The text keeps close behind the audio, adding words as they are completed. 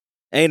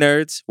Hey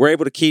nerds, we're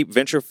able to keep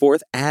Venture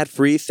Forth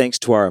ad-free thanks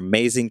to our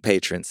amazing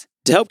patrons.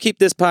 To help keep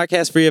this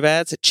podcast free of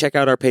ads, check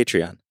out our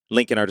Patreon.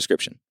 Link in our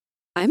description.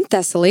 I'm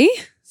Thessaly.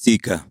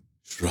 Sika.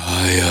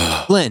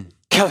 Shreya. Lynn.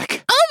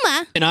 Kellic.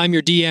 Oma. And I'm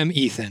your DM,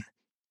 Ethan.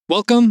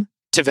 Welcome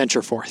to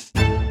Venture Forth.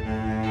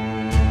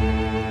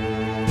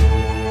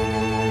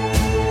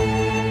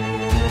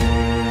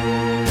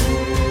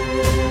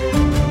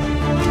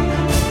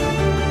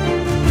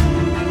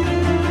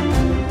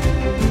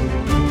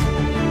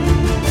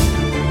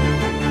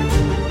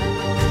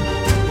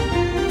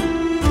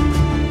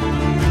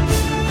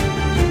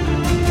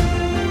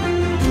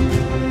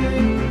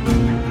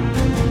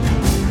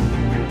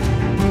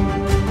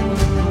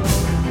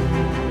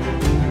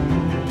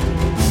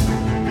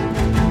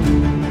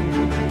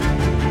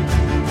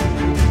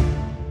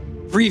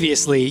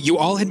 Previously, you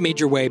all had made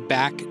your way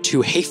back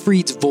to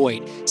Hayfried's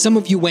Void. Some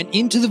of you went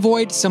into the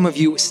Void, some of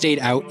you stayed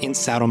out in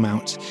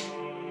Saddlemount.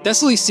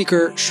 Thessaly,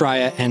 Seeker,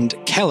 Shreya, and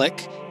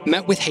Kellic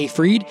met with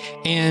Hayfried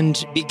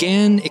and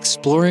began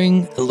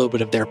exploring a little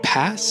bit of their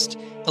past,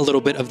 a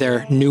little bit of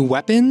their new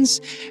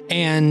weapons,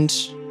 and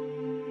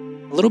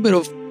a little bit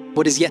of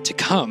what is yet to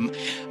come.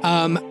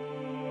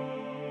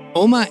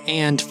 Oma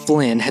and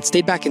Flynn had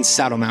stayed back in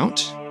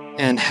Saddlemount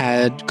and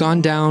had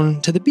gone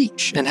down to the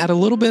beach and had a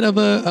little bit of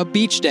a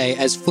beach day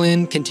as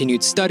Flynn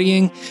continued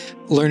studying,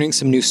 learning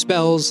some new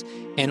spells,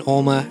 and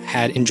Oma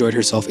had enjoyed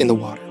herself in the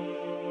water.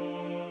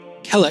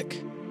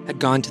 Kellic had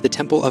gone to the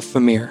Temple of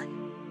Famir,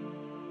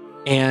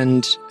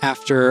 and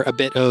after a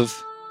bit of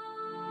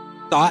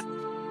thought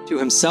to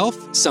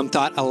himself, some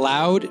thought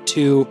aloud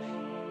to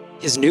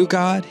his new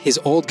god, his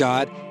old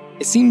god,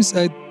 it seems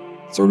a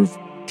sort of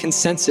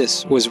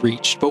consensus was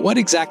reached, but what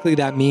exactly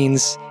that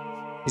means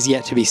is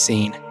yet to be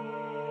seen.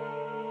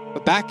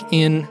 But back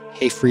in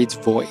Hayfried's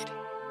Void,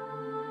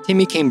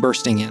 Timmy came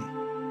bursting in,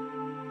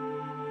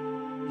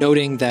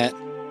 noting that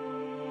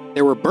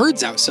there were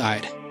birds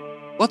outside,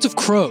 lots of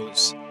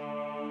crows.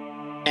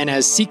 And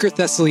as Seeker,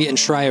 Thessaly, and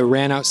Shreya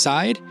ran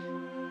outside,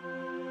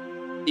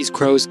 these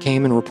crows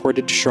came and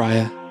reported to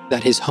Shreya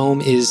that his home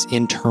is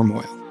in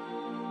turmoil.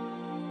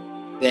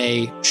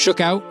 They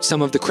shook out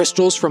some of the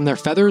crystals from their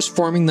feathers,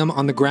 forming them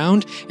on the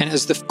ground, and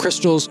as the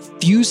crystals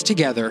fused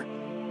together,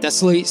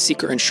 Thessaly,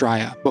 Seeker, and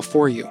Shreya,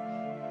 before you,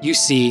 you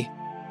see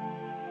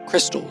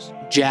crystals,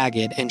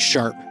 jagged and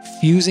sharp,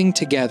 fusing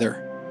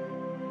together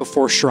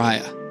before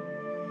Shreya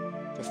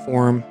to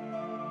form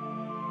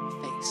a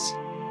face.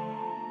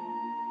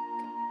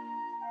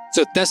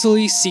 So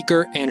Thessaly,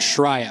 Seeker, and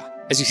Shreya,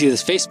 as you see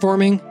this face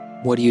forming,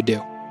 what do you do?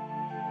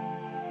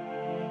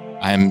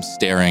 I'm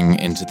staring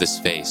into this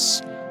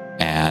face,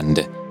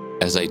 and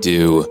as I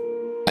do,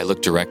 I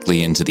look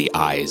directly into the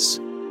eyes.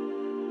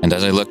 And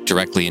as I look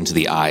directly into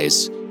the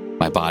eyes,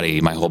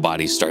 my whole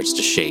body starts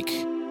to shake,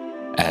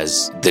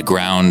 as the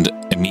ground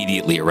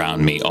immediately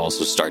around me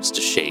also starts to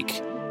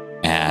shake.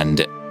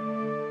 And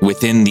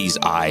within these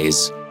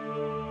eyes,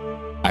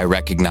 I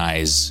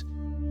recognize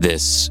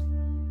this,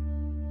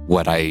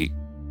 what I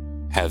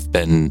have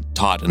been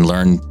taught and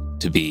learned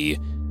to be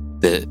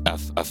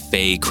a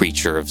fey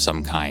creature of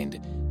some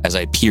kind. As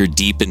I peer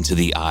deep into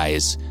the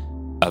eyes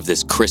of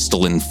this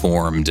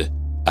crystalline-formed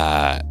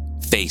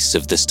face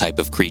of this type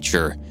of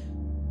creature,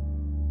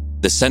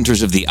 the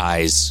centers of the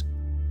eyes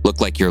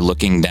look like you're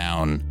looking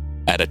down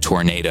at a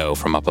tornado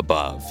from up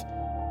above,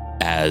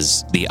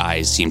 as the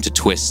eyes seem to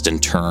twist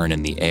and turn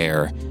in the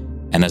air.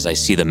 And as I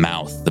see the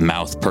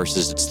mouth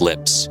purses its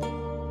lips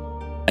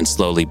and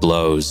slowly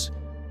blows.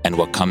 And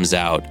what comes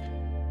out,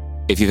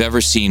 if you've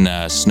ever seen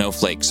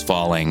snowflakes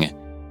falling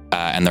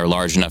and they're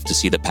large enough to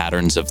see the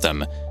patterns of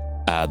them,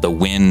 the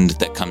wind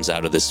that comes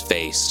out of this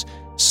face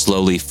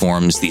slowly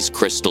forms these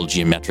crystal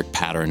geometric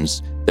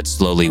patterns that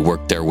slowly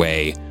work their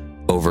way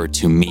over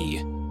to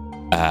me.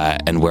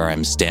 And where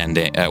I'm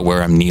standing,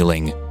 where I'm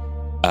kneeling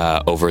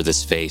over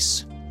this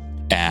face.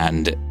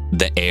 And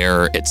the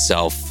air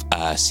itself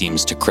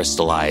seems to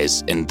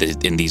crystallize in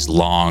these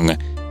long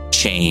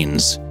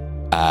chains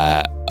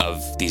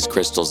of these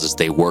crystals as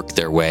they work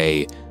their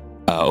way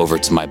over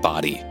to my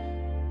body.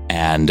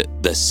 And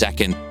the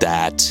second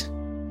that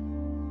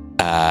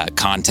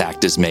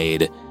contact is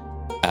made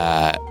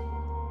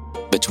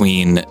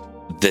between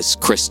this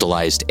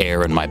crystallized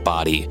air and my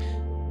body,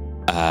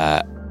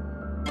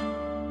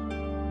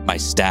 my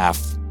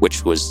staff,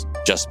 which was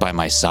just by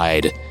my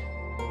side,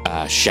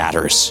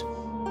 shatters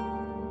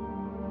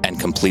and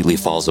completely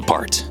falls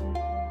apart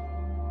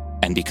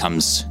and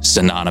becomes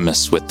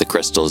synonymous with the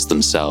crystals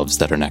themselves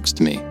that are next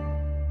to me.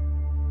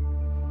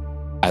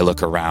 I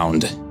look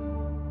around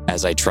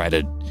as I try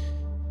to...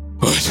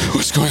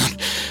 What's going on?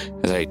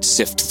 As I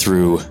sift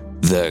through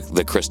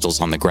the crystals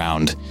on the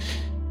ground,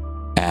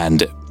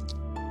 and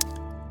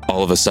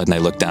all of a sudden I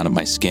look down at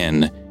my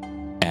skin,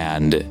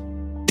 and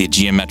the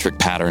geometric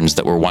patterns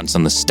that were once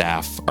on the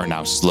staff are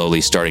now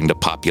slowly starting to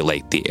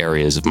populate the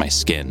areas of my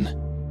skin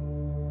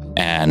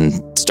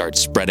and start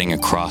spreading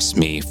across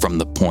me from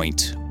the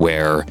point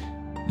where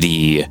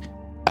the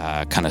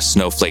kind of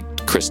snowflake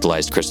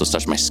crystallized crystals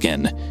touch my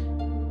skin.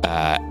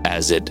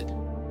 As it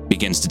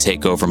begins to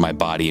take over my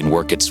body and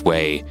work its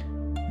way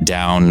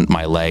down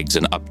my legs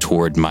and up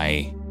toward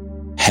my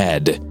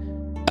head.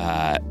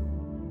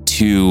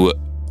 2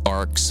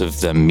 arcs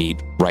of them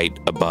meet right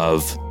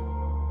above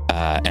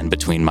and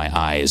between my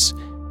eyes.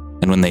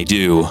 And when they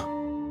do,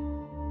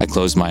 I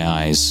close my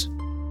eyes,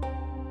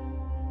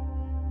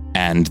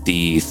 and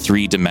the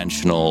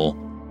 3-dimensional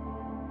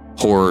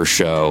horror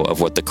show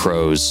of what the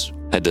crows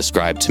had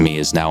described to me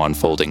is now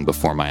unfolding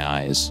before my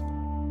eyes.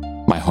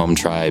 My home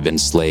tribe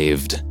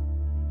enslaved,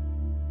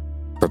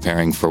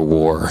 preparing for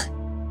war.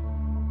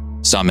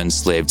 Some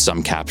enslaved,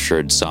 some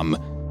captured, some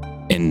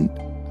in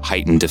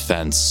heightened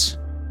defense.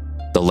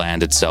 The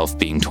land itself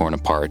being torn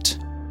apart.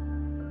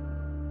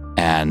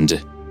 And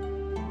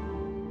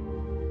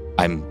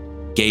I'm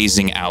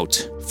gazing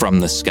out from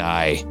the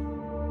sky,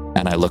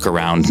 and I look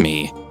around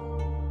me,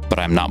 but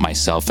I'm not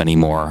myself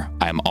anymore.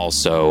 I'm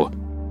also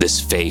this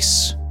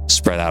face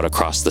spread out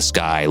across the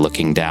sky,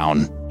 looking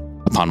down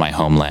upon my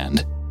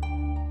homeland.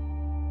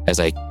 As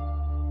I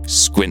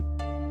squint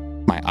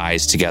my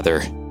eyes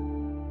together,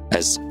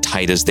 as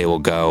tight as they will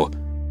go,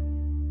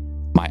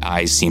 my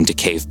eyes seem to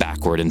cave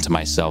backward into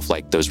myself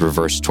like those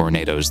reverse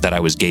tornadoes that I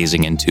was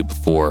gazing into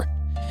before.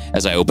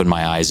 As I open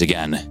my eyes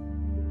again,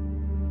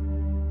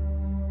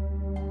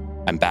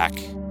 I'm back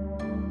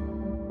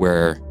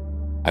where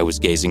I was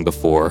gazing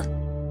before.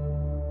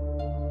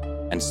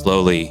 And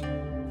slowly,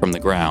 from the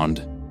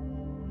ground,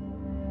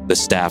 the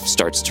staff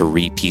starts to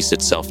repiece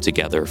itself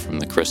together from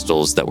the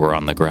crystals that were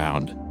on the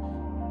ground.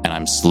 And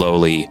I'm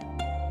slowly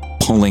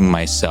pulling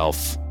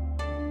myself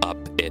up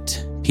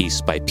it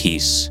piece by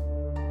piece.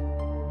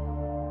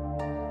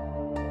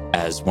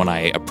 As when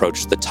I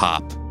approached the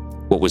top,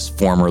 what was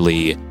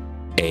formerly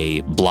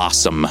a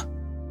blossom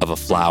of a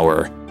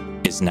flower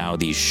is now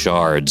these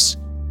shards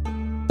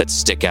that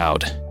stick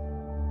out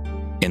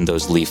in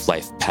those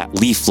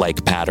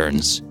leaf-like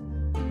patterns.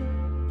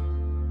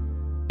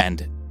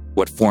 And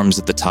what forms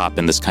at the top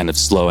in this kind of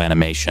slow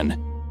animation,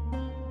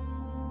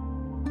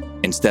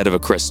 instead of a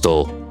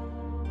crystal,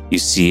 you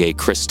see a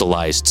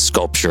crystallized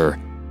sculpture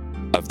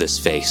of this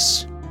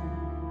face,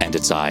 and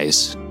its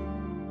eyes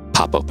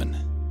pop open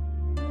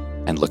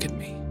and look at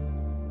me.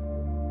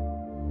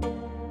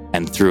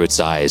 And through its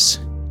eyes,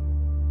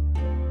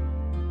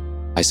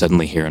 I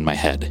suddenly hear in my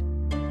head,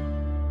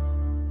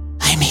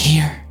 "I'm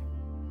here."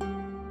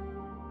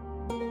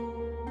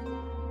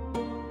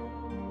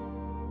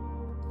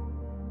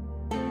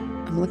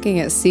 I'm looking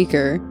at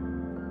Seeker.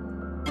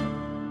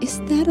 Is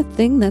that a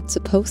thing that's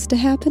supposed to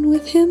happen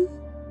with him?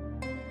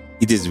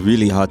 It is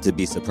really hard to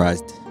be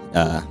surprised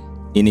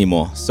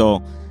anymore.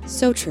 So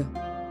True.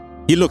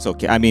 he looks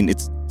okay. I mean,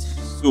 it's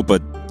super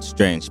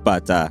strange,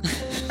 but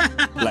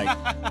like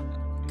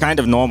kind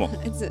of normal.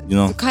 It's you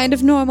know, kind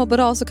of normal, but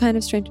also kind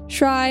of strange.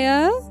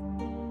 Shreya?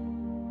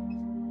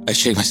 I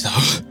shake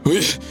myself.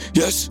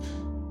 Yes.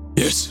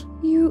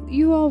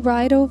 You all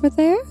right over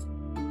there?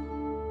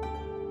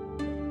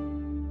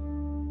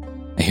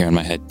 I hear in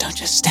my head, "Don't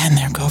just stand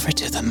there, go over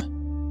to them."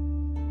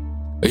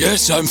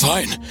 "Yes, I'm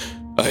fine."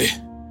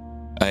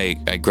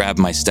 I grab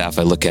my staff,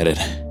 I look at it.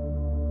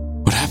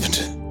 What happened?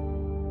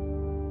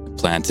 I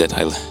plant it,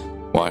 I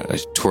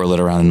twirl it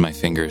around in my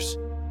fingers.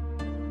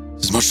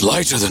 It's much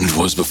lighter than it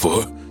was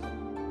before.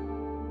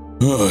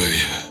 Oh,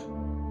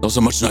 yeah. Also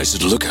much nicer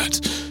to look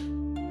at.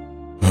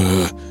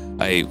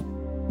 I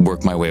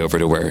work my way over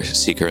to where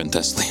Seeker and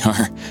Thessaly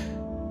are.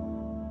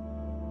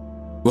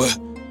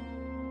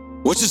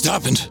 What just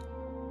happened?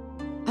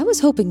 I was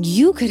hoping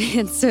you could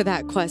answer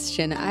that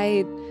question.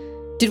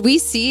 Did we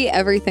see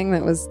everything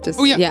that was just...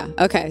 Oh, yeah. Yeah,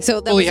 okay.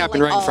 So that Fully was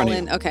happened right in front of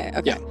you. Okay.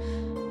 Yeah.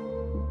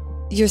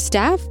 Your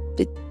staff,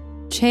 it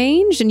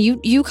changed, and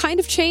you kind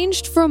of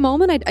changed for a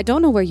moment. I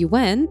don't know where you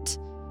went.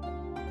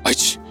 I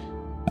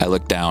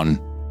look down.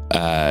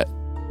 Are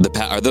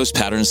those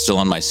patterns still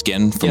on my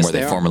skin from Yes, where they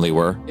they are. formerly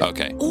were? Yep.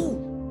 Okay.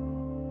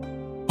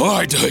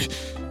 Oh,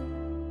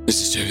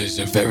 this is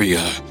a very,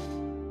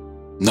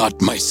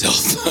 not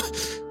myself.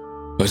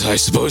 But I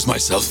suppose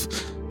myself.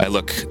 I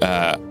look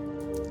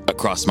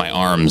across my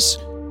arms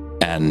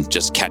and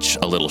just catch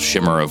a little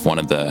shimmer of one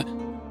of the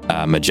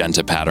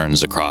magenta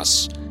patterns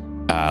across,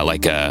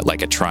 like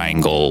a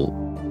triangle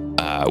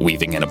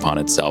weaving in upon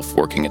itself,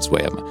 working its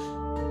way up.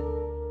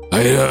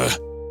 I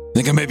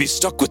think I may be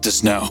stuck with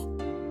this now.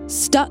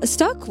 Stuck?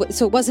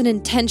 So it wasn't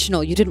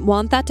intentional. You didn't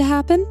want that to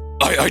happen?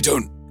 I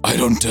don't.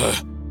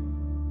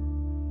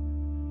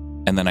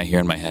 And then I hear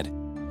in my head,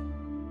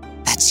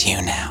 "That's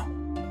you now."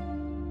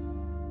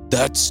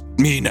 That's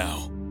me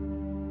now.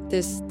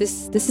 This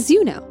is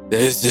you now.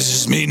 This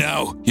is me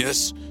now.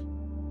 Yes.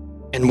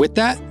 And with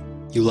that,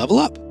 you level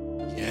up.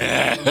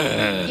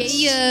 Yes.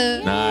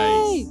 Yeah.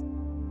 nice.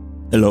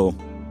 Hello.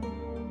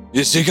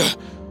 Yasika.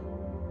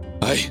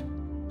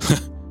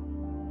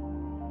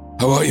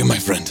 How are you, my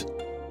friend?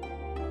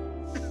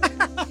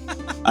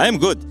 I am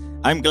good.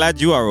 I'm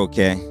glad you are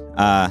okay.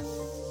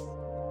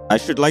 I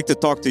should like to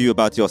talk to you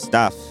about your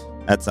staff.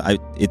 It's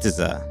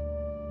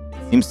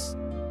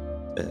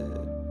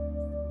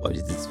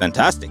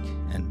fantastic,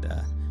 and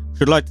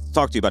should like to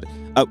talk to you about it.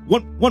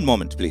 One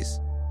moment, please.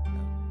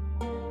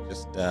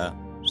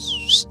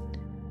 just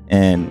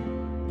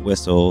and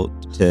whistle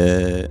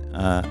to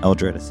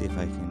Eldra to see if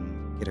I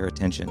can get her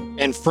attention.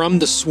 And from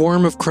the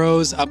swarm of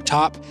crows up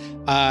top,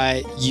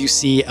 you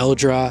see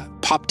Eldra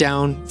pop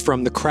down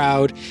from the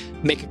crowd,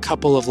 make a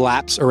couple of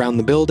laps around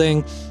the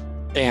building,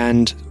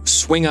 and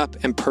swing up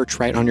and perch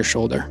right on your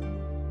shoulder.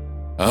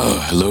 Oh,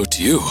 hello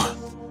to you.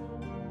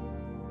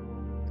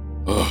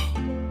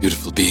 Oh,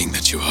 beautiful being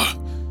that you are.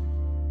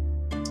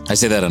 I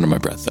say that under my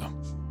breath, though.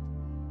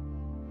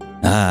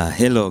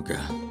 Hello, girl.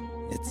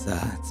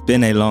 It's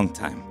been a long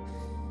time.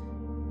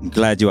 I'm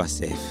glad you are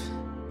safe.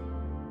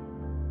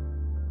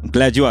 I'm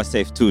glad you are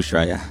safe too,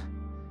 Shreya.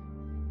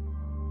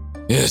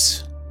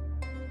 Yes.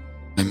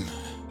 I'm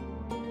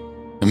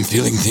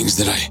feeling things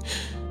that I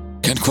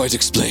can't quite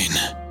explain.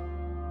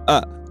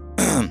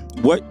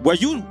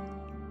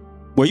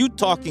 Were you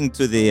talking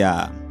to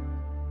their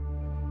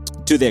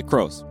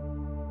crows?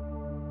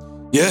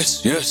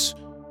 Yes,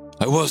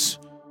 I was.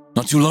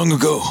 Not too long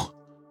ago.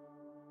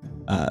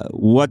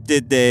 What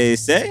did they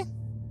say?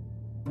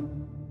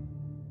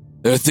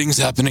 There are things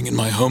happening in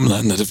my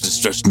homeland that have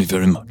distressed me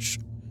very much.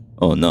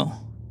 Oh, no.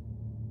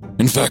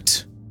 In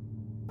fact,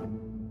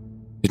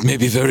 it may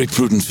be very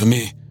prudent for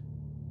me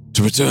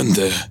to return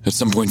there at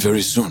some point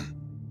very soon.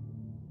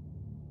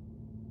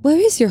 Where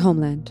is your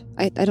homeland?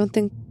 I don't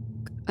think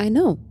I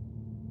know.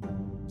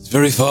 It's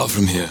very far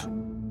from here.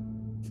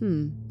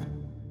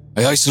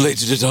 I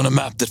isolated it on a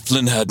map that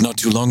Flynn had not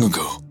too long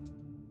ago.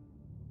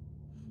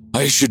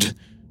 I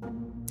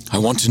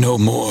want to know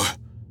more.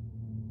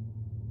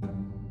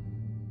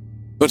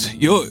 But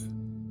your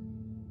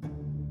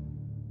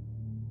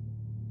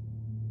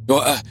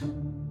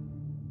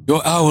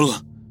owl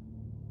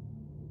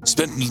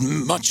spent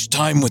much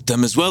time with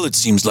them as well, it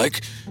seems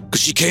like,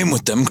 because she came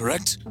with them,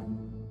 correct?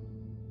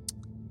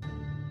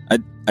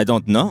 I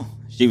don't know.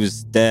 She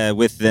was there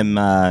with them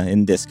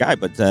in the sky,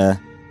 but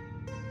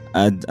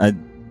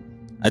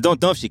I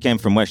don't know if she came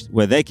from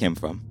where they came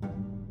from.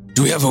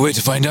 Do we have a way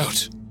to find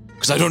out?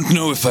 Because I don't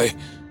know if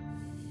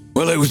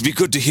well, it would be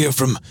good to hear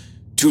from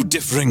two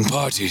differing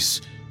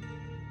parties.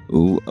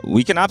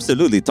 We can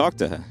absolutely talk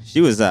to her. She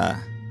was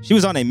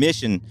on a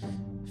mission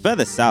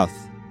further south,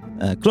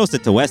 closer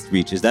to West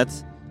Reaches.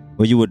 That's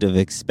where you would have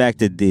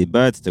expected the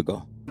birds to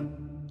go.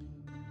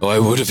 Oh, I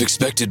would have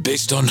expected,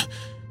 based on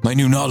my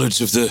new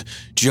knowledge of the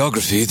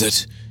geography,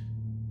 that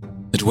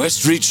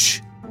West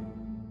Reach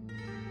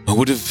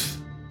would have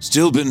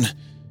still been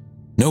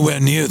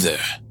nowhere near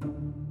there.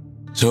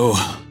 So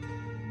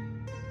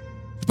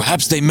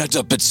perhaps they met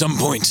up at some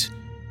point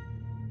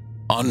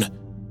on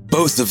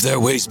both of their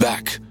ways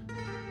back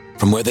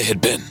from where they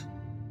had been.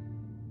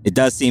 It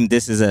does seem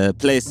this is a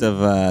place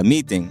of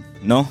meeting,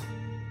 no?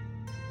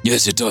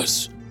 Yes, it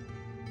does.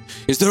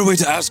 Is there a way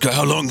to ask her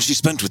how long she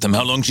spent with them,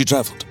 how long she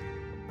traveled?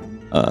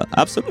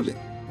 Absolutely.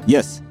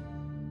 Yes.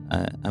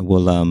 I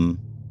will.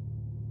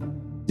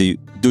 Do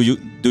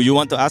you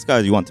want to ask her, or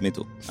do you want me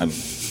to? I mean.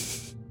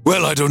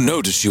 Well, I don't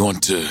know. Does she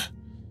want to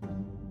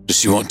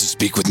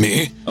speak with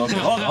me? Okay,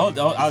 hold.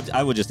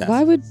 I will just ask.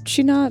 Why would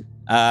she not?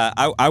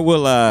 I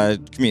will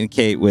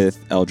communicate with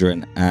Eldra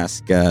and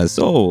ask.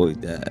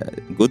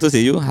 Good to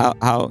see you.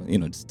 How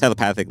just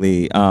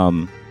telepathically. How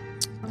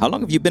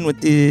long have you been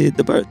with the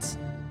birds,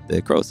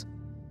 the crows?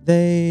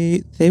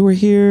 They were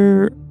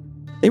here.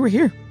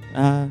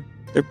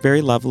 They're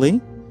very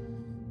lovely.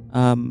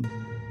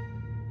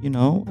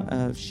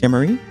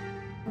 Shimmery,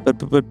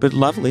 but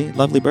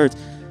lovely birds.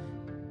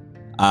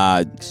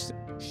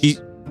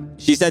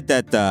 She said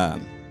that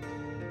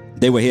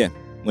they were here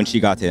when she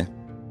got here.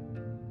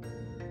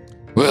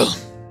 Well,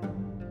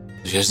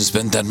 she hasn't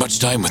spent that much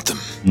time with them.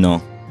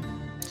 No.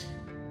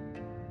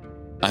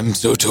 I'm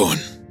so torn.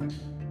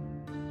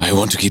 I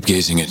want to keep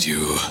gazing at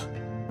you,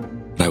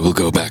 but I will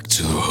go back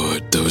to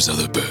those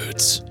other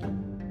birds.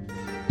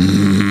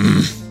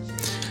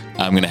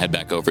 I'm going to head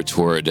back over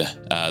toward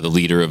the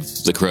leader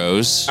of the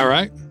crows. All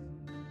right.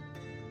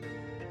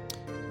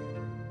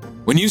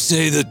 When you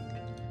say that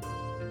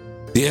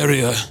the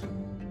area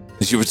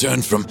that you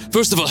returned from,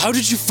 first of all, how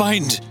did you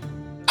find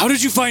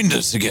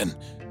us again?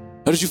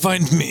 How did you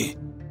find me?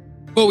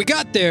 Well, we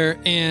got there,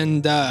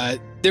 and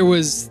there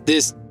was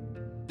this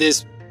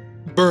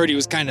bird. He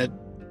was a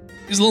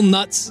little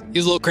nuts. He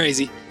was a little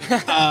crazy.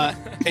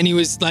 And he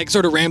was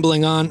sort of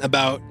rambling on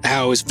about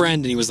how his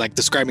friend, and he was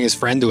describing his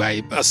friend, who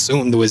I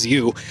assumed was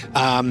you,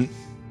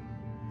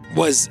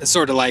 was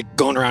sort of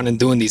going around and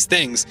doing these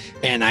things.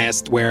 And I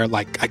asked where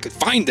I could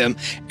find him,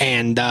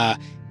 and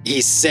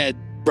he said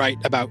right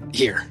about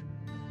here.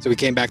 So we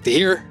came back to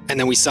here, and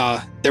then we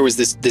saw there was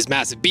this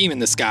massive beam in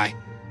the sky,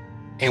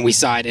 and we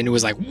saw it, and it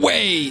was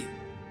way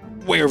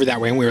over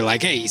that way. And we were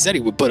like, hey, he said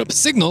he would put up a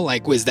signal.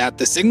 Was that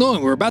the signal?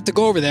 And we were about to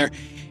go over there,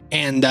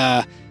 and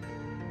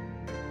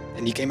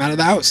you came out of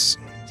the house.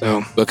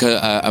 So because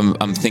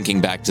I'm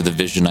thinking back to the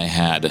vision I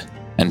had,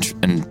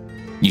 and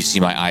you see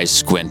my eyes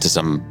squint as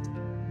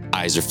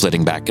eyes are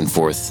flitting back and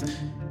forth.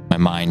 My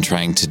mind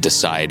trying to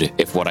decide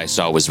if what I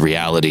saw was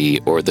reality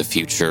or the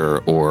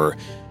future or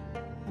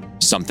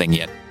something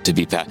yet to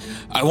be passed.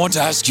 I want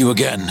to ask you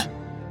again.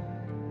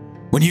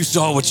 when you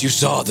saw what you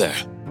saw there,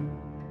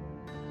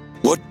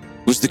 what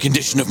was the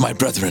condition of my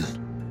brethren?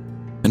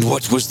 And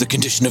what was the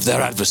condition of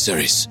their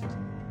adversaries?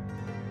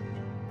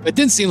 It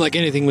didn't seem like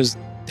anything was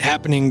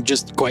happening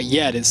just quite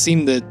yet. It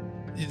seemed that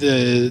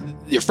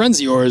your friends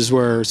of yours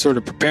were sort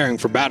of preparing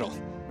for battle.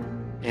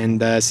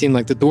 And it seemed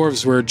like the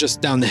dwarves were just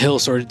down the hill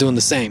sort of doing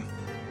the same.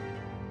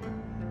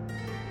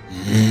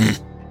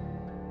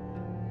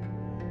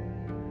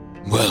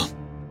 Well,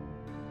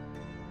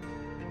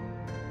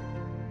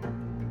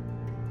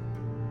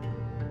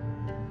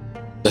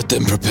 let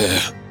them prepare.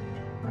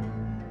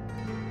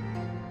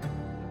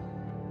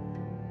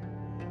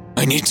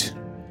 I need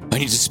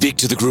to speak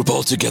to the group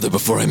all together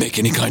before I make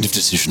any kind of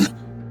decision.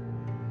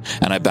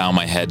 And I bow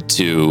my head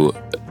to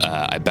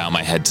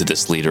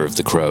this leader of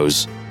the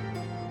crows.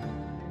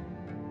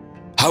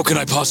 How can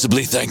I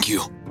possibly thank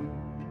you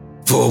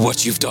for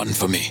what you've done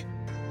for me?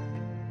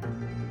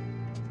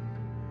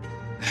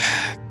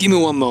 Give me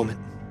one moment.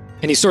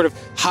 And he sort of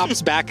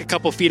hops back a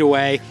couple feet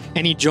away,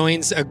 and he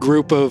joins a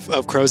group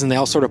of crows, and they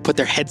all sort of put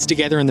their heads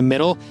together in the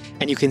middle,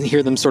 and you can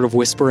hear them sort of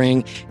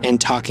whispering and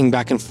talking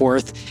back and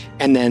forth.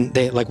 And then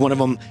they, like, one of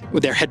them,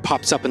 their head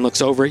pops up and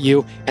looks over at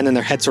you, and then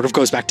their head sort of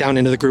goes back down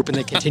into the group, and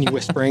they continue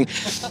whispering.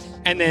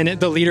 And then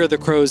the leader of the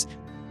crows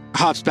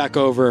hops back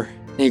over,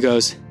 and he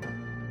goes,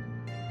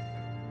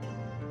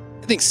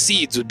 I think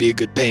seeds would be a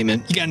good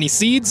payment. You got any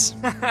seeds?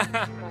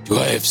 Do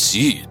I have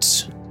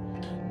seeds?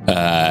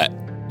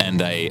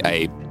 And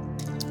I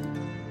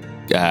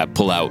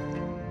pull out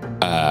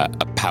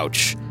a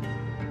pouch,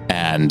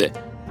 and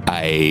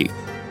I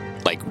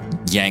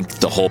yank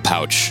the whole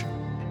pouch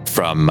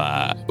from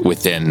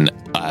within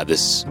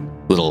this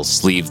little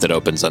sleeve that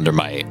opens under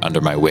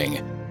my wing,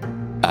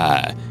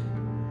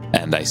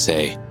 and I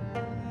say,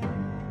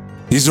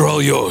 "These are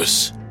all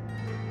yours.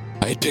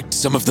 I had picked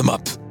some of them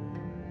up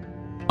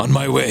on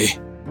my way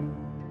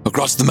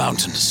across the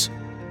mountains,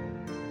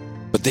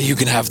 but you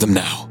can have them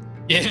now."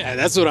 Yeah,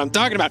 that's what I'm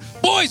talking about.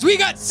 Boys, we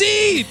got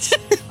seeds!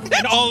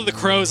 And all of the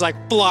crows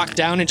block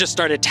down and just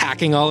start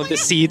attacking all of the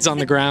seeds on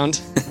the ground.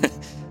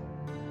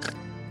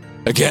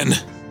 Again,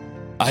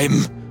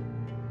 I'm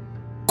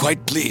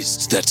quite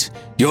pleased that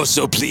you're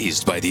so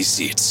pleased by these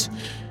seeds.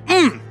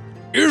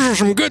 These are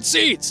some good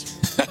seeds.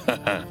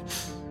 That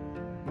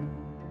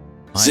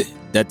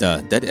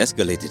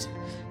escalated.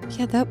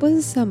 Yeah, that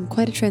was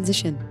quite a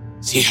transition.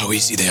 See how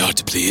easy they are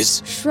to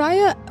please?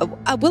 Shreya,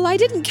 well, I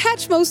didn't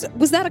catch most.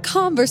 Was that a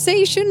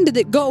conversation? Did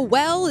it go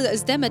well?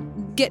 Is them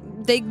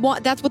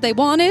that's what they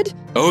wanted?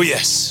 Oh,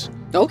 yes.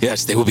 Okay.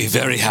 Yes, they will be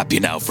very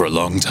happy now for a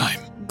long time.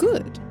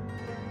 Good.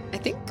 I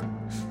think.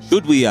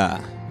 Should we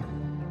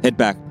head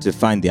back to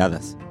find the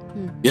others?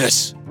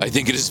 Yes, I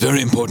think it is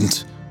very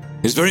important.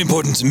 It is very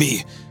important to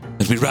me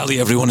that we rally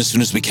everyone as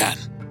soon as we can.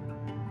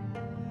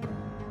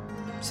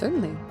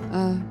 Certainly.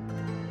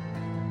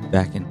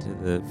 Back into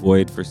the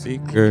void for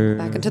Seeker.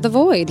 Back into the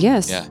void,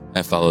 yes. Yeah,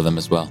 I follow them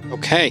as well.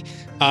 Okay.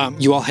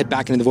 You all head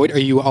back into the void. Are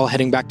you all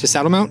heading back to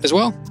Saddlemount as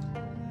well?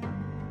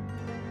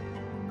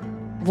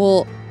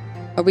 Well,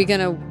 are we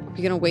gonna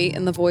wait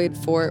in the void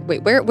for?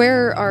 Wait,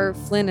 where are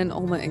Flynn and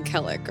Olma and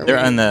Kellic? They're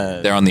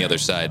on the other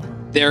side.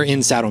 They're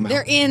in Saddlemount.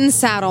 They're in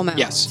Saddlemount.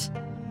 Yes.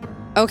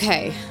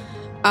 Okay.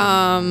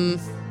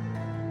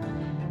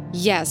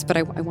 Yes, but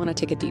I want to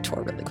take a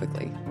detour really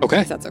quickly.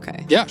 Okay. If that's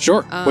okay. Yeah,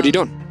 sure. What are you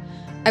doing?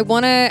 I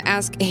want to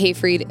ask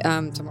Hayfried.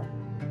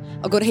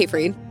 I'll go to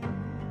Hayfried.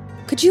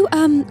 Could you?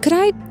 Could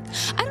I?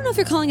 I don't know if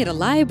you're calling it a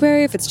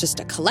library, if it's just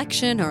a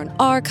collection or an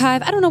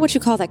archive. I don't know what you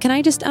call that. Can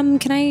I just?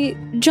 Can I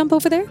jump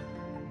over there,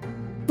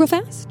 real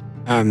fast?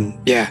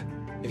 Yeah.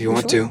 If you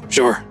want to,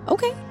 sure.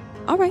 Okay.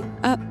 All right.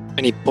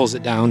 And he pulls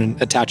it down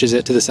and attaches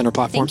it to the center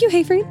platform. Thank you,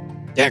 Hayfried.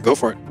 Yeah, go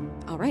for it.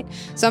 All right.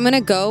 So I'm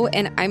gonna go,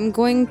 and I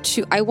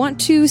want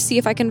to see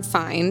if I can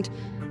find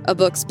a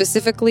book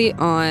specifically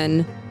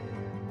on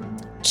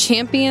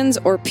champions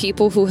or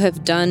people who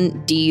have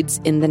done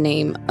deeds in the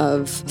name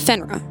of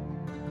Fenra.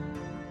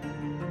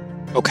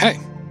 Okay.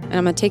 And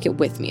I'm going to take it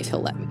with me if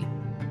he'll let me.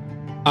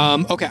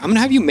 Okay, I'm going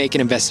to have you make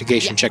an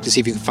investigation check to see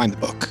if you can find the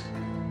book.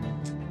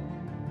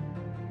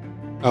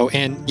 Oh,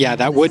 and yeah,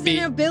 that would be...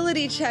 An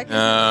ability check.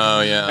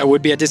 Oh, yeah. That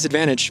would be a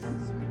disadvantage.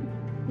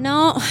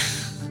 No.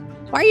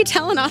 Why are you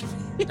telling on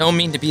me? Don't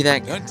mean to be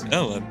that good.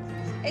 Tell him.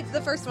 It's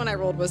the first one I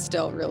rolled was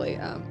still really...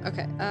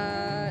 okay.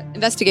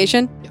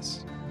 Investigation?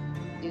 Yes.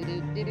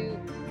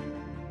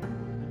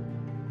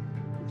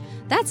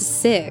 That's a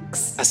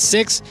 6. A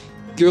 6.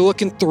 You're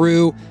looking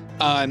through.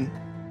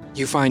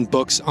 You find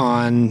books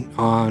on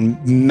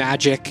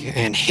magic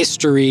and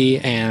history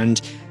and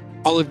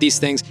all of these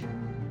things.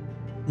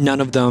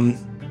 None of them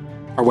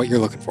are what you're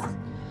looking for.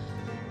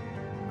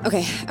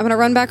 Okay, I'm going to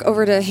run back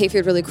over to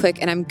Hayfield really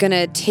quick, and I'm going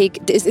to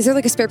take... Is there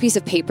a spare piece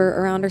of paper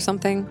around or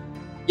something?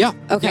 Yeah.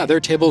 Okay. Yeah, there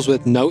are tables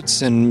with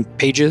notes and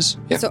pages.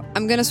 Yeah. So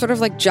I'm going to sort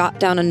of jot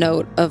down a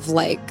note of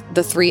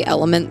the 3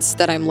 elements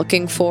that I'm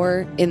looking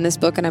for in this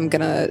book, and I'm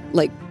going to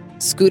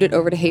scoot it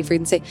over to Hayfried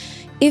and say,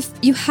 if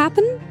you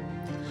happen...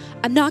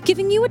 I'm not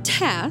giving you a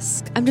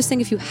task. I'm just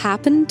saying if you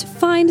happen to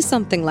find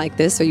something like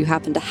this or you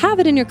happen to have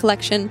it in your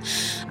collection,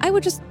 I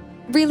would just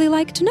really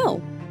like to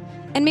know.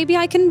 And maybe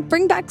I can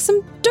bring back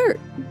some dirt.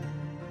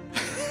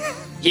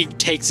 He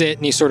takes it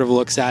and he sort of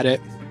looks at it.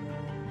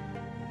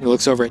 He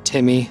looks over at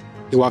Timmy.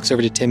 He walks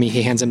over to Timmy.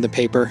 He hands him the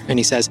paper and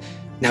he says,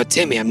 "Now,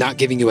 Timmy, I'm not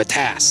giving you a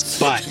task,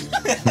 but you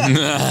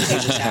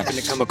just happen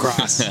to come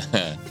across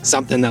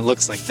something that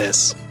looks like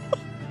this.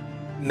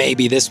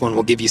 Maybe this one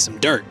will give you some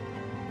dirt."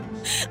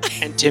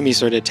 And Timmy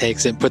sort of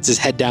takes it, puts his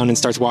head down, and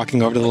stares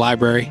walking over to the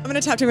library. I'm going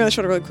to tap Timmy on the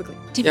shoulder really quickly.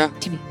 Timmy, Yeah.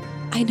 Timmy,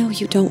 I know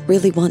you don't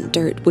really want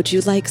dirt. Would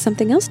you like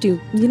something else?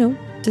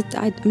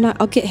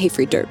 I'll get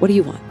hay-free dirt. What do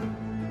you want?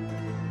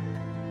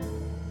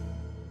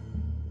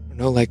 I don't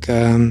know,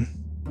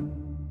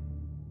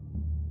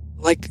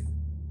 like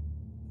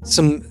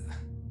some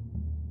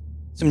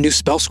new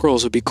spell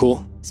scrolls would be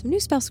cool. Some new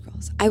spell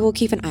scrolls. I will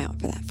keep an eye out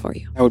for that for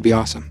you. That would be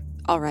awesome.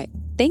 All right.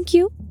 Thank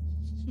you.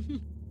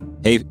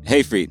 Hey,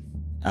 Fried.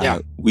 Yeah.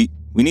 We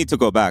need to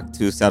go back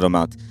to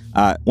Saddlemount.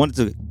 Wanted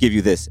to give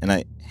you this, and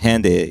I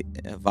hand a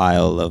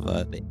vial of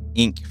the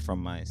ink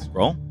from my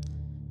scroll,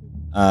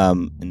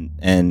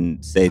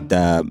 and say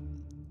that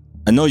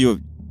I know you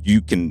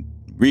can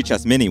reach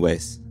us many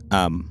ways,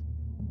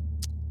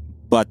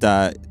 but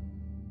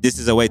this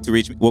is a way to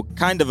reach me. Well,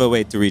 kind of a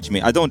way to reach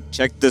me. I don't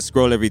check the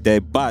scroll every day,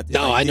 but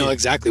No, I know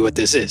exactly what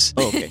this is.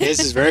 Oh, okay. This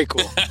is very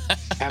cool.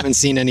 Haven't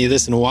seen any of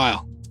this in a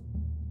while.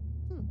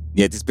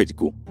 Yeah, this is pretty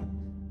cool.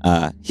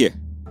 Here.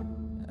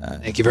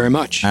 Thank you very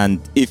much. And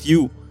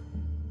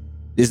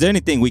is there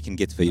anything we can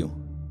get for you?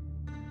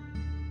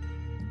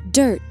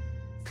 Dirt.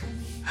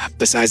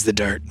 Besides the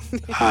dirt.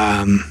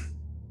 I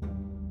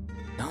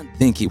don't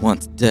think he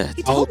wants dirt.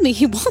 He told me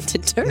he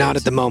wanted dirt. Not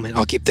at the moment.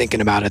 I'll keep thinking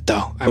about it,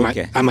 though.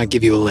 Okay. I might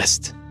give you a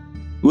list.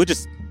 We'll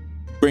just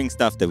bring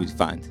stuff that we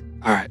find.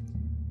 All right.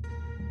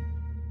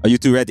 Are you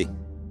two ready?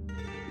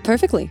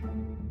 Perfectly.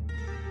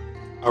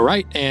 All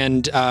right.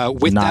 And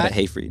with Not that, a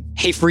Hayfried.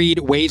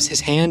 Hayfried waves his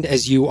hand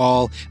as you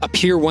all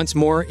appear once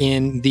more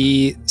in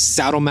the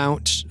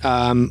Saddlemount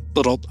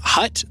little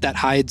hut that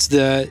hides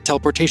the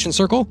teleportation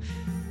circle.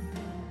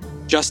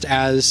 Just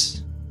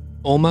as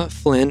Olma,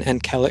 Flynn,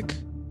 and Kellic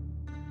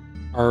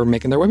are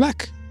making their way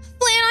back.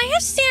 Flynn, I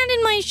have sand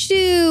in my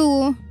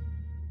shoe.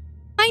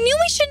 I knew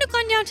we shouldn't have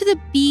gone down to the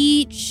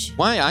beach.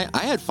 Why? I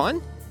had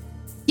fun.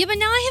 Yeah, but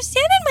now I have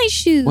sand in my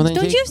shoes. Well, then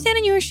Don't take- you have sand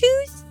in your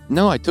shoes?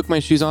 No, I took my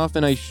shoes off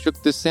and I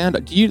shook the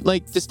sand. Do you,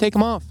 just take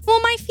them off?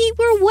 Well, my feet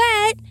were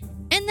wet,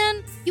 and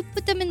then you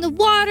put them in the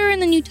water,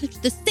 and then you touch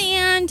the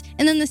sand,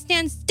 and then the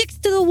sand sticks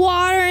to the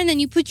water, and then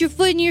you put your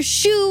foot in your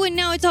shoe, and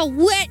now it's all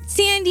wet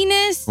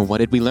sandiness. Well, what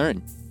did we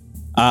learn?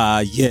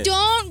 Yeah.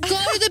 Don't go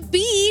to the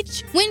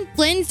beach when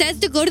Flynn says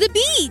to go to the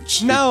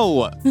beach.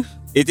 No!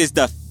 It is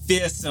the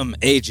fearsome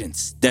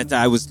agents that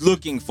I was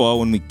looking for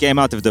when we came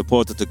out of the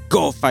portal to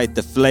go fight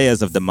the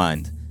flayers of the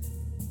mind.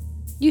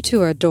 You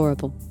two are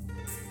adorable.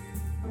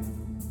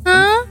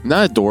 Huh?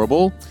 Not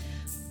adorable.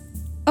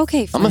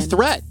 Okay, I'm a Flynn.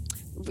 threat.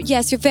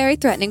 Yes, you're very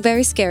threatening,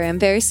 very scary. I'm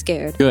very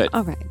scared. Good.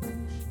 All right.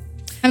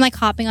 I'm like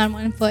hopping on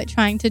one foot,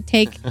 trying to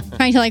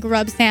like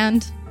rub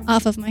sand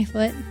off of my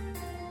foot.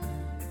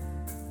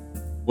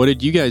 What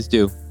did you guys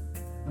do?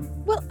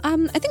 Well, I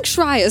think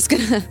Shreya's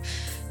gonna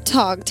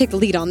take the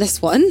lead on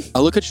this one.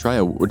 I'll look at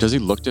Shreya. Does he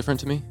look different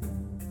to me?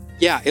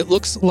 Yeah, it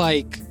looks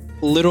like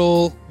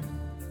little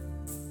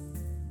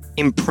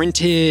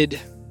imprinted,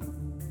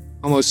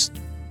 almost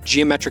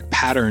geometric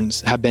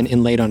patterns have been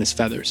inlaid on his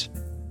feathers.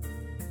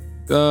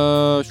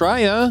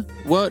 Shreya,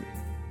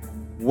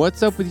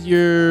 what's up with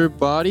your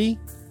body?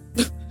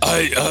 It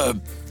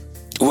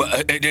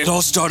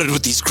all started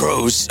with these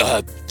crows.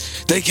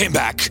 They came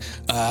back,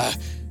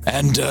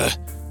 and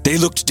they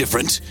looked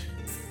different.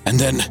 And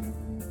then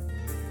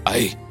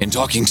in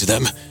talking to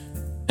them,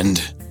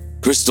 and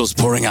crystals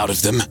pouring out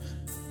of them,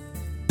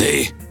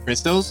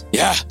 Crystals?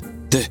 yeah,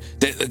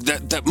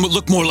 that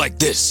look more like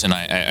this. And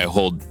I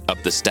hold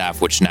up the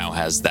staff, which now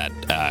has that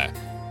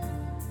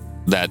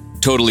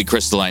totally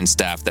crystalline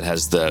staff that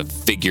has the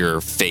figure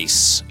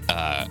face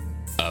of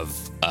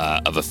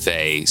a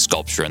Fae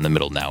sculpture in the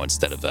middle now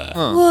instead of a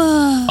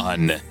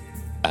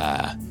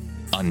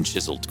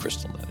unchiseled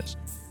crystal. That is.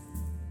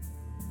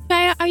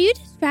 Shreya, are you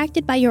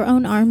distracted by your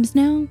own arms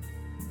now?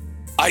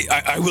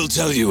 I will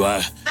tell you,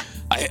 I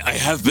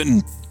have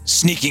been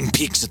sneaking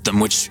peeks at them,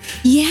 which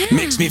Yeah.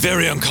 makes me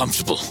very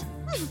uncomfortable.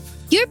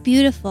 You're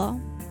beautiful.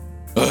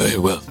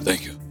 Well,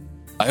 thank you.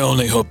 I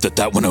only hope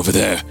that one over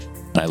there,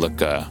 and I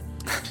look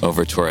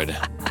over toward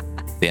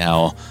the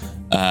owl,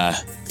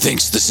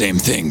 thinks the same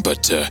thing,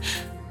 but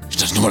she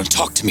doesn't want to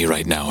talk to me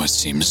right now, it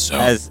seems. So.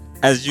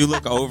 As you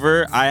look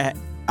over, I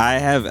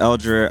have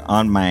Eldra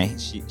on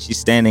she's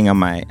standing on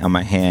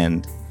my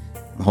hand.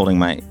 I'm holding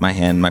my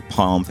hand, my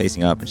palm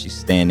facing up, and she's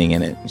standing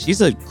in it. She's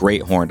a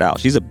great horned owl.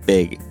 She's a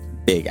big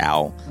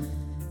owl.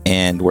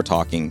 And we're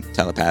talking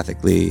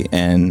telepathically,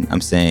 and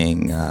I'm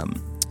saying,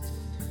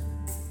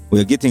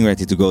 we're getting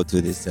ready to go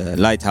to this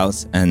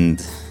lighthouse,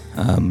 and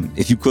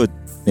if you could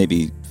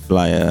maybe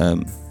fly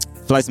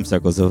some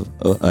circles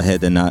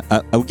ahead, and I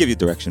will give you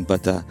direction,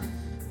 but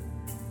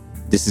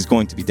this is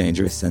going to be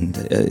dangerous, and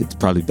it's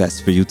probably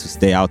best for you to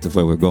stay out of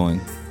where we're going.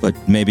 But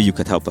maybe you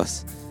could help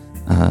us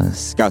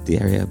scout the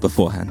area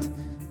beforehand,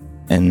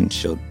 and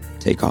she'll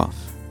take off.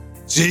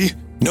 See?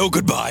 No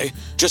goodbye.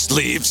 Just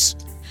leaves.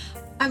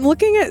 I'm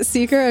looking at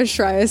Seeker as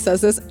Shreya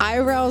says this,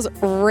 eyebrows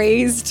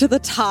raised to the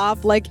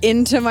top, like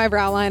into my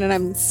brow line, and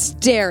I'm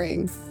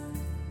staring.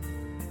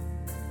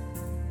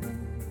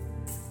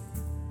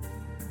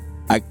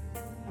 I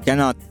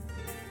cannot.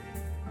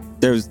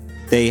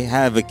 They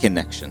have a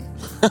connection.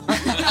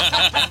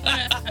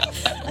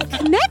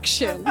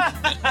 Connection?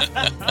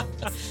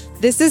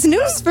 This is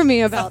news for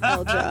me about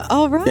Eldra.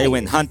 All right. They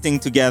went hunting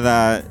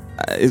together.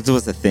 It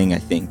was a thing, I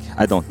think.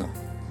 I don't know.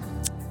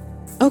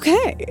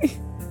 Okay.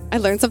 I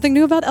learned something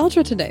new about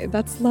Eldra today.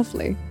 That's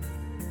lovely.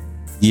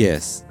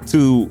 Yes.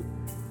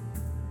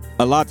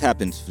 A lot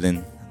happened,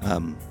 Flynn.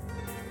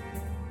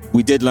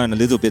 We did learn a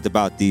little bit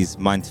about these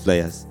mind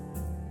flayers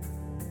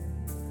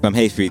from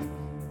Hayfried.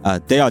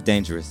 They are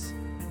dangerous.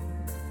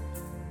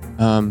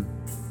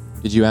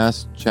 Did you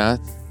ask Chath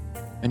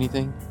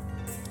anything?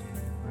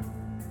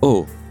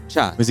 Oh,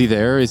 Chath. Was he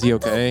there? Is he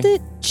okay? I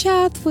thought that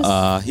Chath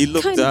was He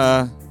looked,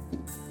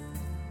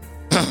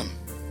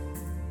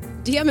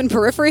 DM and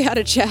Periphery had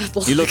a chat.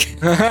 he looked...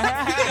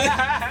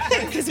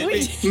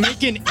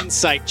 Make an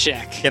insight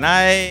check. Can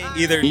I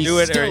either do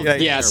it or...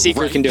 Yeah,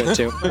 Seeker can do it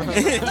too.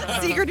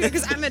 Secret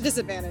because I'm at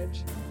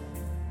disadvantage.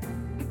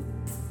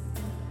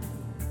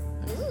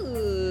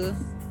 Ooh.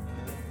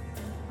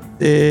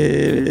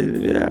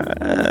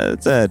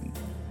 It's a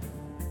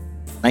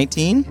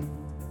 19?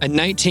 A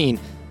 19.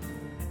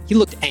 He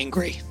looked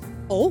angry.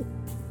 Oh.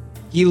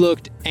 He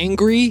looked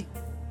angry,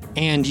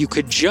 and you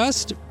could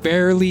just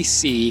barely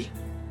see,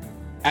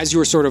 as you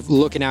were sort of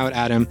looking out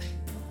at him,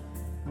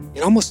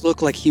 it almost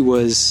looked like he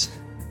was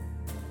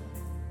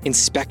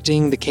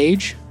inspecting the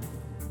cage.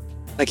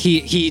 Like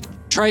he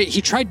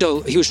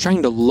was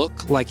trying to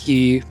look like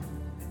he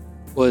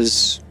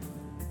was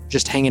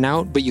just hanging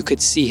out, but you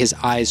could see his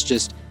eyes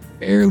just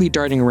barely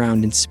darting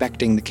around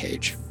inspecting the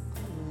cage.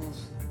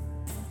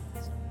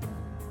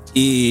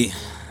 He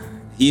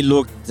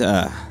looked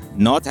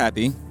not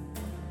happy,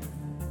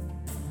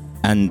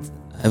 and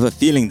I have a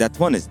feeling that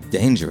one is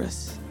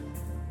dangerous.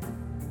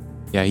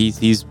 Yeah, he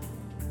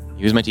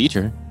was my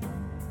teacher.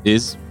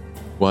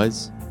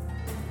 Was.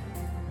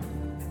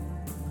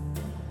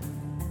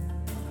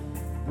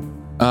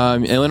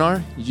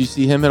 Eleanor, did you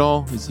see him at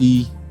all? Is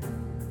he...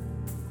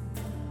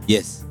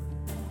 Yes.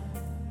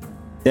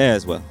 There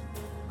as well.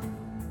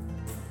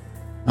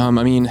 I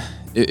mean,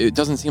 it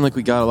doesn't seem like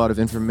we got a lot of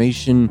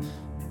information.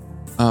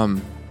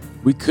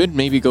 We could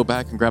maybe go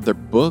back and grab their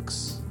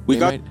books. We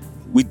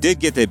did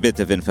get a bit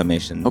of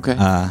information. Okay.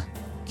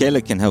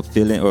 Kayla can help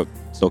fill in, or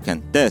so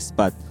can Tess,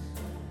 but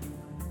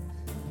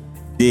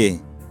the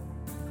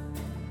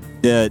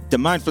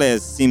mind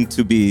flayers seem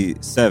to be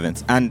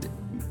servants, and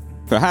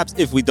perhaps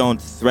if we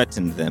don't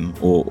threaten them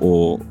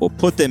or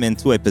put them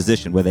into a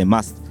position where they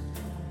must,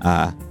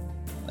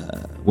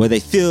 where they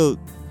feel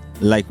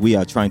like we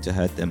are trying to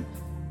hurt them,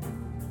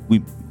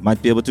 we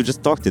might be able to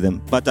just talk to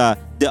them. But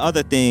the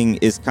other thing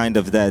is kind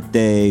of that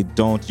they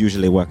don't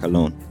usually work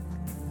alone.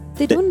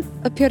 They don't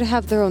appear to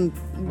have their own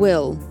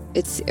will,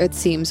 it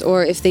seems,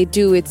 or if they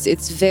do,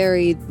 it's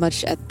very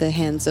much at the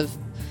hands of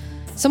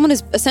someone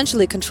is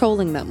essentially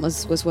controlling them.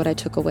 Was what I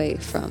took away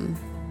from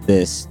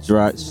the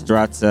strata.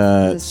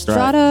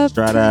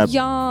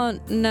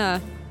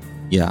 Piranha.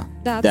 Yeah,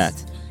 That's that.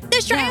 The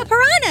Shreya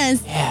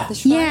Piranhas. Yeah. the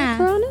Shreya Yeah.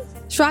 Piranhas.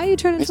 Shreya, you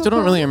turn I into still a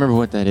don't really piranha? remember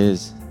what that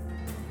is.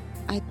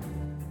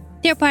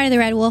 They're part of the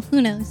Red Wolf. Who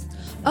knows?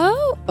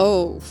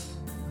 Oh.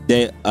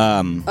 They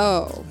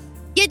Oh.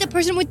 Yeah, the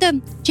person with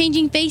the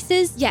changing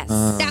faces. Yes.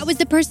 That was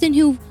the person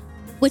who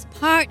was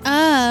part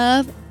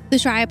of the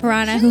Shreya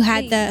Piranha who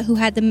had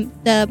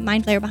the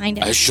mind flayer behind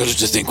it. I shudder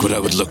to think what I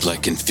would look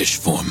like in fish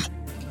form.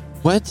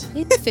 What?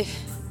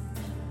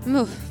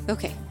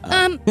 Okay.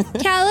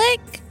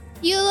 Calic,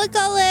 you look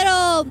a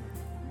little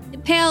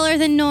paler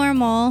than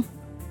normal.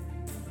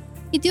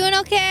 You doing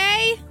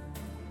okay?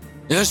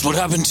 Yes, what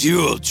happened to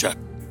you, old chap?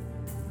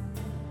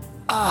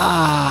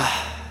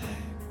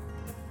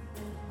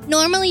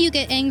 Normally you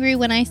get angry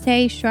when I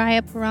say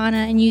Shreya Piranha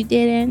and you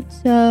didn't,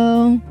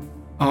 so...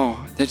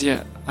 Oh, did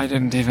you? I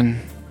didn't even...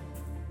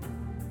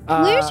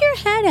 Where's your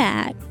head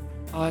at?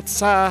 Oh,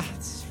 it's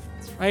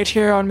right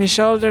here on my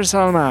shoulders,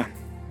 Alma.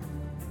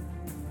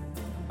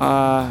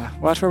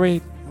 What were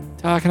we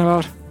talking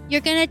about?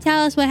 You're gonna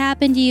tell us what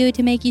happened to you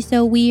to make you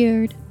so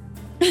weird.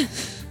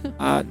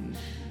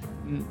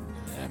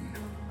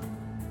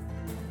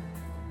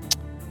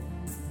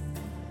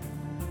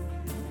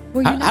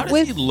 Were you how not does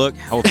with? he look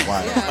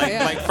health-wise?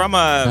 Yeah. Like from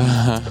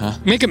a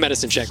Make a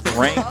medicine check.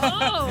 rank.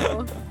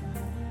 Oh.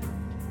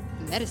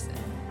 Medicine.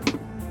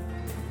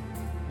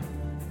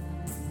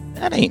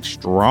 That ain't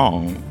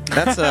strong.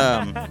 That's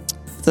a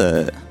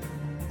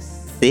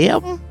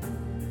Sam.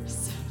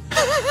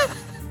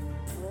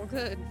 Real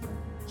good.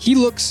 He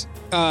looks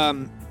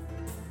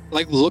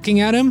like, looking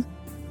at him,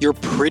 you're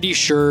pretty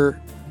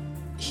sure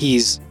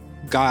he's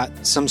got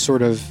some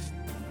sort of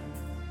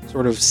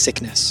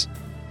sickness.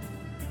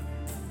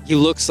 He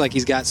looks like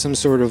he's got some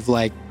sort of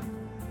like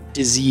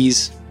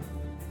disease.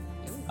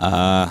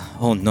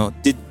 Oh no.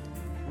 Did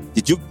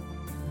you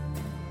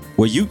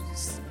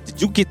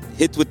get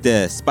hit with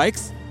the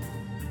spikes?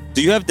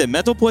 Do you have the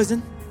metal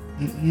poison?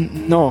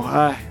 No,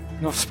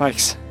 no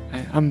spikes.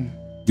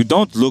 You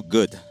don't look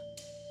good.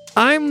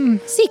 I'm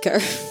Seeker.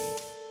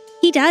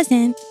 He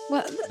doesn't.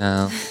 Well,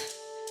 No.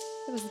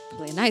 that was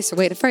probably a nicer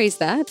way to phrase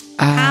that.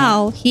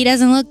 How? He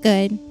doesn't look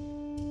good.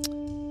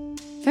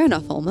 Fair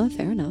enough, Alma.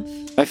 Fair enough.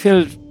 I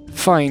feel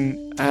fine.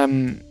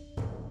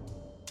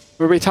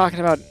 Were we talking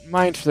about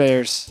mind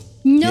flayers?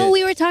 No, Yeah.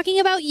 we were talking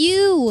about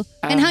you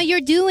and how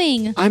you're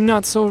doing. I'm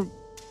not so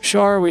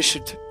sure we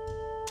should,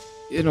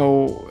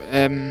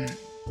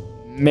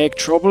 make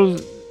trouble.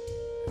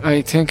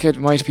 I think it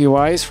might be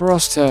wise for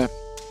us to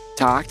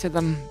talk to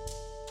them.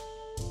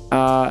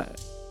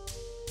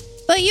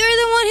 But you're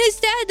the one who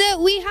said that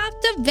we have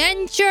to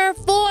venture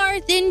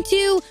forth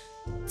into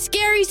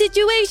scary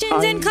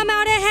situations and come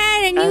out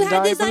ahead, and you And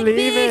had I this like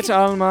believe big... it,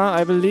 Alma.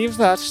 I believe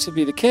that to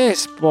be the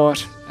case. But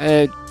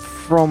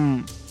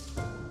from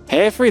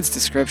Hayfried's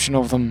description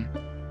of them,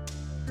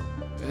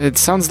 it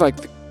sounds like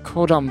the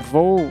Codam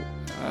Vo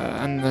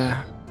and the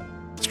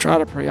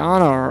Strata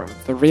Priana are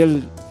the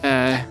real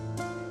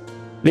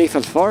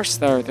lethal force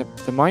there.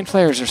 The mind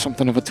flayers are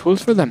something of a tool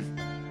for them.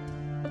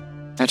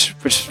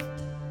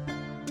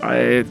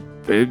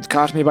 It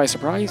caught me by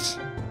surprise.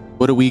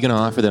 What are we going to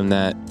offer them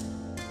that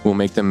will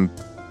make them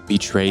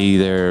betray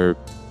their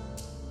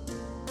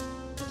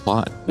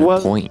plot, their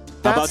Well, point?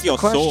 How That's about your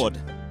the question. sword?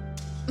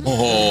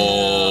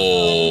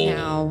 Oh.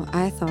 Now,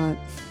 I thought.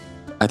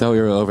 I thought we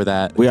were over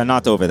that. We are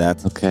not over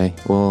that. Okay,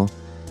 well,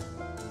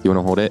 you want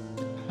to hold it?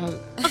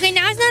 Okay,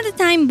 now's not the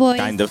time, boys.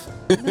 Kind of.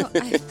 No,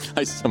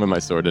 I summoned my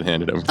sword and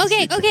handed him.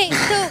 Okay.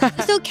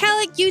 So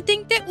Calic, you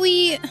think that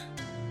we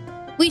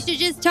should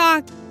just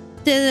talk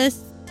to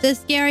the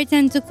scary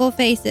tentacle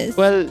faces?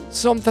 Well,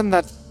 something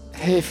that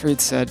Hayfried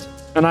said,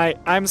 and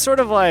I'm sort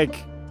of like,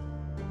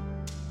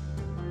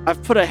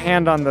 I've put a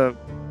hand on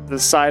the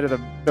side of the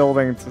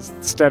building to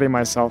steady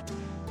myself.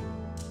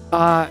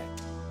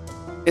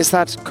 Is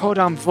that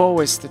Codam Vo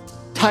is the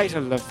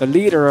title of the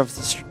leader of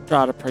the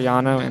Strata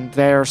Priana, and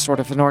they're sort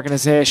of an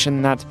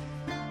organization that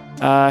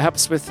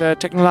helps with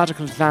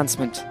technological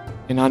advancement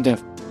in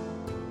Undev.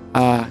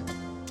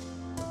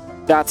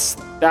 That's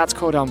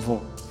Codam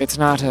Vo. It's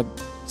not a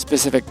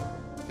specific,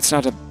 it's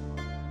not a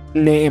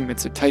name,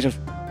 it's a title.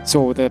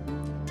 So the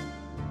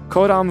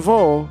Codam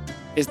Vo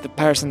is the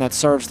person that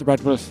serves the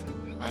Red Wolf.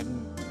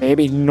 And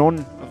maybe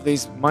none of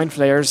these mind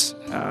flayers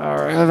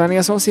have any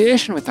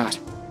association with that.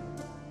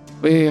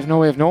 We have no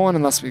way of knowing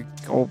unless we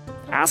go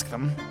ask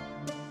them.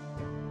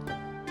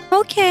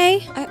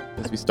 Okay.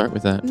 As we start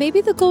with that. maybe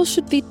the goal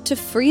should be to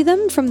free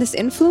them from this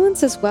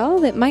influence as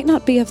well. It might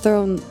not be of their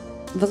own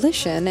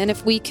volition. And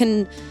if we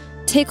can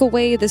take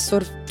away this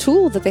sort of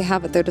tool that they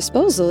have at their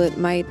disposal, it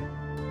might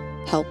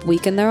help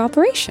weaken their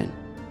operation.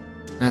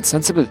 That's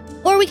sensible.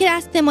 Or we could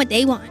ask them what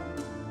they want.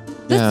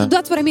 Yeah.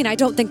 That's what I mean. I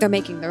don't think they're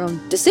making their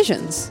own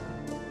decisions.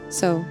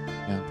 So,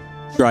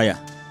 Shreya,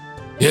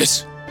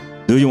 Yes.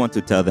 do you want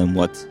to tell them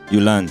what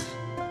you learned?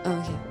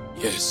 okay.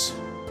 Yes.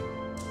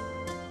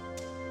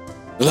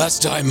 The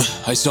last time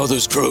I saw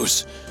those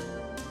crows,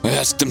 I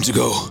asked them to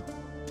go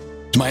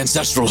to my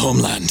ancestral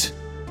homeland.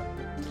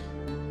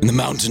 In the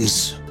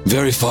mountains,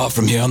 very far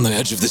from here on the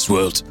edge of this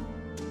world.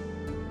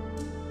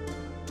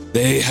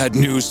 They had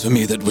news for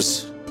me that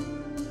was,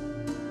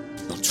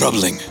 well,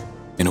 troubling,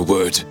 in a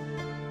word.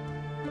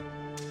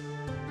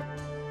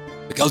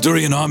 The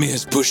Kaldurian army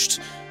has pushed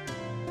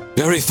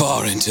very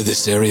far into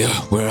this area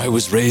where I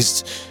was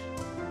raised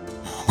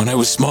when I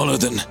was smaller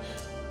than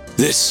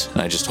this.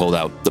 And I just hold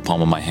out the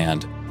palm of my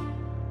hand.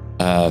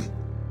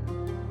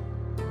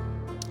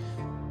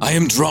 I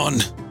am drawn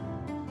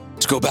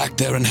to go back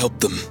there and help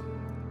them,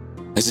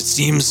 as it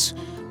seems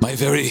my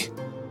very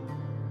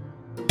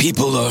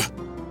people are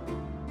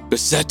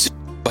beset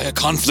by a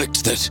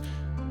conflict that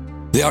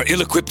they are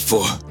ill-equipped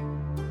for.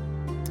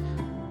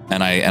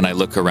 And I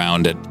look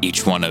around at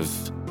each one of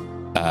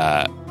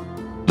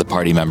the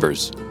party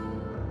members.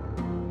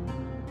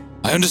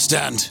 I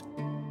understand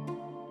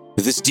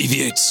that this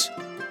deviates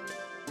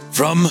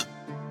from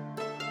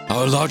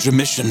our larger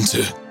mission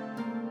to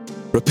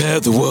repair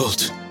the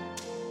world.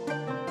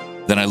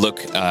 Then I look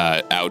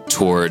out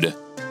toward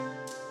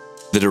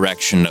the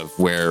direction of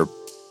where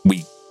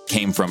we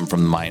came from the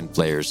mind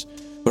flayers.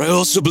 But I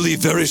also believe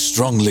very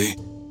strongly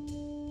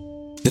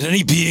that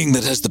any being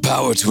that has the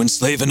power to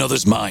enslave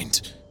another's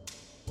mind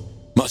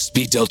must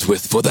be dealt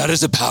with, for that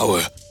is a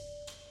power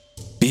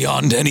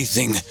beyond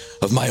anything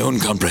of my own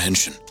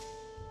comprehension.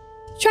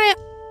 Shreya,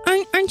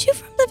 aren't you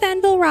from the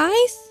Vanville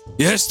Rise?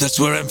 Yes, that's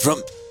where I'm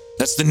from.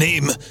 That's the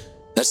name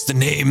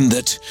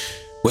that,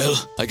 well,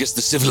 I guess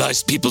the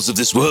civilized peoples of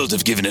this world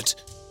have given it.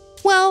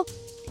 Well,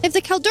 if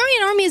the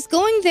Kaldurian army is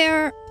going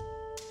there,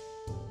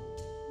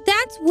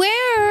 that's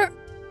where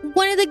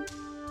one of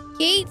the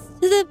gates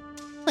to the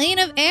plane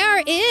of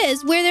air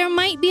is, where there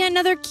might be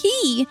another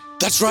key.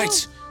 That's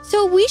right.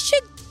 So we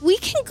should we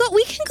can go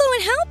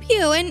and help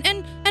you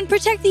and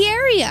protect the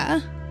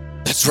area.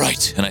 That's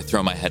right. And I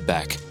throw my head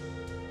back.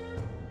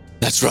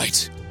 That's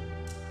right.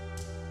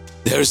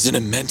 There's an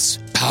immense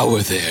power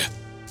there.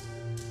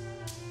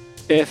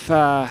 If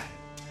and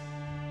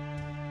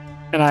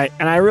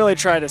I really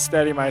try to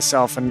steady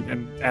myself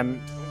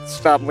and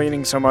stop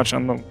leaning so much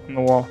on the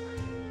wall.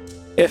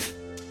 If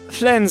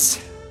Flynn's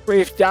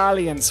brief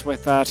dalliance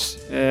with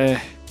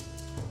that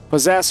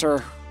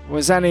possessor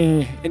was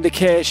any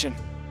indication,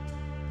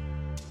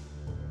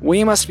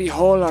 we must be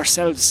whole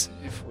ourselves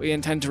if we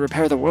intend to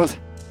repair the world.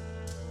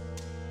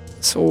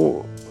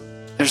 So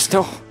there's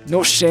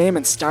no shame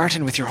in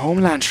starting with your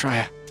homeland,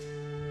 Shreya.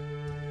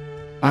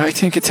 I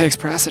think it takes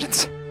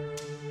precedence.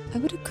 I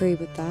would agree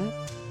with that.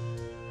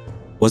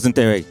 Wasn't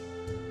there a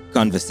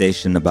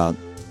conversation about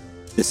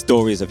the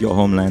stories of your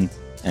homeland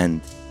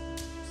and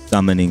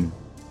summoning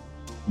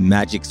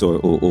magics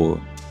or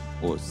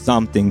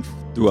something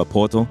through a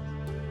portal?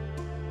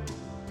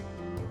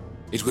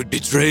 It would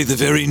betray the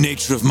very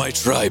nature of my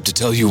tribe to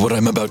tell you what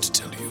I'm about to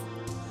tell you.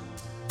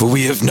 For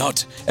we have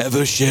not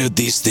ever shared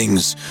these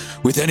things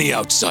with any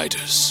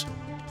outsiders.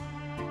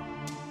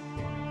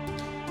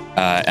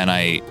 And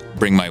I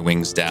bring my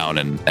wings down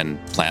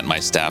and plant my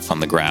staff on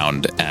the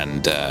ground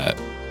and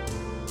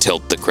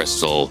tilt the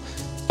crystal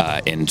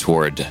in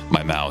toward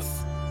my mouth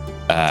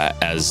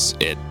as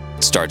it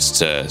starts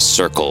to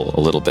circle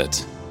a little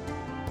bit.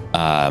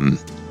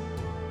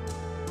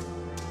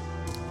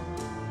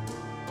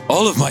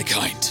 All of my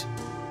kind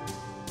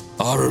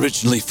are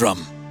originally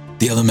from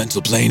the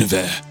elemental plane of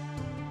air.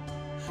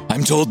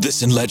 I'm told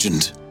this in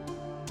legend,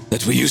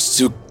 that we used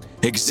to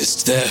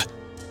exist there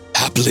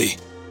happily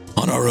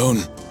on our own.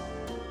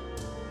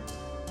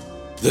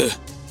 The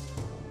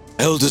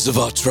elders of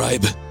our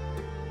tribe,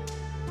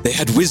 they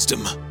had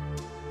wisdom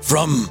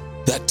from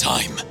that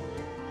time.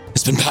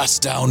 It's been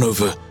passed down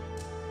over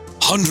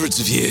hundreds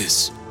of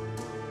years.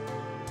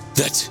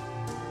 That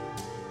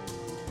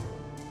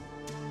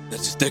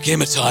there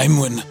came a time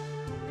when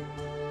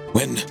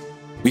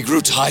we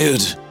grew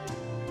tired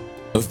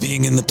of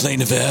being in the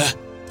plane of air,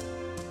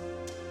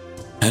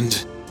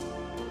 and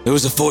there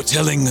was a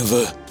foretelling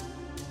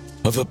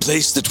of a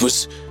place that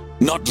was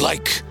not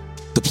like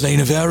the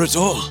plane of air at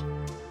all.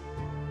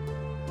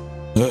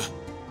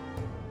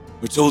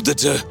 We're told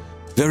that a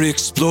very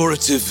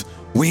explorative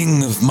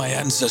wing of my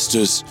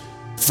ancestors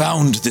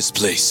found this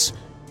place,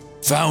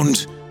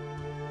 found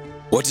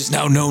what is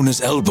now known as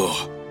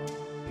Elbor.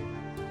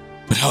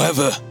 But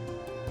however,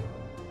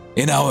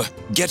 in our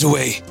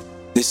getaway,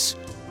 this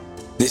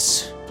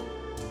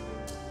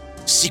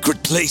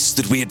secret place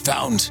that we had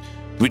found,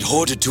 we'd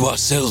hoarded to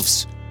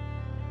ourselves,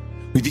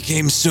 we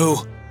became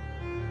so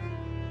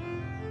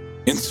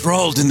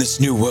enthralled in this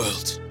new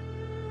world,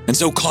 and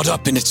so caught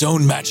up in its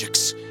own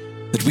magics,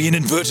 that we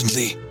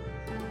inadvertently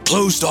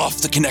closed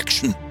off the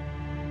connection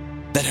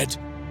that had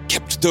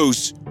kept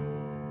those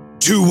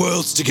two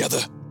worlds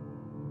together.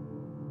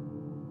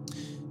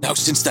 Now,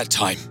 since that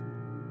time,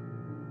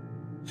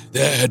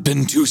 there had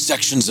been two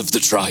sections of the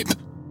tribe.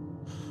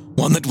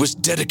 One that was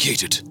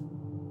dedicated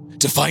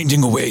to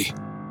finding a way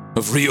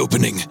of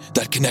reopening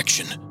that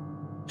connection,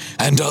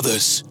 and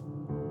others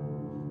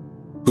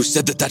who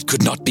said that that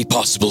could not be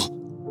possible,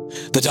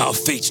 that our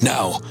fate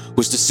now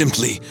was to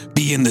simply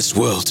be in this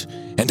world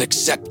and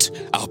accept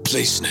our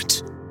place in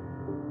it.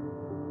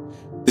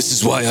 This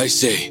is why I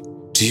say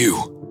to you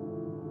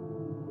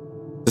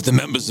that the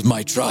members of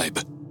my tribe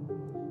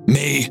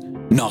may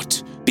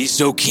not be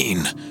so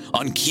keen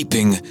on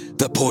keeping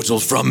the portal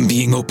from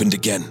being opened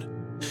again,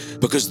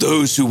 because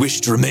those who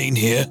wish to remain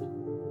here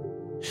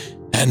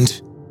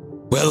and,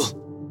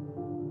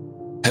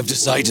 well, have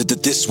decided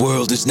that this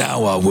world is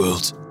now our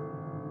world.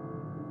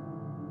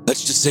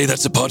 Let's just say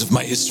that's a part of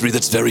my history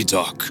that's very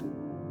dark.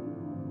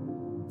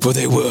 For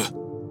they were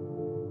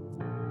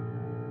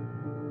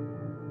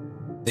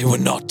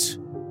not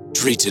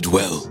treated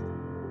well,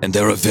 and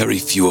there are very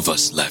few of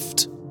us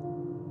left.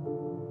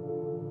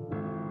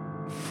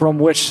 From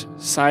which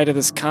side of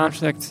this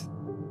conflict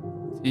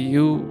do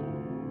you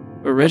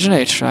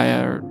originate,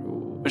 Shreya, or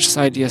which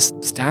side do you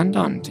stand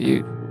on?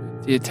 Do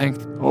you think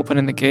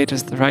opening the gate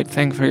is the right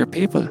thing for your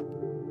people?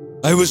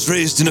 I was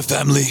raised in a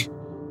family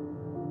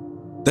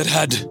that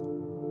had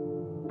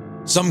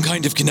some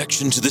kind of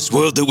connection to this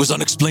world that was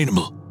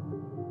unexplainable.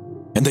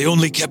 And they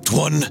only kept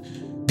one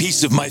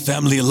piece of my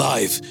family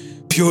alive,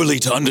 purely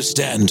to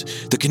understand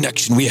the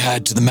connection we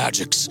had to the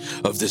magics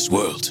of this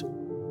world.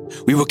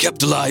 We were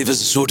kept alive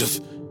as a sort of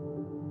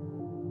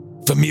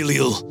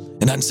familial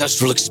and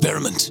ancestral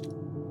experiment.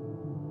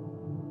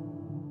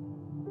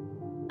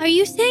 Are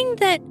you saying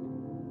that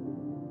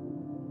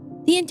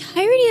the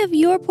entirety of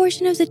your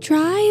portion of the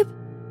tribe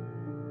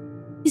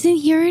isn't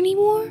here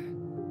anymore?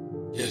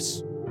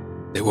 Yes,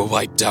 they were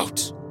wiped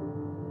out.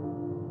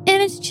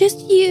 And it's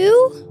just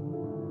you?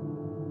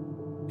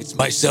 It's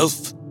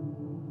myself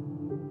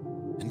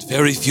and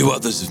very few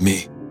others of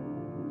me.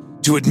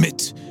 To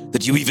admit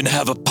that you even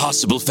have a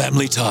possible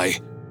family tie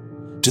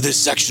to this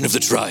section of the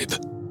tribe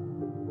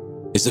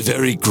is a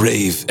very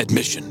grave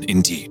admission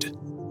indeed.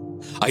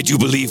 I do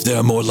believe there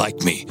are more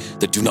like me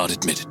that do not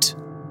admit it.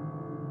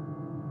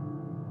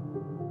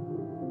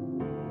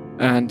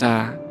 And,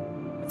 I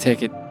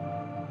take it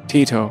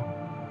Tito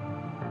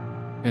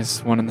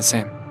is one and the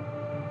same.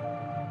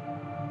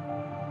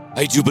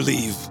 I do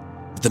believe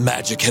that the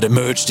magic had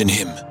emerged in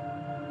him,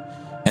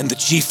 and the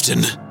chieftain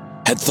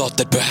had thought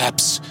that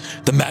perhaps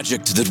the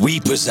magic that we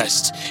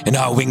possessed in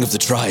our wing of the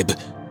tribe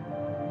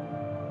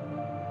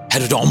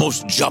had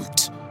almost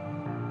jumped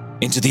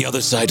into the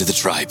other side of the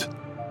tribe,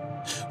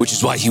 which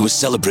is why he was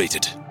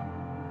celebrated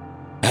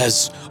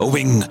as a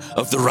wing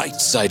of the right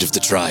side of the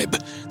tribe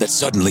that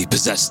suddenly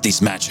possessed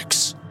these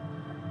magics.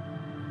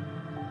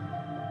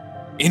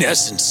 In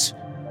essence,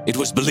 it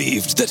was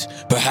believed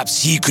that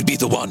perhaps he could be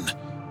the one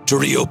to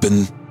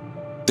reopen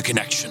the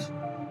connection.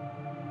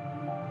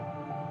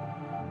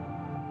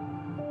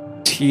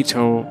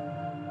 Tito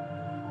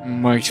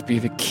might be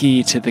the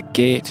key to the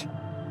gate.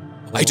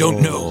 I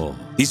don't know.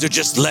 These are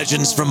just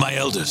legends from my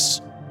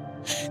elders.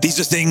 These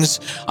are things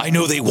I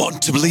know they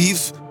want to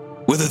believe.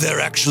 Whether they're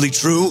actually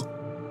true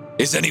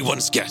is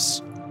anyone's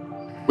guess.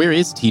 Where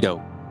is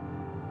Tito?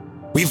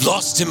 We've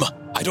lost him.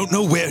 I don't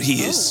know where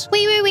he is.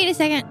 Wait a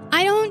second.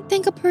 I don't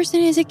think a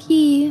person is a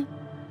key.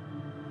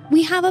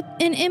 We have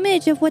an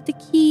image of what the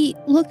key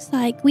looks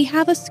like. We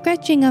have a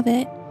sketching of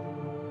it.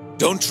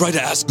 Don't try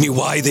to ask me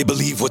why they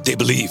believe what they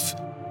believe.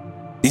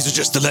 These are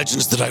just the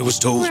legends that I was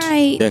told.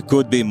 Right. There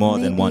could be more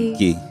than one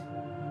key.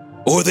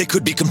 Or they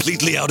could be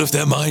completely out of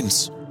their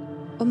minds.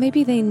 Or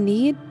maybe they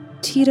need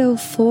Tito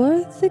for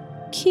the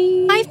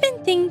key? I've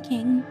been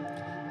thinking.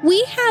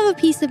 We have a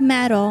piece of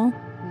metal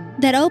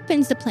that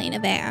opens the plane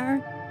of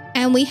air,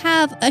 and we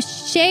have a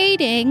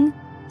shading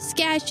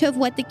sketch of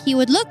what the key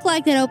would look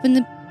like that opened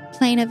the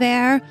plane of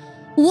air.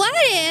 What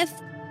if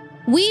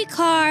we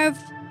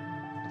carved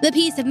the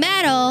piece of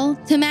metal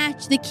to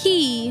match the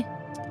key?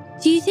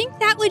 Do you think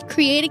that would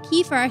create a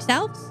key for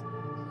ourselves?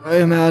 I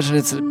imagine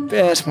it's a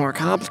bit more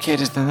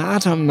complicated than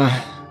that.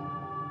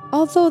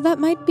 Although it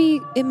might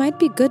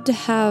be good to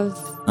have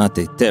Aren't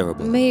they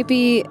terrible?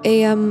 maybe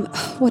a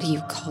what do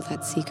you call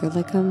that, Seeker?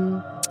 Like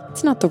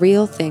it's not the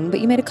real thing,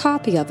 but you made a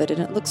copy of it and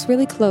it looks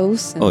really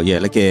close. And Oh yeah,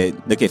 like a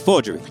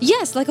forgery.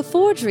 yes, like a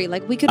forgery.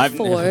 Like we could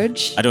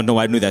forge. I don't know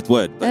why I knew that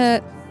word,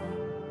 but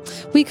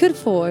We could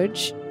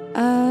forge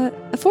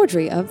a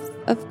forgery of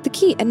the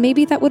key, and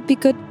maybe that would be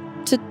good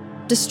to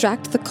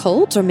distract the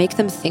cult or make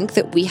them think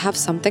that we have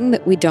something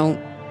that we don't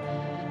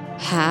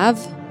have.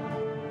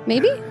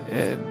 Maybe.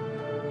 It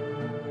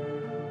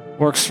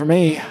works for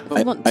me.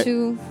 I want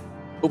to.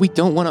 But we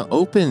don't want to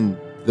open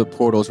the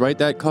portals, right?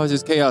 That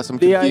causes chaos. I'm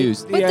The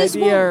confused. But this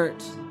idea,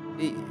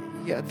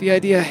 the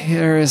idea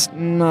here is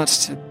not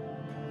to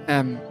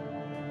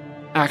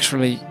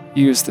actually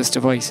use this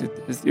device.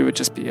 It would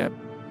just be a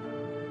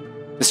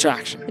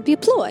distraction. It'd be a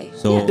ploy.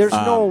 so There's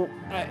no.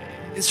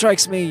 It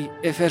strikes me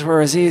if it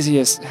were as easy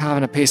as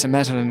having a piece of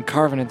metal and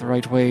carving it the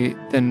right way,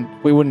 then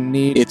we wouldn't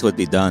need it would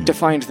be done. to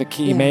find the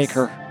key Yes.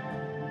 maker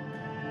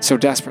so I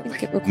desperately.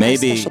 think it requires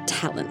Maybe- special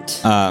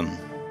talent.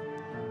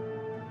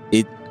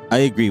 I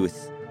agree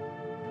with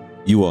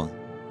you all.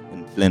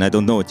 And Flynn, I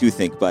don't know what you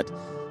think, but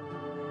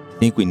I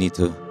think we need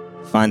to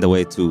find a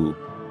way to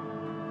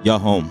your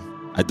home.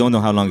 I don't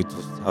know how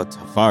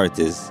far it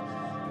is.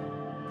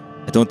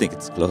 I don't think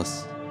it's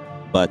close,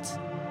 but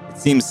it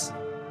seems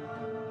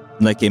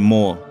like a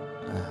more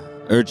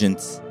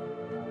urgent.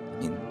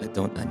 I mean,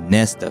 a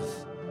nest of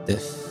the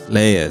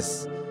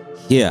flayers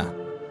here.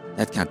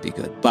 That can't be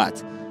good.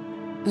 But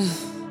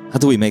how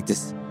do we make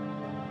this?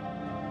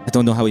 I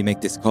don't know how we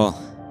make this call.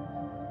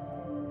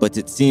 But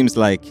it seems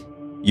like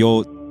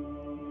your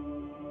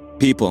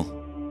people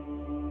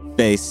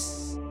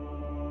face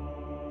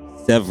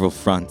several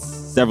fronts,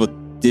 several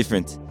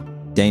different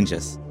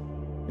dangers.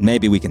 And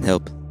maybe we can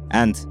help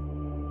and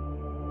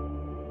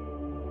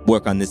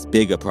work on this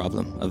bigger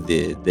problem of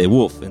the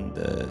wolf and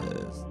the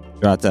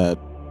strata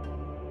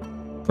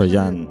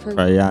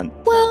prayan.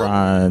 Well,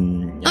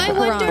 I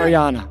wonder.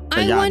 Mariana.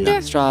 I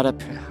wonder. Strata.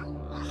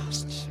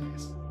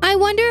 I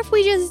wonder if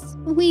we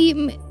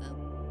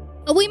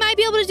might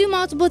be able to do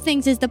multiple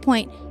things. Is the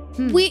point?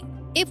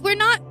 If we're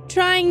not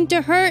trying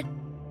to hurt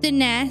the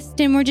nest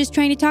and we're just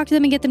trying to talk to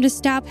them and get them to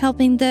stop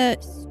helping the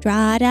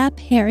Strata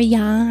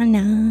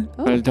Periana,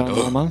 Well done,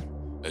 Mama.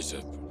 As a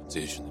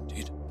pronunciation,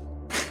 indeed.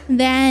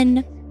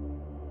 then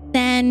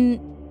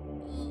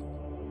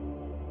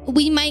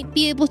we might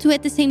be able to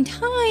at the same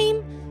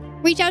time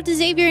reach out to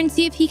Xavier and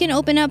see if he can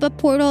open up a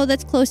portal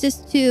that's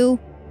closest to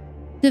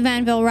the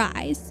Vanville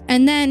Rise.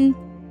 And then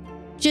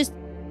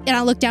and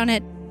I'll look down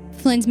at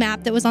Flynn's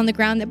map that was on the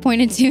ground that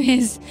pointed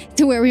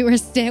to where we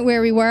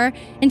were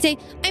and say,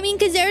 I mean,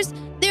 because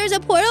there's a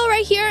portal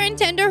right here in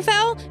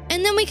Tenderfell,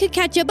 and then we could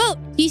catch a boat.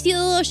 Do you see the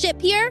little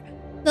ship here?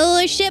 The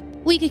little ship,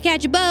 we could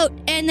catch a boat,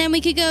 and then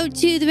we could go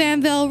to the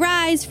Vanville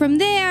Rise from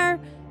there.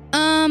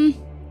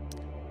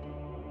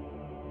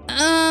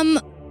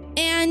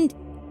 And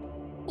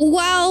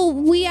while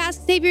we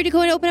ask Xavier to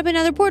go and open up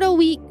another portal,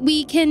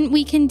 we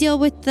can deal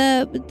with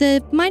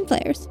the mind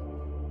flayers.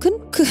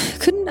 couldn't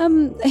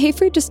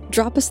Hayfried just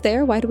drop us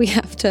there? Why do we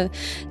have to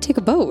take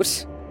a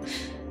boat?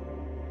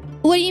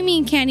 What do you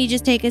mean, can't he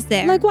just take us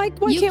there? Like, why you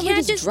can't we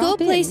can't just go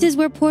drop in? places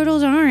where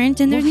portals aren't,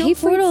 and there's Well, no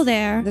Hayfried's- portal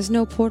there. There's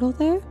no portal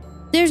there?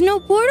 There's no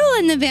portal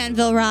in the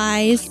Vanville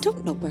Rise. I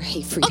don't know where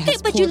Hayfried Okay,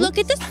 has but you look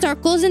at the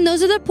circles, and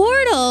those are the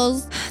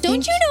portals.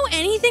 Don't you know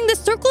anything? The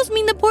circles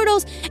mean the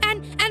portals,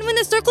 and when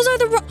the circles are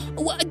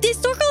this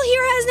circle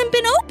here hasn't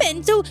been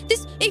opened. So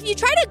if you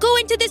try to go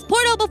into this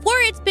portal before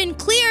it's been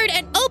cleared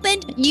and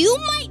opened, you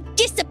might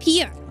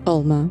disappear.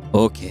 Ulma.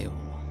 Okay.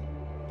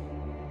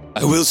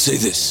 I will say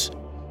this.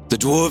 The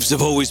dwarves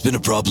have always been a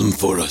problem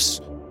for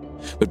us.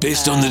 But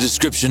based on the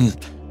description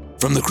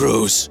from the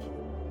crows,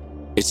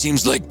 it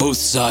seems like both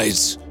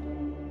sides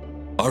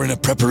are in a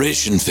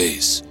preparation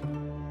phase.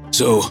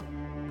 So,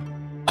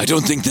 I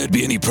don't think there'd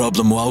be any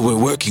problem while we're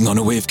working on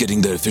a way of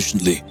getting there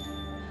efficiently.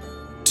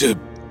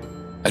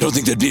 I don't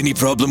think there'd be any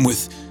problem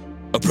with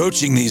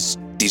approaching these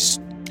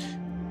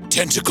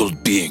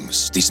tentacled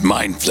beings, these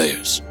mind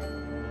flayers.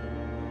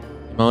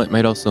 Well, it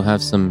might also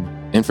have some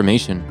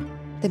information.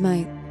 They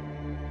might.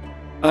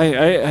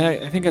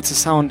 I think it's a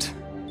sound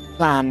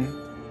plan.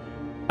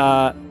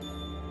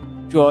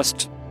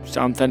 Just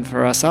something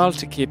for us all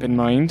to keep in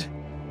mind.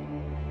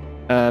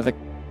 The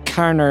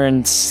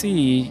Carnarvon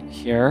Sea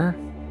here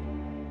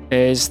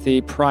is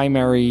the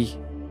primary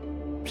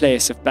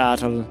place of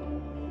battle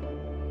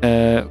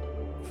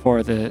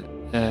for the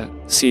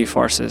sea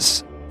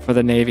forces, for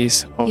the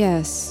navies of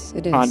Yes,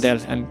 it is.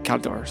 Andel and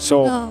Caldor.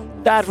 So Oh.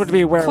 that would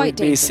be where Quite we'd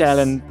be dangerous.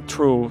 sailing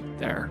through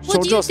there. Well,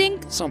 so do you just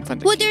think- something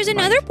to Well, keep there's in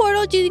another mind.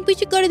 portal. Do you think we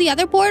should go to the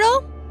other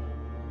portal?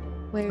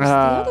 Where's the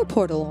Uh, other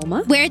portal,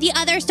 Ulma? Where the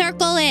other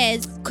circle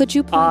is? Could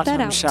you point that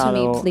Autumn out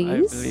Shallow, to me,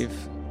 please? I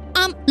believe.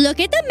 Look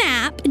at the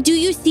map. Do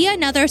you see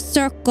another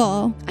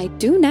circle? I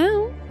do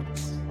now.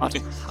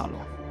 Autumn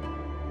Hollow.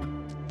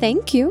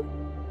 Thank you.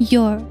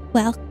 You're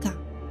welcome.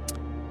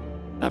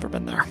 Never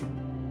been there.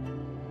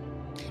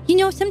 You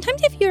know,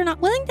 sometimes if you're not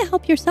willing to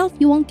help yourself,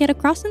 you won't get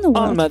across in the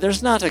world. Alma,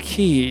 there's not a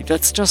key.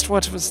 That's just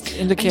what was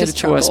indicated just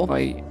to us trouble.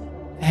 by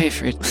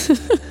Hayfried.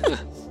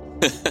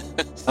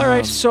 All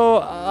right, so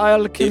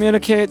I'll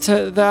communicate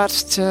that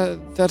to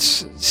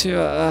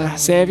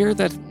Xavier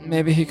that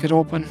maybe he could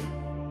open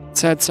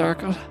said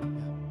circle.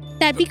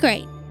 That'd be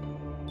great.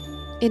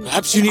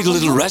 Perhaps you need a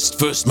little rest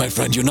first, my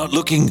friend. You're not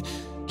looking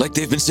like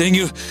they've been saying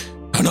you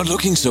are not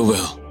looking so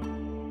well.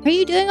 Are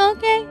you doing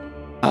okay?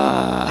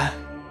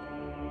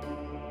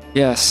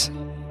 Yes,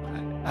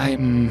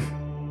 I'm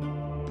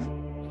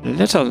a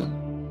little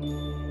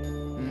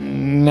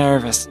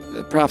nervous.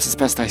 Perhaps it's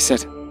best I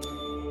sit.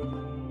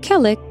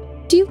 Kellic,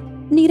 do you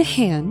need a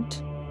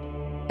hand?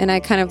 And I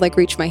kind of like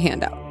reach my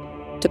hand out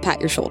to pat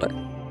your shoulder.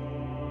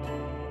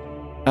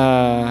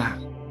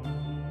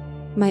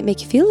 Might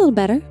make you feel a little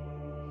better.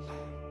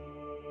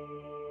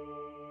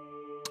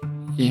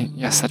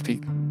 Yes, that'd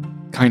be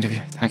kind of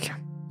you. Thank you.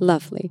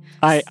 Lovely.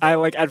 I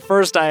like at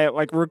first I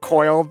like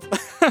recoiled.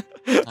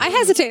 I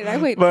hesitated. I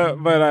waited.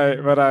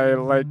 but I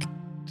like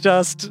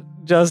just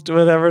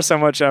with ever so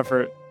much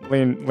effort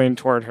lean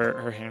toward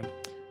her hand.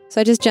 So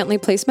I just gently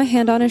place my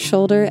hand on his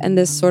shoulder, and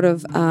this sort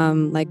of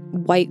like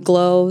white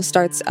glow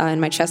starts in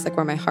my chest, like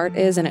where my heart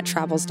is, and it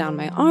travels down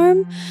my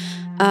arm.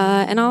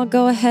 And I'll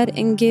go ahead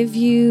and give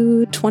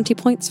you 20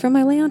 points from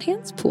my Lay on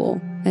Hands pool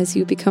as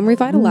you become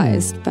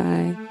revitalized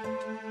by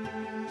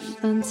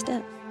fun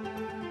stuff.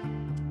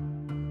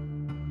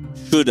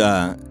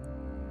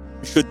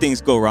 Should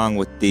things go wrong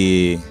with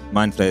the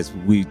mind flayers,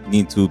 we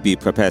need to be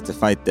prepared to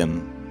fight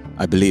them,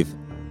 I believe.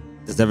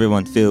 Does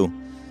everyone feel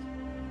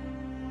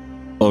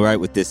all right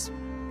with this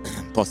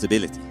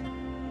possibility?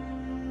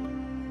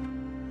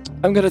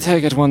 I'm gonna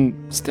take it one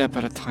step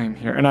at a time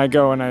here, and I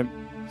go and I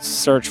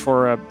search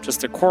for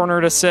just a corner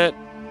to sit,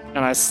 and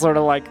I sort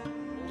of like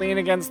lean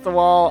against the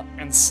wall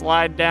and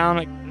slide down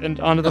and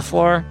onto the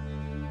floor.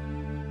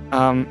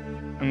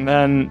 And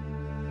then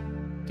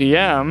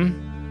DM,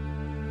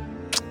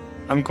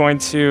 I'm going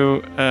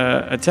to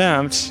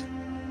attempt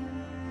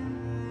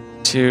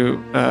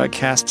to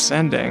cast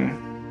Sending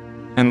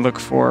and look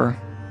for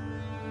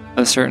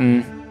a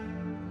certain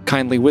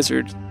kindly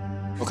wizard.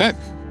 Okay.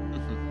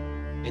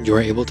 And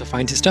you're able to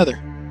find his tether.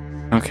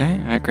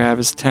 Okay, I grab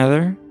his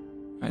tether,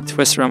 I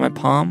twist around my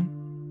palm,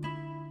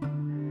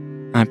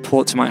 and I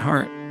pull it to my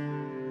heart.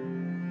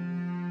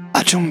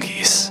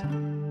 Achungis.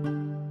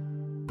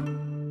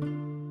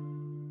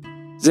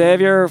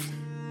 Xavier,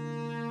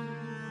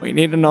 we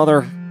need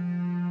another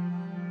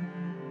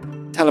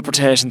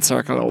teleportation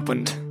circle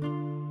opened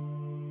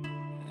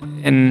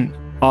in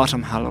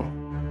Autumn Hollow.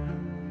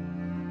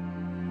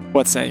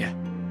 What say you?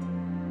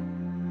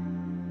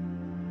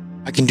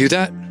 I can do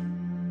that.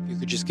 If you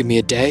could just give me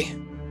a day.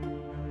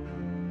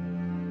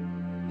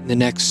 In the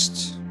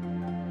next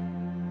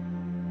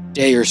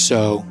day or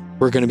so,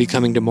 we're going to be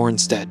coming to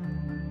Mornstead.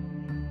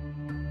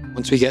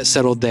 Once we get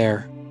settled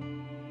there,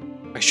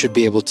 I should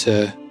be able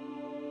to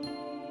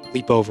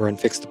leap over and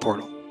fix the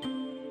portal.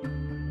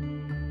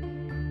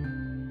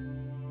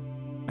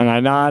 And I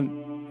nod,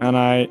 and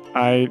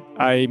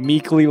I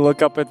meekly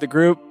look up at the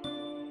group,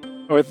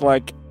 with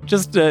like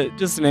just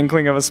an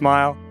inkling of a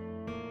smile.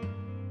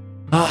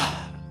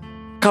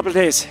 Couple of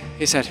days,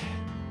 he said.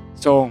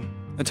 So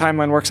the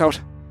timeline works out.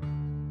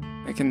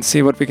 I can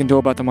see what we can do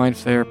about the Mind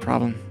Flayer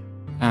problem,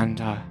 and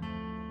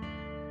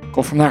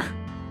go from there.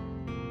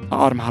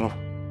 Autumn Hollow.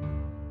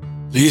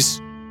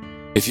 Please,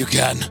 if you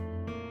can,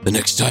 the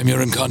next time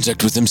you're in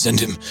contact with him, send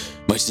him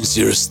my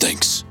sincerest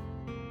thanks.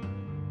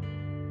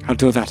 I'll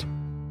do that.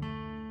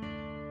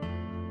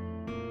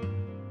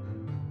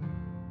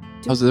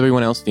 How's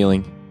everyone else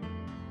feeling?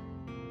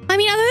 I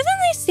mean, other than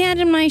the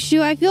sand in my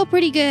shoe, I feel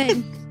pretty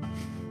good.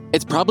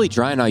 It's probably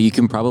dry now. You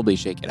can probably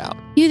shake it out.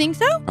 You think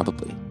so?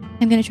 Probably.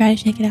 I'm gonna try to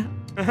shake it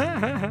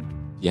out.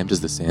 Yeah,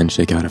 does the sand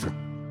shake out of her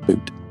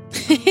boot?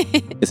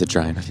 Is it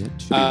dry enough yet?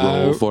 Should we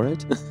roll for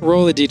it?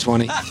 Roll a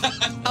d20.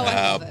 Oh,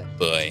 I love it.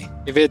 Boy.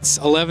 If it's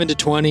 11 to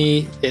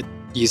 20,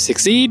 you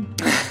succeed.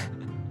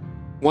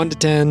 1 to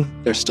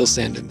 10, there's still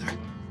sand in there.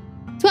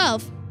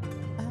 12.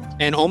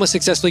 And almost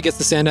successfully gets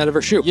the sand out of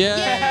her shoe.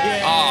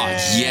 Yeah. Oh,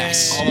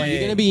 yes. Are you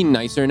gonna be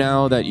nicer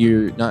now that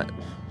you're not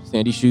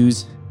sandy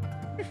shoes?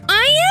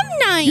 I am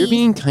nice. You're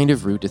being kind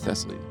of rude to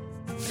Thessaly.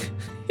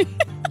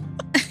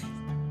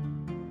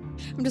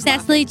 I'm just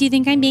Cecily, do you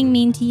think I'm being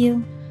mean to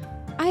you?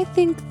 I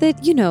think that,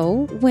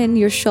 when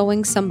you're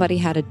showing somebody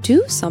how to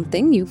do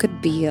something, you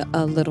could be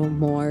a little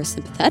more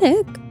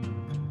sympathetic.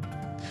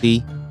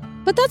 See?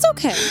 But that's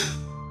okay.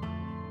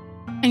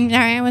 I'm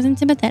sorry, I wasn't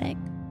sympathetic.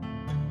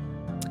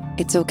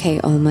 It's okay,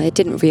 Alma. It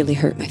didn't really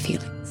hurt my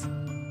feelings.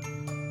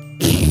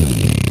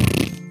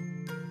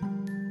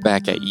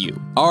 Back at you.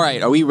 All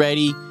right, are we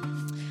ready?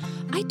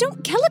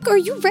 Kellic, are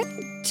you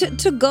ready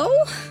to go?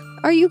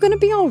 Are you going to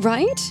be all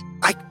right?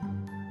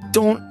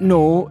 Don't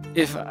know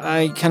if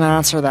I can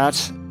answer that.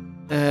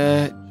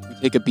 You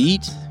take a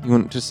beat? You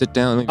want to sit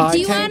down? Maybe? I Do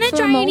you can want to for a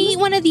try and moment. eat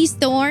one of these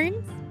thorns?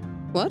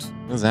 What?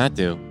 What does that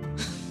do?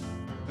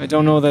 I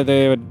don't know that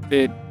they would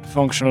be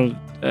functional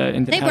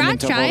independent. They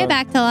brought of Jaya what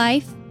back to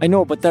life. I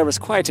know, but there was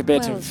quite a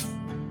bit Well, of...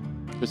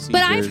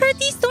 But I've heard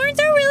these thorns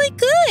are really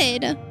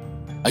good.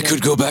 I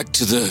could go back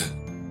to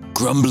the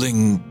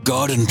grumbling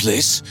garden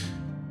place.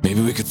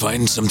 Maybe we could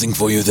find something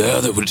for you there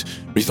that would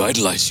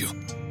revitalize you.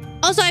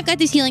 Also, I've got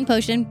this healing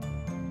potion.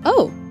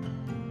 Oh.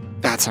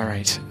 That's all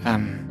right.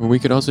 Well, we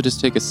could also just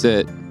take a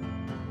sit.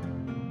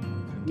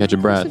 Catch a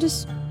breath. So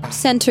just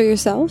center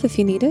yourself if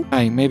you need it.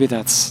 maybe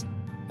that'll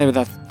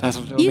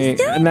do You me.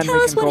 still and then tell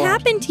we us can what go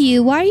out. happened to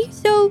you. Why are you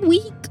so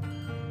weak?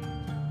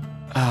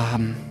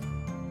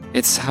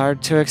 It's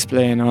hard to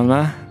explain,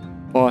 Alma,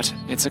 but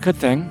it's a good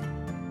thing.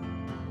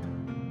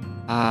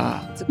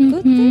 It's a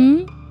good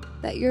thing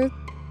that you're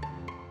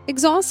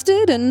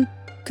exhausted and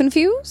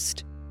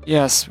confused.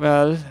 Yes,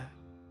 well,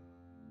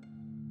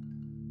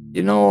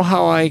 you know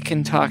how I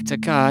can talk to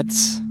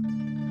gods?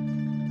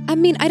 I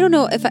mean, I don't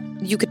know if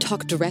you could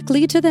talk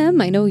directly to them.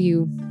 I know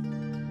you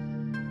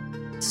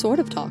sort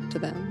of talk to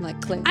them,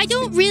 like Claire. I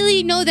don't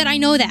really know that I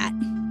know that.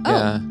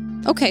 Yeah.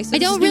 Okay, so I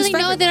this don't is news really for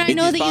know everybody. that I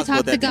know It's that you possible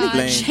talk to that God.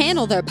 explains-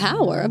 Channel their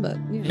power, but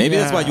Maybe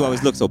that's why you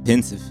always look so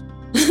pensive.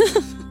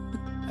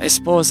 I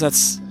suppose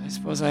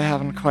I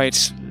haven't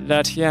quite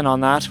let you in on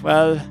that.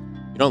 Well,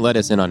 You don't let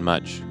us in on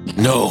much.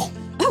 No,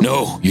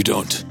 you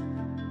don't.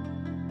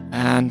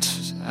 and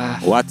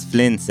What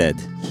Flynn said.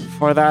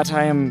 for that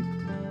I am...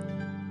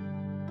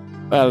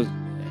 Well,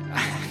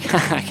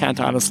 I can't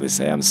honestly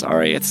say I'm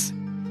sorry. It's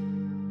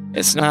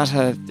not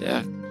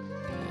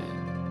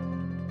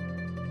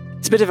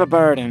it's a bit of a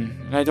burden,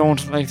 and I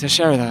don't like to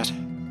share that.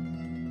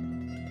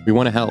 We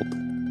want to help.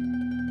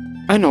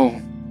 I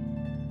know.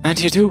 And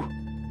you do.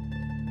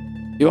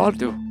 You all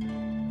do.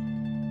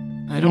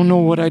 I don't know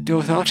what I'd do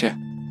without you.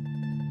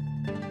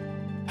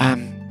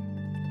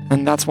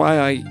 And that's why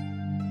I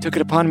took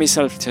it upon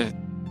myself to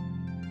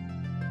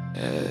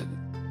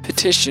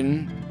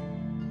petition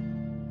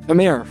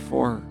Amir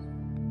for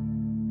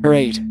her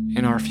aid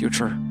in our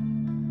future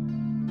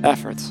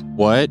efforts.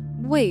 What?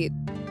 wait.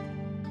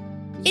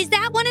 Is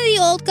that one of the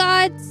old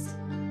gods?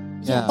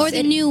 Yeah. Or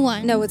the new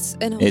one? No, it's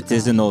an old It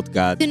is an old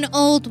god. It's an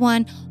old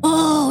one.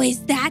 Oh, is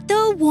that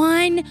the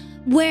one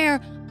where,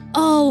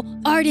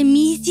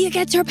 Artemisia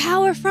gets her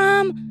power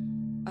from?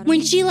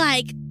 When she,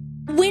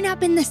 went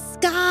up in the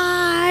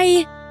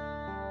sky?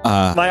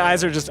 My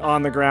eyes are just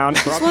on the ground.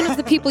 She's one of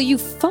the people you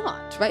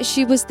fought, right?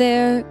 She was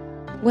there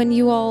when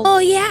you all Oh,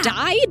 yeah.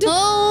 died?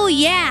 Oh,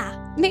 yeah.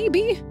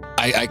 Maybe.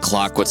 I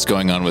clock what's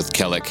going on with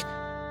Kellic.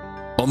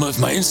 Alma, if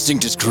my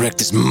instinct is correct,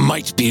 this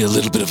might be a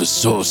little bit of a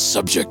sore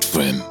subject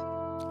for him.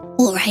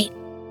 All right.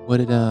 What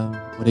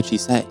did she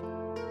say?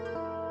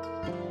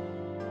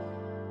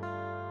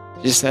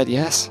 She said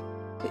yes.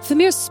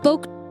 Famir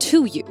spoke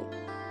to you.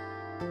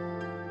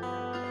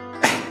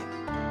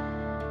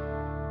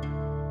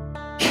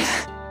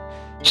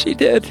 She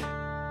did.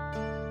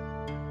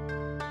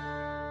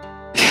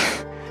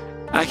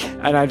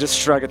 I just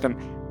shrug at them.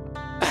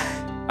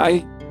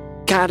 I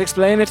can't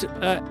explain it.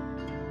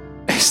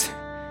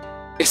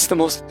 It's the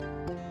most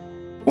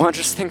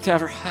wondrous thing to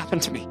ever happen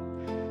to me.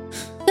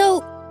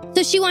 So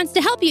she wants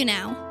to help you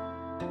now.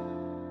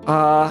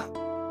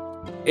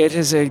 It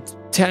is a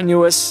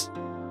tenuous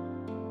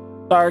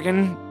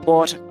bargain,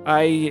 but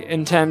I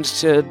intend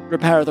to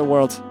repair the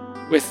world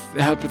with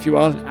the help of you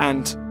all,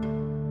 and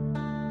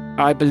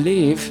I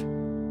believe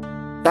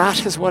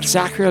that is what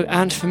Zachriel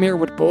and Famir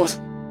would both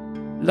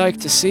like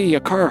to see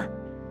occur,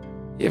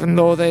 even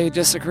though they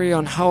disagree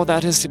on how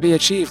that is to be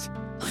achieved.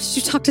 Did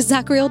you talk to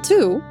Zachriel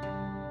too?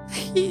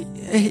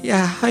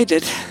 Yeah, I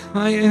did.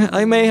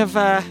 I may have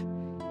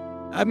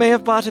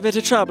brought a bit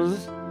of trouble,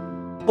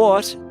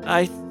 but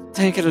I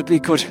think it'll be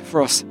good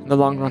for us in the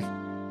long run.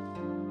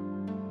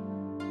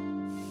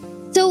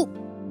 So,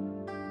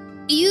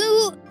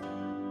 you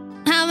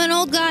have an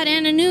old god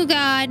and a new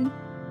god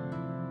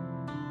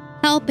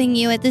helping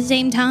you at the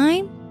same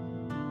time?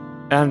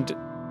 And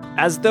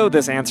as though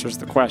this answers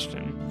the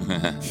question,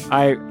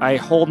 I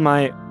hold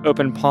my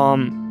open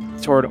palm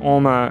toward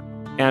Oma,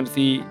 and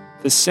the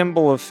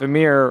symbol of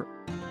Famir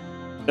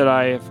that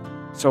I have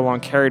so long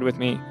carried with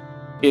me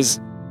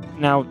is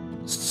now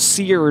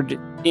seared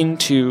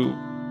into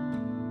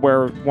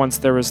where once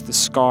there was the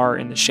scar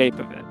in the shape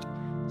of it.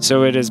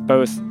 So it is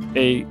both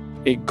a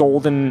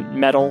golden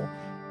metal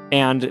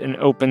and an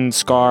open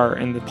scar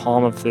in the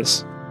palm of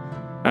this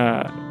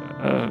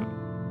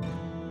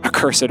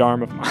accursed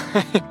arm of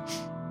mine.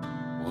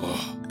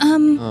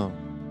 Oh.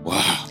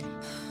 Wow.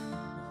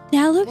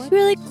 That looks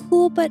really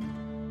cool, but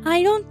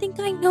I don't think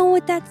I know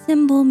what that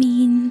symbol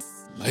means.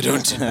 I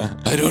don't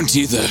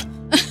either.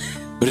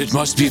 But it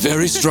must be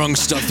very strong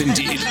stuff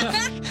indeed.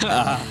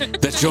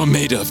 That you're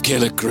made of,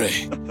 Caleb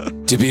Gray.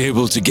 To be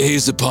able to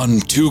gaze upon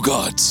two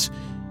gods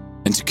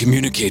and to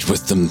communicate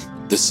with them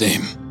the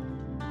same.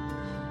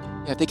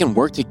 Yeah, if they can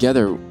work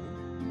together,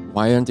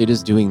 why aren't they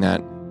just doing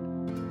that?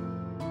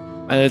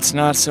 Well, it's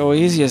not so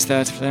easy as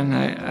that, Flynn.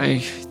 I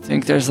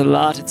think there's a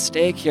lot at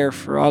stake here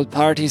for all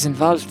parties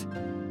involved.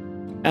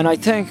 And I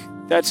think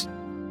that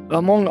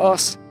among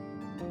us,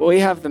 we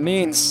have the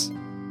means.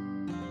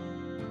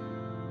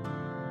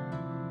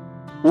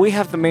 We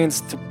have the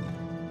means to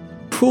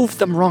prove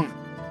them wrong.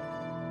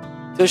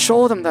 To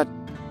show them that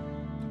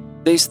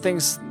these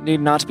things need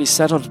not be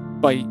settled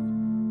by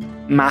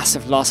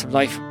massive loss of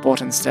life,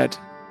 but instead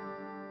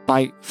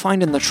by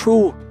finding the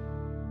true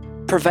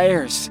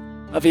purveyors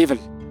of evil.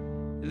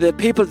 The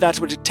people that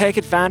would take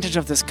advantage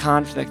of this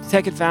conflict,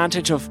 take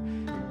advantage of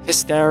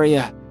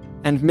hysteria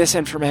and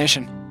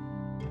misinformation,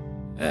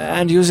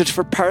 and use it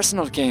for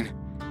personal gain.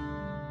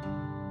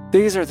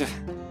 These are the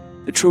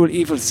true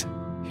evils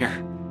here,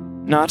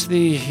 not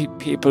the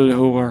people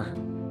who are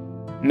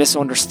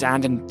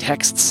misunderstanding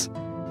texts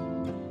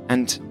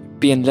and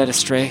being led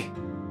astray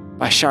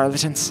by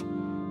charlatans.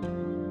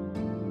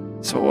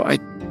 So I'm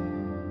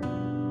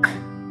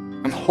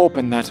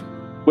hoping that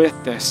with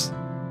this,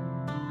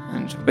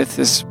 and with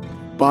this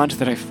bond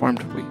that I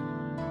formed, we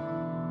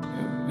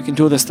can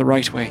do this the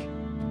right way.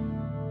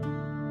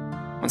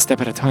 One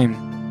step at a time.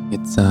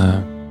 It's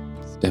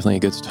definitely a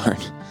good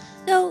start.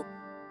 So,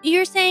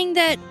 you're saying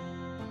that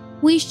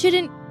we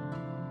shouldn't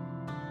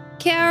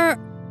care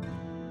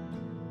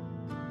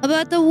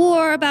about the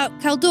war, about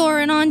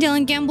Caldor and Ondale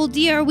and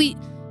Gambledeer?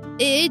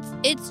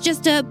 It's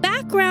just a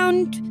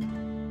background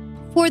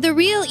for the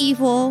real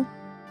evil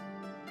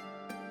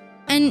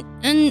and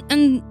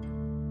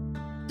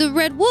the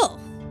Red Wolf.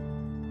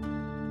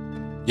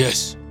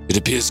 Yes, it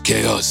appears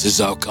chaos is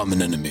our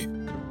common enemy.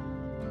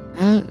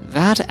 Well,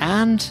 that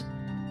and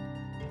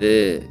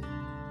the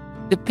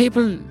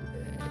people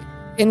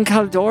in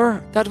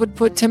Caldor that would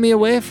put Timmy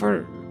away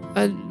for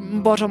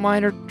but a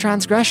minor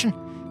transgression.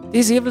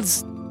 These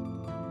evils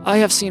I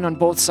have seen on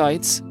both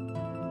sides,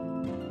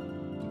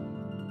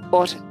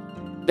 but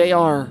they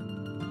are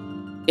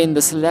in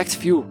the select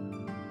few.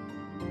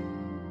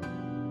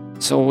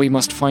 So we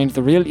must find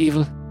the real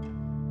evil,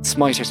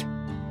 smite it,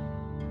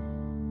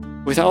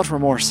 without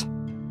remorse.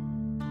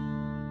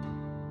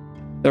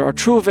 There are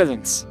true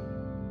villains,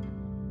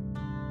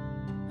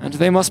 and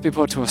they must be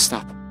put to a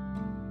stop.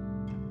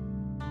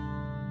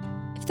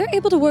 If they're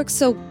able to work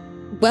so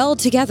well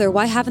together,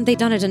 why haven't they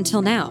done it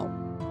until now?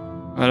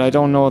 Well, I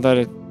don't know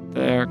that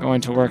they're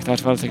going to work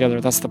that well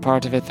together. That's the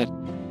part of it that...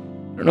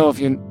 I don't know if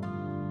you...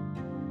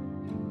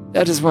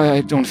 That is why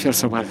I don't feel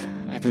so well,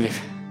 I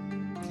believe.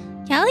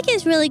 Calic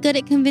is really good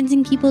at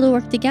convincing people to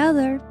work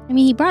together. I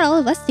mean, he brought all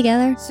of us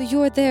together. So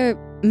you're their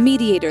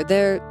mediator.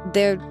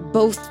 They're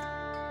both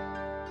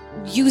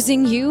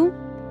using you?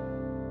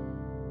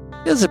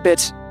 Feels a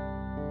bit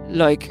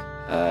like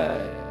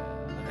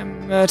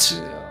I'm at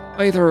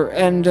either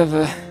end of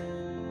a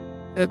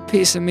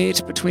piece of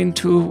meat between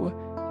two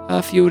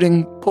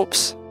feuding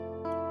pups.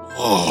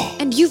 Whoa.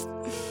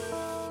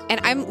 And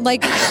I'm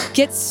like,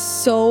 get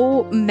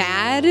so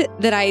mad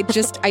that I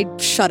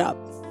shut up.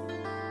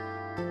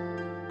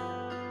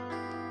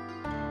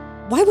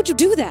 Why would you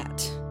do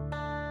that?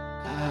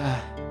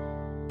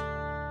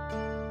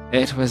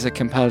 It was a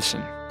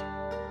compulsion.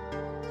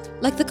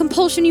 Like the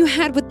compulsion you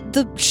had with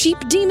the sheep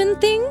demon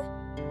thing?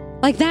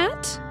 Like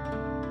that?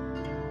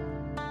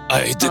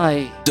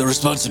 The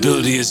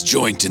responsibility is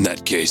joint in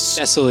that case.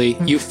 Cecily,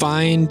 you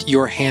find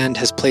your hand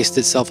has placed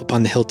itself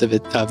upon the hilt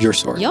of your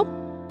sword. Yep.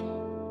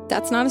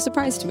 That's not a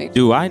surprise to me.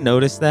 Do I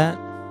notice that?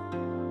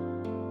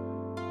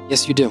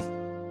 Yes, you do.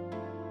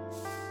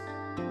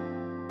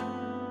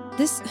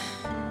 This...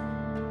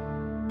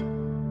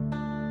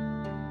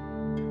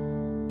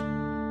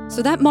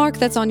 So that mark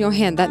that's on your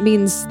hand, that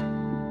means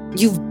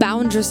you've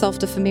bound yourself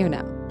to Famir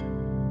now.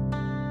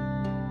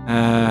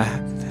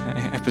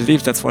 I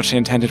believe that's what she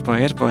intended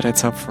by it, but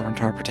it's up for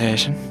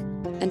interpretation.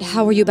 And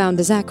how are you bound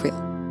to Zachriel?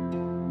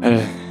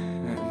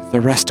 The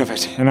rest of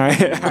it. And I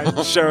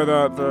show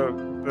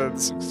the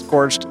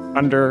scorched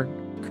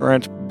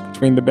undercurrent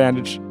between the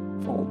bandage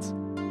folds.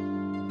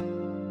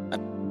 I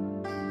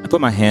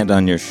put my hand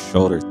on your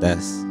shoulder,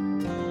 Tess.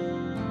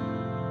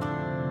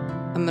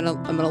 I'm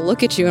gonna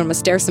look at you and I'm gonna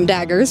stare some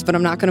daggers, but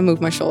I'm not gonna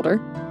move my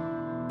shoulder.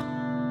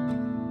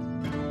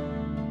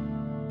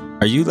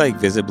 Are you like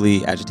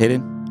visibly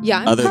agitated?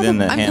 Yeah,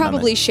 I'm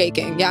probably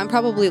shaking. Yeah, I'm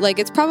probably like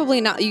it's probably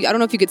not. I don't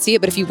know if you could see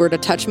it, but if you were to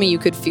touch me, you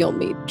could feel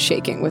me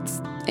shaking with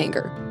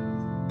anger.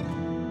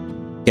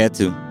 Get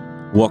to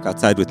walk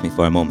outside with me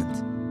for a moment.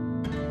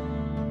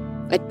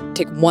 I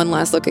take one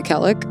last look at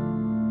Kellic,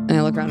 and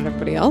I look around at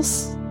everybody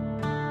else.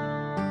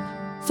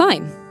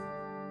 Fine,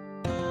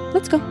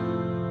 let's go.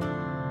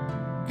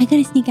 I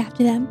gotta sneak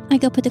after them. I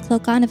go put the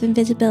cloak on of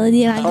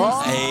invisibility. And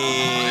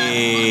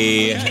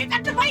Hey.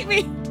 Have to fight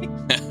me.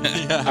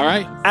 All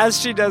right. As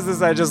she does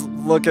this, I just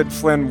look at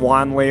Flynn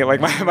wanly, like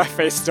my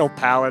face still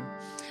pallid.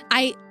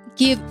 I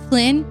give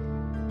Flynn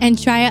and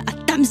Shreya a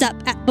thumbs up,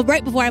 but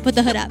right before I put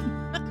the hood up.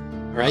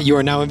 All right, you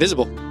are now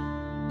invisible.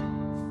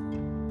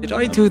 Did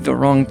I do the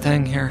wrong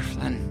thing here,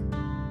 Flynn?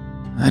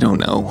 I don't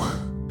know.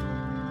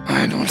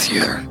 I don't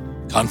either.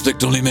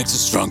 Conflict only makes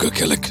us stronger,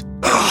 Killick.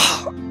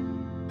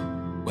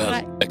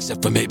 Well,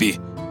 except for maybe.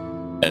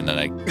 And then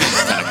I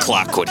kind of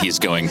clock what he's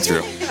going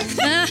through.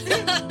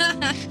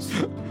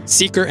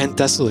 Seeker and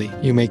Thessaly,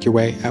 you make your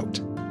way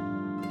out.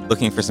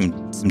 Looking for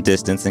some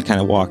distance and kind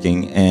of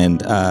walking,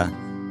 and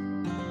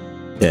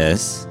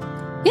Yes.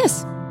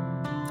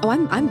 Oh,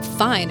 I'm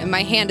fine, and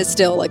my hand is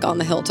still like on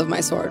the hilt of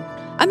my sword.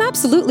 I'm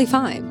absolutely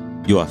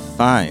fine. You are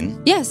fine?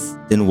 Yes.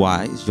 Then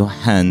why is your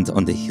hand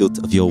on the hilt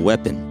of your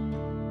weapon?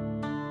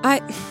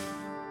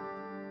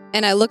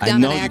 And I look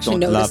down and I actually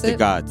notice notice it. I know you don't love it. the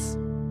gods.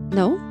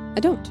 No,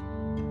 I don't.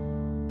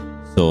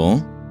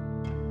 So?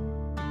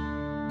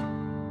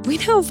 We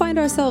now find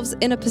ourselves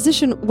in a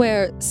position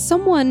where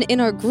someone in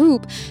our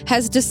group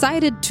has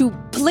decided to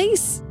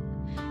place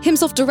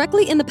himself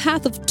directly in the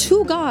path of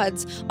two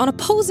gods on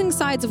opposing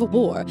sides of a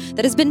war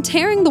that has been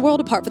tearing the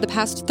world apart for the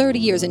past 30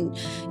 years, and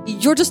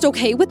you're just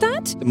okay with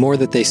that? The more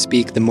that they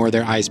speak, the more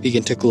their eyes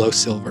begin to glow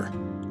silver.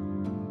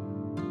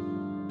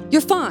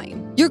 You're fine.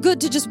 You're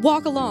good to just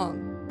walk along.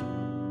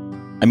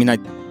 I mean, I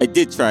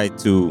did try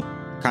to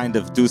kind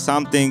of do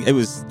something. It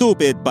was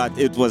stupid, but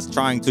it was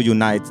trying to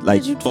unite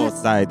like both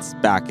sides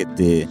back at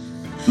the...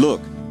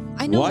 Look,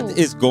 I know. what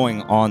is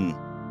going on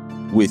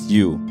with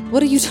you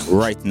What are you talking?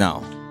 right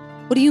now?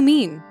 What do you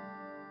mean?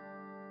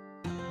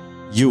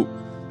 Your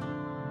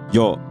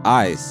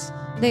eyes.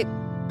 I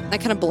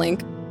kind of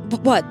blink.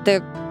 What?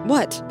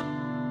 What?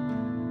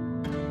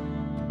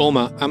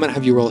 Bulma, I'm going to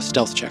have you roll a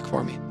stealth check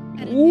for me.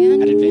 At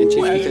advantage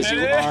because you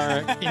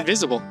are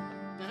invisible.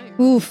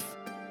 Oof.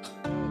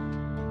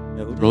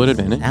 Roll at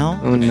advantage. Ow.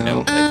 Oh,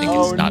 no. I think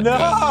it's not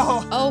good.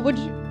 Oh, would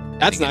you?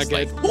 That's I not think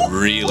good. it's, like,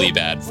 really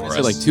bad for Is us.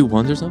 it like 2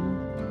 1s or something?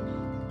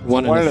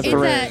 One and a It's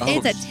three.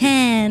 It's a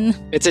 10.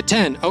 It's a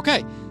 10.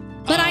 Okay.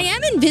 But I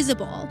am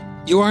invisible.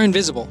 You are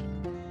invisible.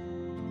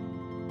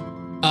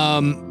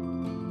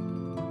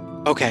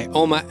 Okay,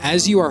 Oma,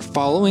 as you are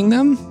following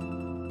them,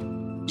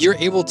 you're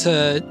able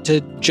to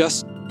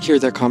just hear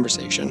their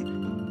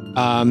conversation.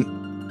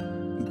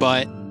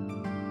 But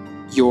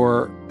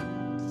your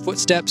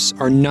footsteps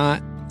are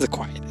not the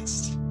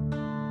quietest.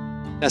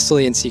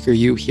 Thessaly and Seeker,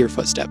 you hear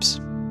footsteps.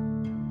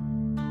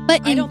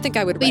 But I don't think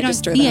I would but you don't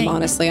register see them, anything.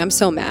 honestly. I'm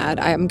so mad.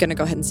 I'm going to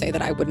go ahead and say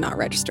that I would not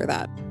register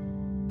that.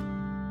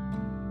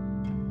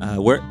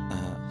 Hold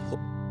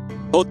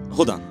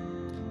on.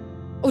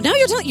 Oh, now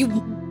you're telling... You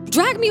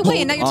drag me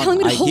away, and now you're telling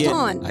me to hold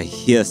on. I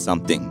hear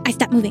something. I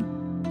stop moving.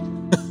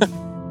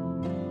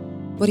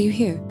 What do you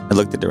hear? I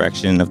look the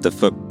direction of the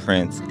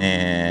footprints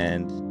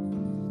and...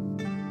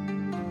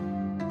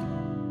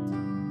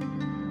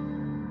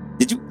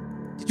 Did you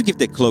give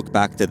the cloak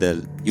back to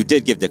the... You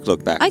did give the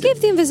cloak back. I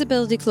gave the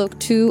invisibility cloak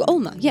to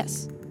Olma,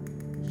 yes.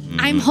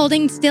 I'm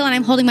holding still and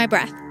I'm holding my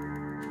breath.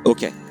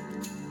 Okay.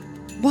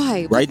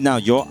 Why? Right now,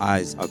 your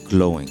eyes are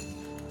glowing.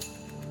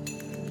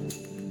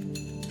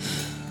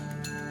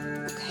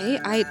 Okay,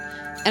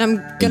 I'm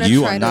gonna And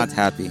you try are to... not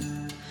happy.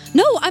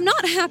 No, I'm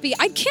not happy.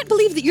 I can't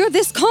believe that you're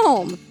this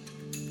calm.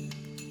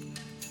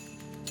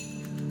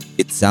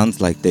 It sounds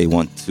like they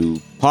want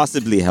to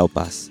possibly help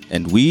us.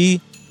 And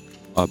we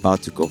are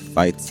about to go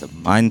fight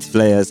some mind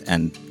flayers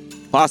and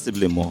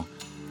possibly more.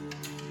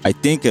 I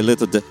think a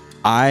little...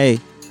 I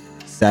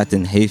sat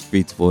in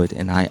Hayfried's void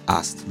and I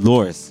asked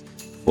Loris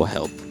for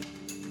help.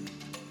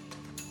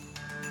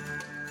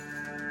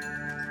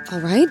 All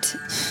right.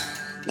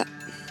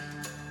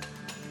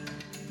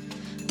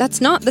 That's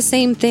not the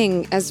same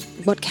thing as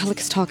what Kellic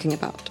is talking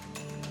about.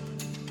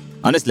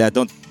 Honestly, I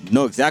don't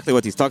know exactly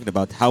what he's talking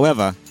about.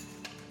 However,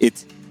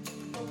 It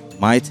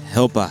might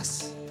help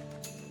us.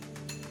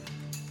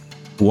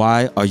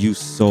 Why are you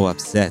so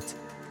upset?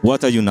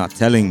 What are you not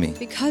telling me?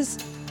 Because,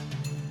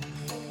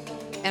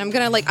 and I'm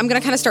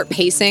gonna kind of start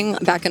pacing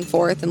back and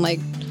forth, and like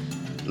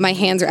my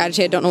hands are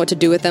agitated. I don't know what to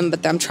do with them,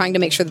 but I'm trying to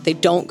make sure that they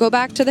don't go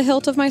back to the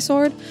hilt of my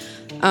sword,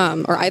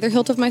 or either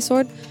hilt of my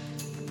sword.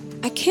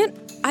 I can't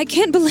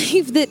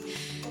believe that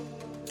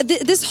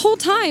this whole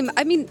time.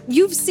 I mean,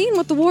 you've seen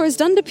what the war has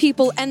done to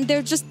people, and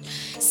they're just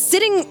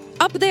sitting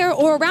up there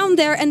or around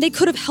there, and they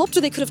could have helped,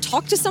 or they could have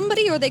talked to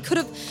somebody, or they could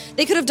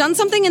have done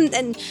something,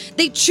 and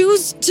they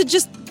choose to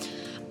just.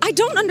 I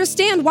don't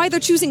understand why they're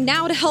choosing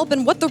now to help,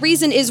 and what the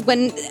reason is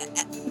when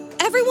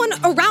everyone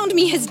around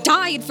me has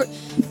died for.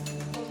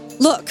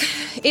 Look,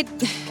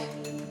 it's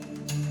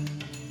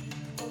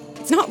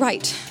not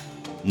right.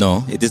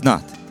 No, it is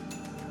not.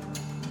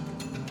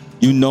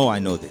 You know I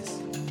know this.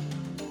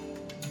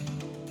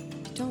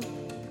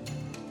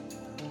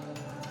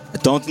 I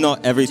don't know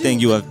everything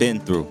you have been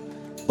through,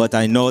 but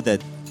I know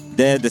that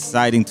they're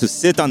deciding to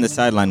sit on the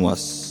sideline while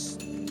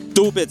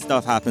stupid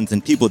stuff happens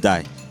and people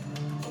die.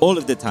 All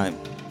of the time.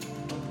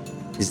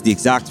 Is the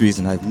exact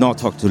reason I've not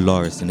talked to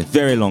Loris in a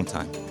very long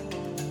time.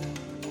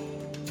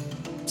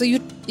 So you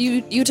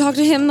talked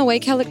to him the way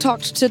Kellic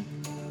talked to...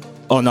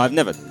 Oh no, I've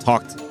never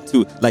talked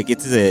to... Like,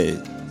 it's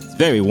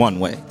very one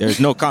way. There's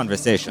no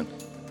conversation.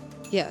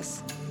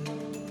 Yes.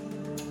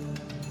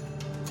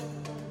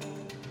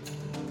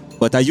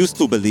 But I used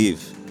to believe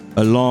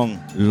a long,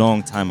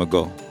 long time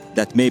ago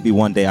that maybe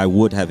one day I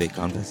would have a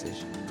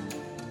conversation.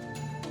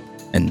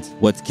 And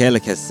what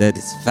Kellic has said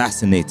is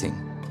fascinating.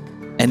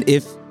 And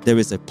if there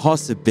is a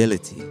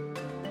possibility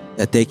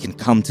that they can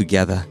come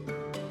together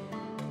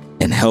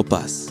and help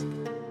us,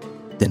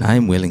 then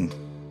I'm willing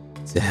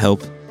to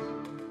help.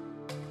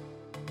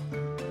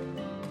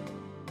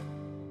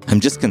 I'm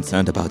just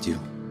concerned about you.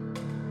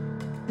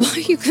 Why are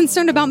you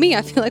concerned about me?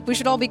 I feel like we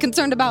should all be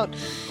concerned about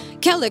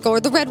Kellic or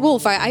the Red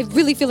Wolf. I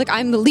really feel like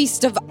I'm the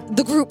least of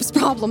the group's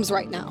problems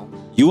right now.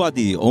 You are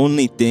the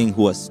only thing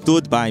who has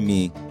stood by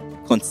me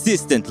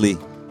consistently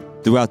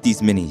throughout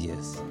these many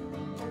years.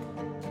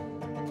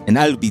 And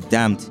I'll be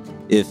damned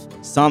if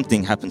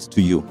something happens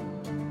to you.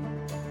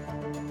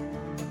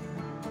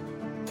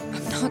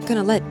 I'm not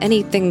gonna let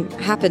anything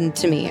happen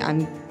to me.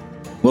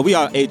 Well, we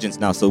are agents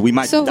now, so we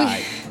might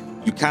die.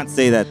 You can't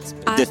say that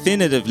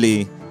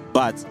definitively,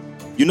 but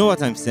you know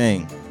what I'm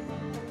saying.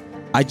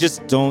 I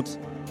just don't...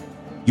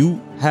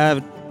 You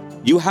have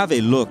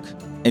a look,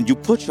 and you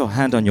put your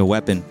hand on your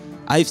weapon.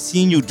 I've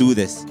seen you do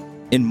this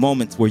in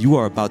moments where you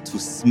are about to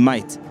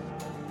smite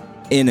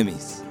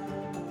enemies.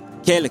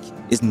 Kellic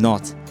is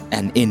not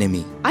an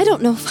enemy. I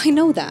don't know if I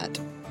know that.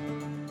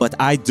 But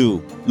I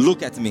do.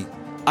 Look at me.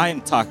 I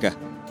am Taka.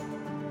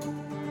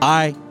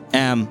 I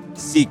am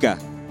Sika.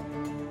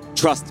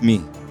 Trust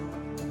me.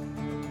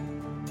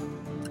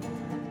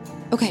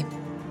 Okay.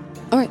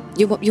 All right.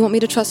 You want me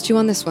to trust you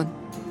on this one?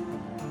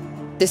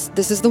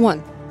 This is the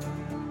one.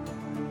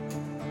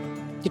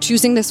 You're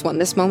choosing this one,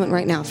 this moment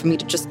right now, for me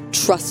to just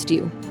trust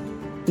you.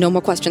 No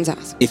more questions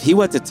asked. If he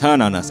were to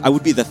turn on us, I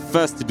would be the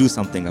first to do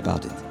something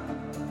about it.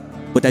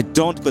 But I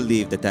don't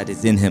believe that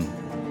is in him.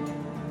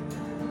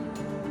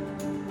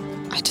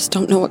 I just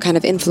don't know what kind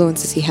of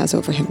influences he has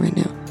over him right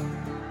now.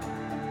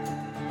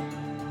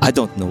 I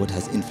don't know what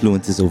has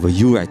influences over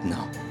you right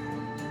now.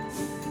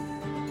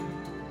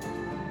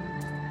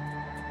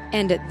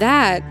 And at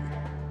that,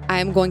 I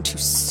am going to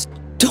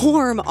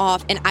storm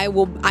off, and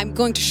I'm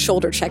going to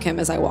shoulder check him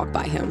as I walk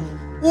by him.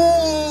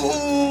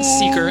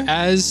 Seeker,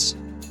 as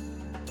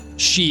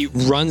she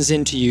runs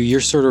into you, you're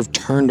sort of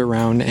turned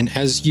around, and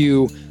as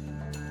you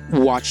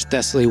watch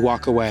Thessaly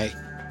walk away,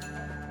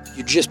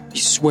 you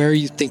swear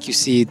you think you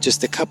see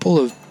just a couple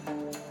of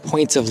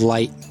points of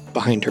light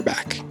behind her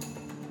back.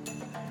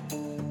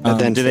 And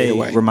then do fade they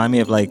away. remind me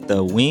of like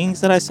the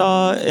wings that I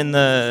saw in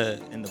the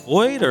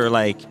void, or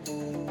like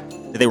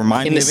do they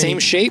remind In me the of same any-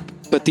 shape,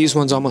 but these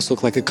ones almost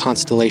look like a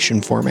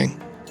constellation forming,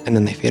 and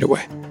then they fade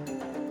away.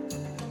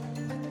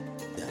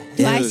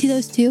 Do I see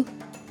those too?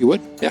 You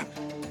would? Yeah.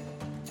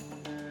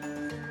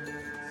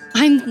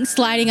 I'm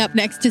sliding up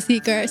next to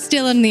Seeker,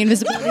 still in the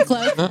invisibility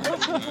cloak.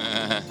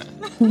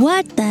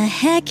 What the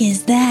heck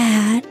is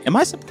that? Am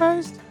I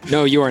surprised?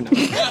 No, you are not.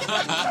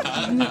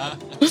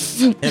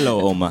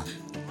 Hello, Oma.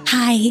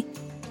 Hi.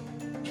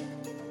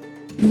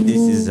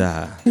 This is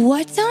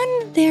What's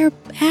on their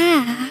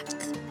back?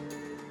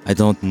 I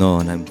don't know,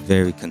 and I'm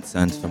very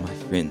concerned for my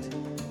friend.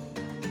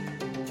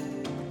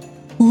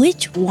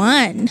 Which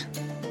one?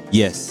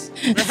 Yes.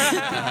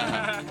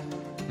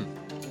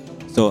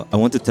 So I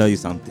want to tell you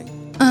something.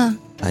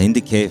 In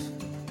the cave,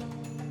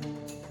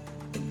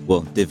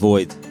 well, the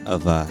void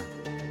of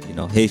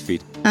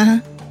Hayfried.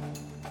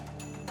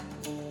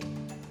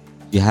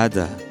 You had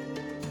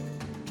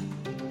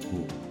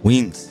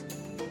wings,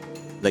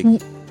 like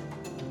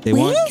they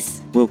weren't.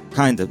 Wings? Well,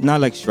 kind of, not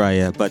like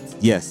Shreya, but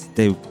yes,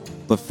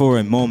 but for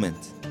a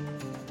moment,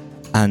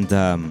 and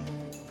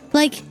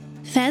Like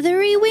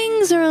feathery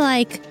wings or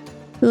like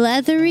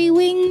leathery I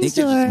wings think it's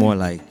or just more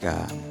like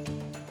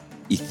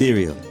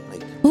ethereal,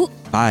 like Ooh.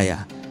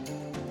 Fire.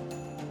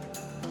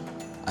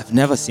 I've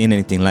never seen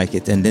anything like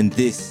it. And then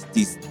this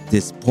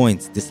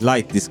points, this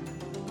light, this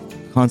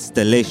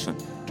constellation.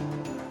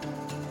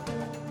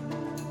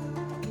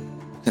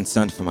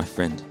 Concerned for my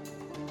friend.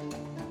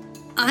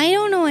 I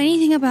don't know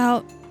anything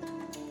about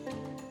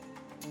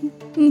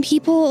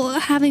people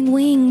having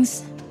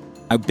wings.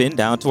 I've been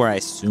down to where I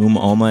assume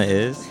Oma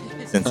is,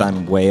 since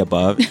I'm way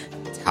above,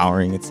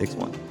 towering at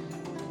 6'1".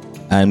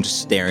 I'm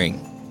just staring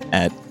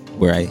at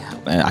where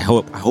I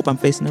hope I'm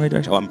facing the right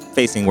direction. Oh, I'm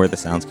facing where the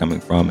sound's coming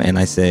from, and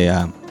I say,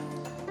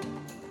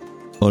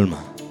 Olma,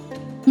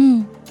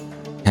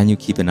 can you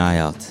keep an eye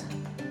out?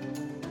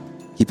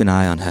 Keep an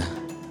eye on her.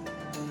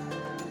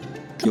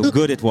 You're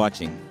good at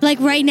watching. Like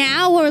right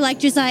now, or like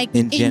just like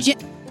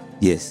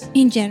Yes.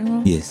 In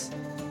general. Yes.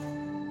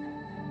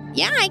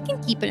 Yeah, I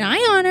can keep an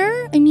eye on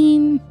her. I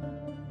mean,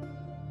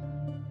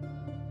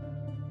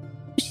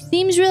 she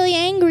seems really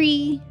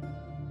angry.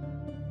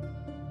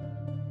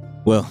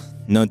 Well,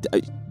 no,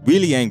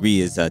 really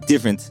angry is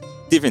different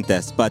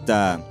test, but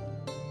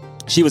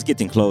she was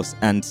getting close,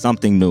 and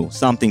something new,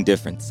 something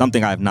different,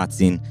 something I have not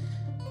seen.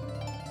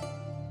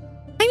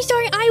 I'm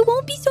sorry, I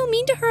won't be so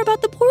mean to her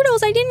about the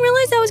portals. I didn't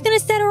realize I was going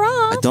to set her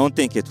off. I don't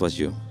think it was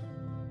you.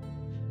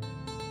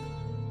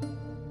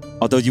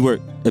 Although you were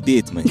a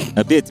bit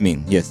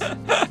mean, yes.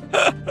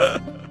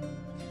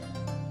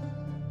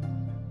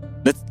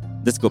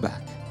 Let's go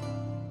back.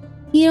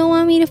 You don't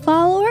want me to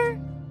follow her?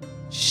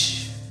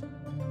 Shh.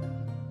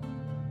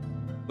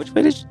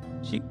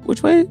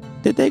 Which way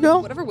did they go?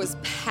 Whatever was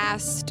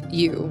past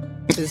you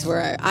is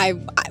where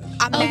I'm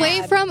Away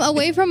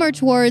mad. from or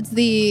towards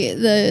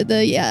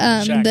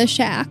the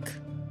shack.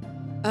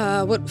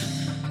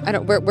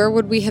 Where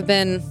would we have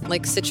been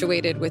like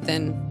situated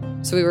within?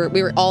 So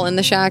we were all in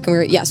the shack,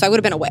 and so I would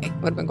have been away. I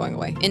would have been going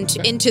away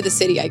into the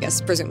city, I guess,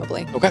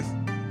 presumably. Okay.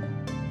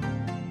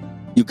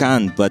 You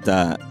can, but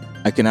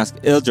I can ask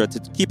Ildra to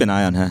keep an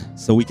eye on her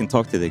so we can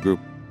talk to the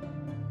group.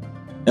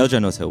 Ildra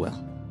knows her well.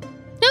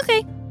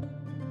 Okay.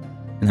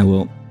 And I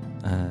will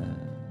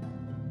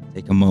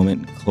take a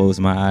moment, close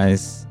my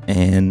eyes,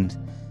 and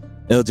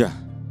Ildra,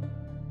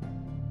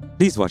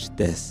 please watch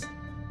this.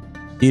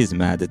 He is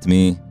mad at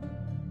me.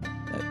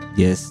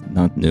 Yes,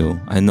 not new,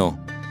 I know.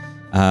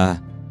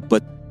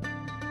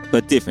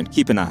 But different.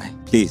 Keep an eye,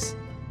 please.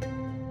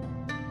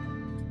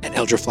 And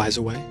Eldra flies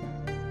away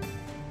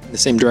in the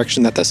same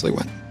direction that Thessaly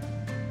went.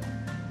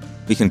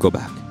 We can go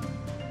back.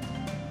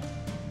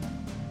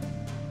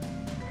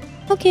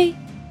 Okay.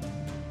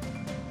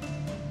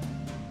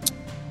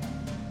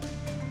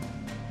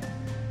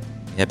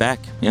 Yeah, back.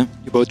 Yeah.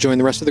 You both join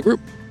the rest of the group.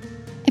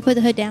 I put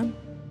the hood down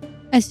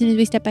as soon as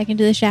we step back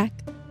into the shack.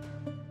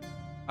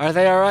 Are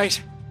they all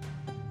right?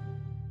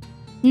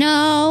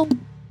 No.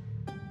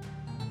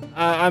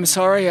 I'm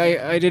sorry.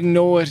 I didn't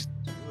know it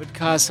would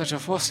cause such a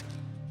fuss.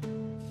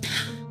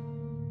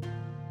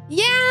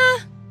 Yeah.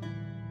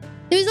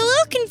 It was a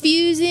little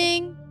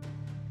confusing.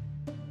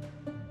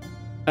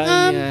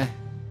 I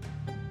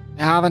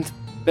haven't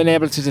been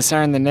able to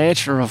discern the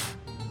nature of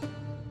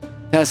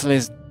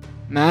Thessaly's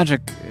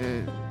magic.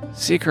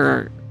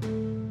 Seeker,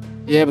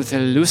 be able to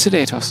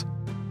elucidate us.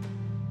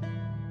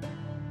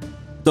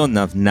 Don't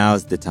know if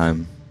now's the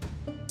time.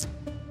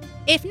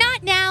 If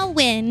not now,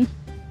 when?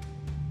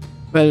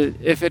 Well,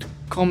 if it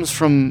comes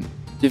from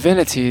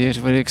divinity, it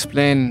would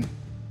explain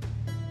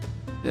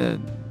the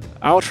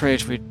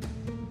outrage we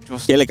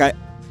just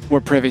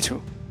were privy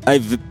to. I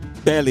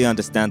barely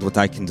understand what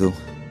I can do.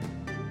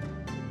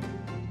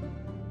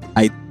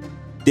 I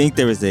think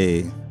there is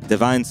a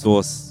divine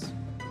source,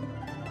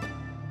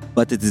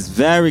 but it is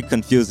very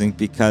confusing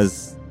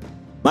because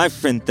my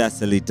friend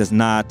Thessaly does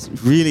not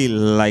really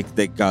like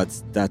the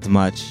gods that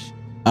much.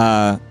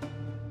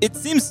 It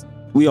seems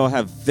we all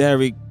have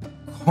very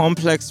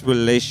complex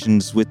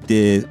relations with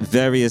the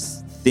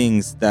various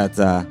things that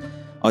are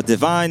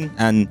divine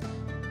and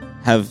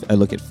have a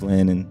look at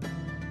Flynn and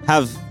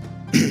have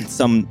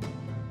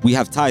we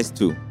have ties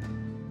to.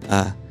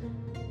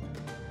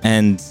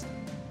 And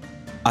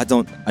I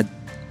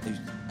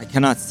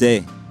cannot say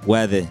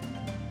where the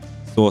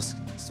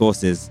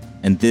source is.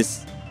 And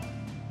this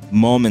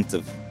moment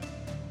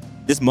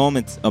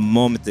a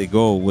moment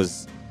ago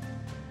was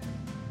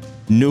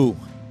new.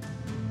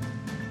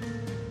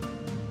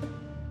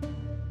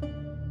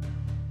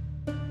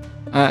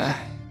 I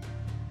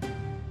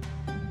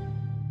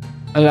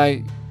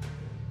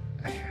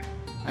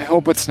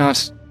hope it's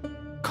not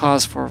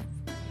cause for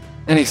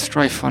any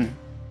strife on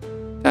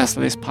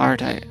Thessaly's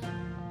part.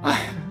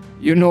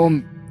 You know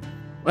him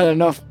well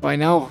enough by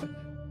now.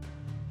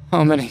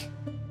 How many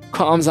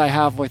comms I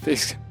have with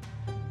these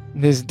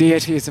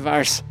deities of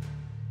ours.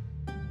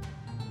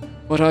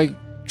 But I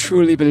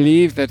truly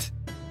believe that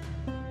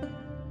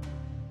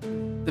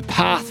the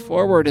path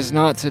forward is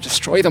not to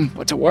destroy them,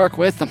 but to work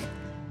with them.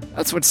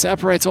 That's what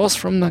separates us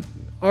from the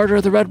Order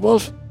of the Red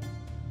Wolf.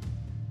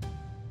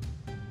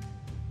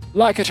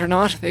 Like it or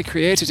not, they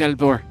created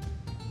Elbur.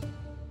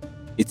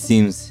 It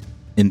seems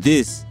in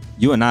this,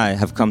 you and I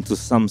have come to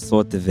some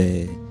sort of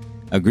a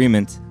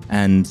agreement,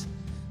 and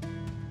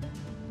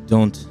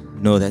don't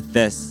know that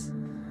this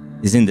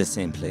is in the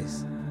same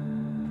place.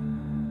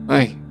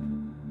 I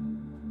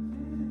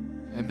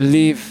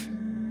believe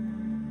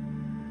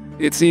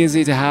it's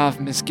easy to have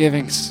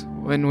misgivings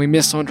when we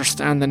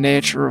misunderstand the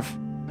nature of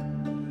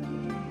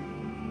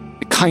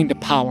the kind of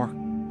power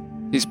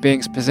these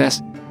beings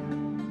possess.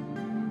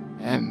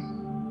 And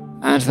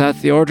that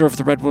the Order of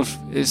the Red Wolf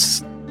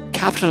is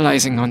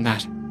capitalizing on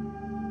that.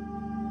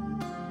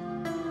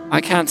 I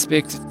can't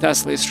speak to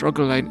Thessaly's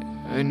struggle, I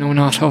know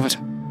not of it,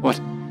 but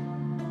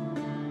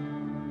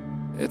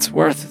it's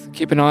worth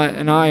keeping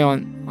an eye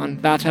on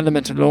that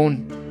element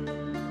alone,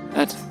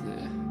 that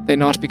they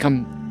not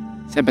become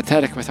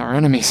sympathetic with our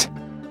enemies.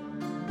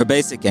 Her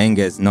basic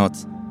anger is not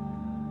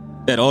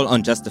at all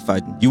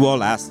unjustified. You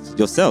all asked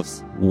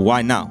yourselves,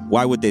 why now?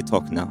 Why would they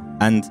talk now?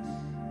 And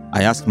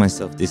I ask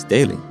myself this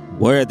daily.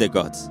 Where are their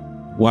gods?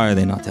 Why are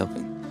they not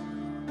helping?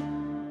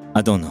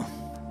 I don't know.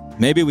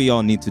 Maybe we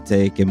all need to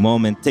take a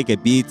moment, take a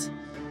beat,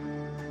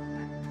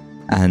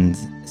 and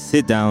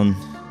sit down,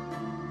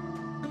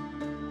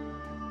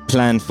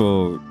 plan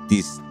for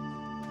these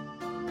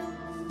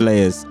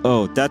players.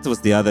 Oh, that was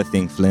the other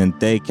thing, Flint.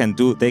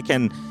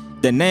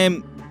 The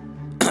name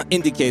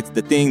indicates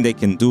the thing they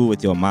can do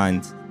with your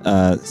mind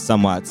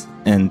somewhat,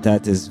 and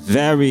that is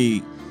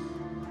very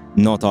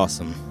not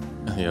awesome.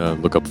 I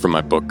look up from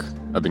my book.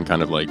 I've been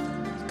kind of like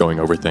going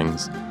over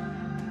things.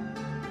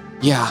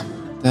 Yeah,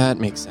 that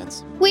makes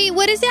sense. Wait,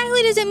 what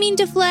exactly does it mean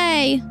to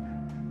flay?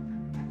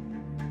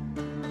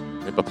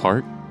 Rip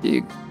apart?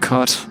 You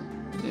cut.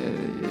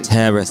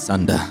 Tear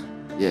asunder.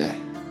 Yeah.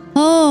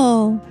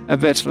 Oh. A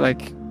bit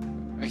like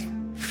I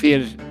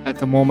feel at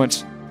the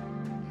moment.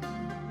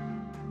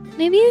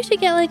 Maybe you should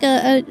get like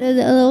a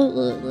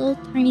little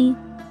tiny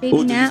baby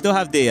Oh, do you nap. still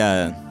have the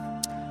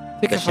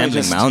Think if I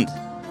shambling just- mound?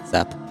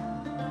 Zap.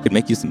 Could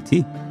make you some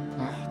tea.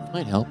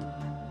 Might help.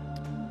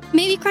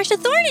 Maybe crush a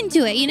thorn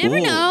into it. You never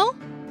Ooh. know.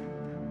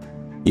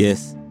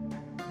 Yes.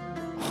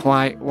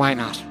 Why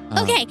not?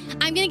 Okay,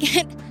 I'm gonna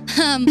get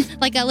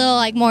like a little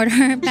like mortar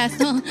and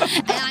pestle,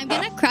 and I'm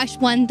gonna crush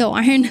one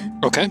thorn.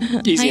 Okay,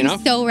 easy I'm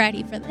enough. so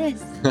ready for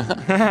this.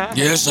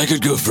 Yes, I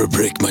could go for a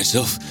break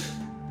myself.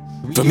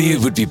 For me, it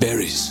would be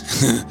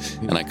berries.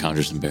 And I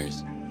conjure some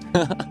berries.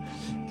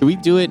 Can we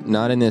do it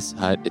not in this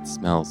hut? It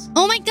smells.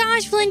 Oh my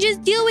gosh, Flynn,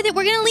 just deal with it.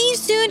 We're gonna leave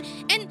soon,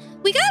 and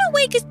we gotta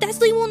wait because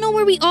Thessaly won't know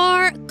where we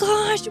are.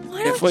 Gosh,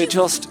 why don't If we you?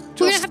 just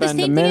We're gonna have the spend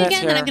a same thing minute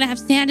again, here. then I'm gonna have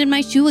sand in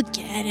my shoe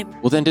again.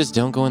 Well, then just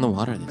don't go in the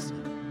water this time.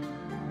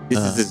 This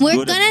is as We're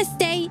good gonna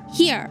stay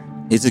here.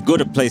 it's as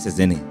good a place as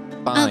any.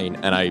 Fine.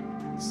 And I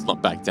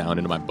slump back down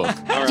into my book.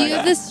 Do you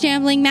have the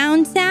shambling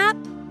mound sap?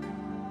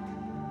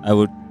 I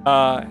would.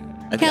 I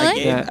Kelly?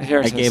 gave, Yeah, here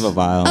it I gave a is.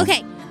 vial.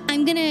 Okay,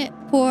 I'm gonna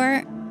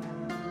pour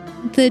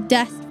the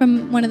dust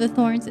from one of the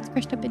thorns that's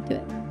crushed up into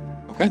it.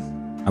 Okay.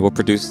 I will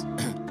produce.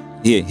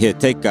 Here,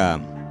 take.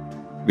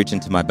 Reach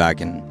into my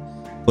bag and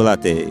pull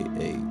out a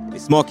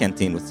small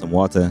canteen with some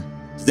water.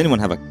 Does anyone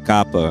have a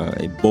cup or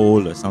a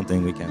bowl or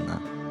something we can?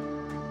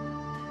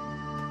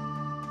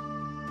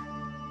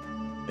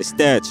 They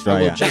stare at I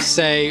will Shreya. just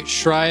say,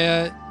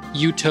 Shreya,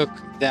 you took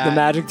that. The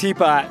magic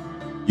teapot.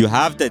 You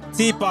have the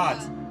teapot.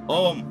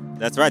 Oh,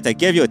 that's right. I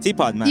gave you a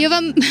teapot, man. You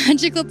have a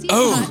magical teapot.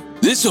 Oh,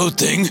 this old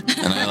thing.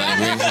 And I like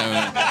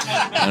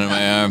reach under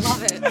my arm.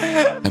 Love it.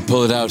 And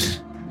pull it out.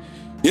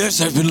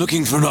 Yes, I've been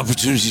looking for an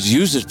opportunity to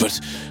use it, but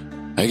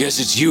I guess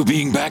it's you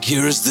being back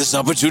here is this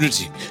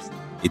opportunity.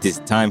 It is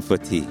time for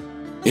tea.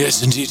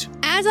 Yes, indeed.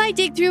 As I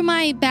dig through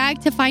my bag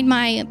to find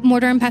my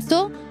mortar and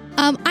pestle,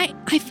 I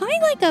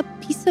find like a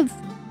piece of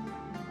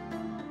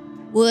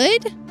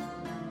wood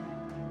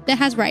that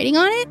has writing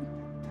on it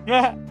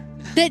Yeah.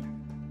 that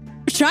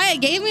Shreya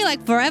gave me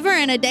like forever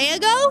and a day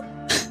ago.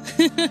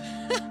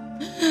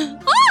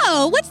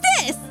 Oh, what's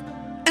this?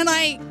 And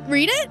I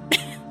read it.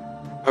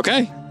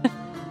 Okay.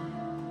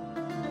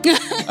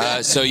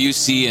 So you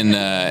see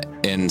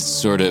in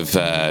sort of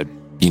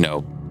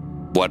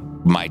what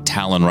my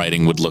Talon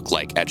writing would look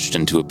like etched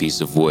into a piece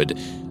of wood.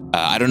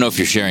 I don't know if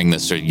you're sharing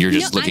this or you're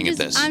just looking at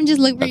this. I'm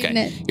just reading Okay,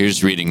 it. you're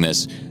just reading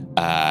this,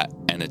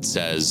 and it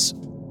says,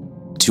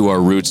 "To our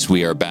roots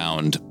we are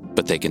bound,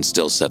 but they can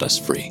still set us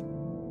free."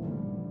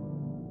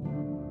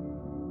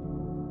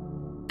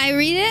 I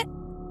read it,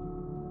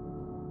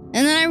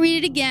 and then I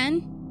read it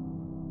again,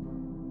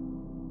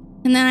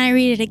 and then I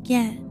read it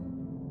again.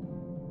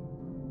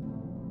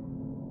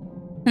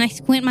 And I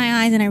squint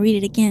my eyes and I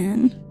read it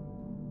again.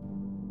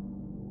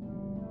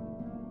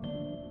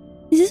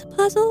 Is this a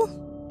puzzle?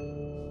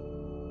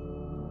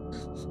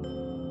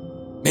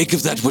 Make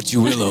of that what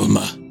you will,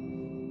 Olma.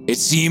 It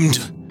seemed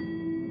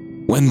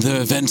when the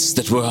events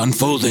that were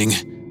unfolding,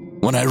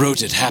 when I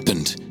wrote it,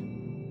 happened.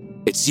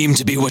 It seemed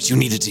to be what you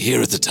needed to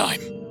hear at the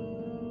time.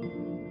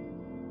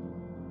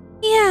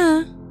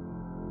 Yeah.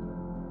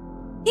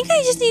 I think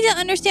I just need to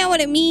understand what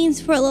it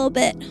means for a little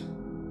bit.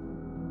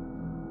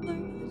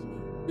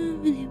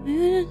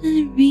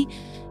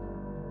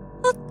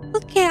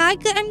 Okay,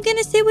 I'm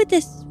gonna sit with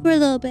this for a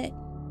little bit.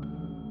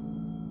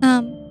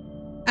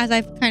 As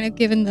I've kind of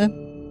given the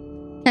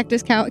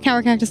cactus cower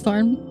cactus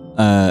thorn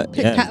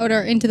Yeah.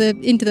 powder into the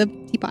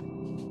teapot.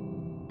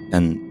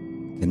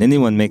 Can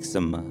anyone make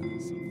some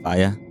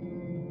fire?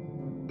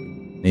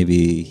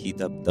 Maybe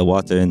heat up the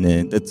water and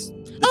then let's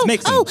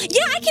make some. Oh,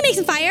 yeah, I can make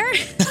some fire.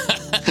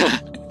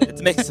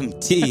 Let's make some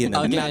tea in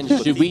a Again,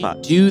 magical should we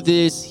teapot. do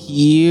this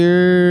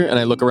here? And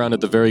I look around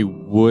at the very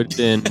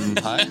wooden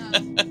hut.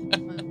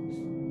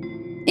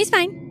 It's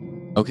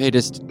fine. Okay,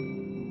 just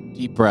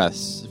deep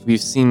breaths. We've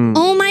seen.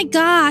 Oh my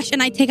gosh!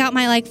 And I take out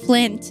my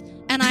flint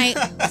and I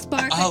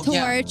spark a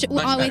yeah, torch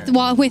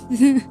much with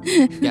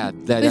Yeah,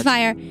 with that's.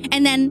 fire,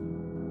 and then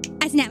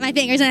I snap my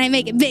fingers and I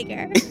make it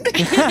bigger.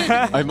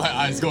 My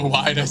eyes go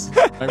wide as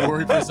I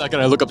worry for a second.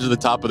 I look up to the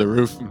top of the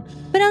roof.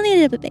 But only a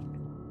little bit bigger.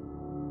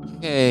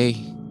 Okay,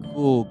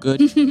 cool,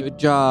 good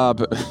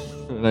job.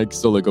 And I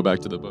slowly go back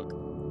to the book.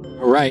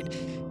 All right.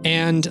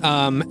 And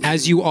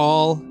as you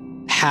all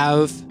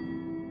have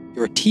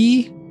your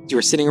tea, you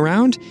are sitting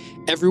around,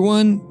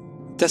 everyone,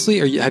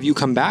 Desley, have you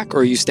come back or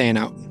are you staying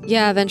out?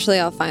 Yeah, eventually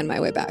I'll find my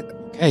way back.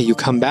 Okay, you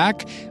come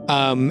back.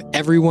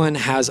 Everyone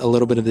has a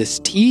little bit of this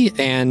tea,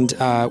 and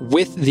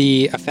with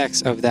the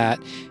effects of that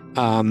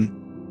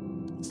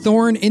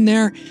thorn in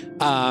there,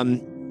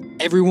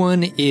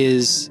 everyone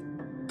has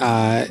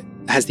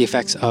the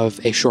effects of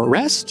a short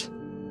rest,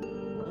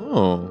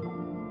 Oh.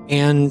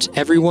 and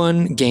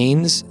everyone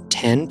gains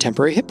 10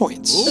 temporary hit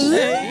points.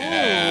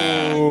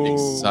 Yeah.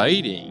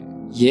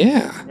 Exciting.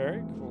 Yeah. Very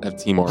cool. Have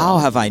teamwork. How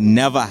have I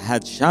never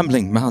had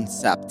shambling Mount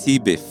Sap tea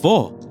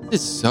before?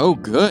 This is so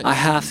good. I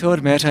have to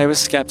admit I was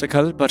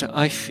skeptical, but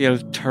I feel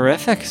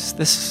terrific.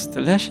 This is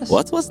delicious.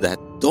 What was that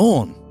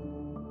dawn?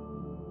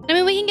 I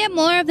mean, we can get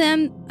more of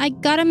them. I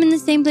got them in the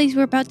same place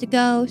we're about to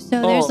go,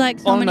 so there's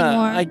so many Ulna,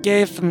 more. I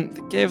gave them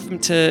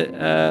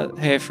to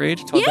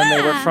Hayfried. Told them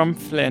they were Yeah. from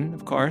Flynn,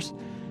 of course.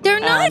 They're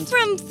not and-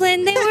 from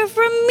Flynn. They were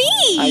from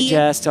me.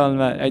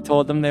 I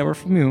told them they were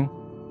from you,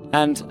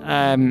 and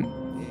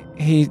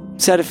he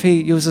said if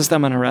he uses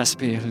them on a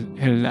recipe,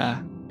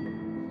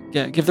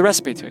 he'll give the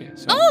recipe to you.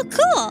 So. Oh,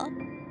 cool.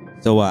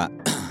 So I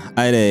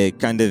had a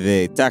kind of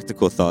a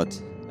tactical thought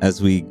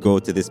as we go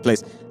to this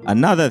place.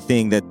 Another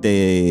thing that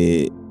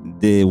the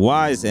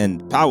wise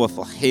and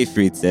powerful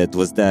Hayfried said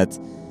was that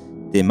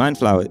the mind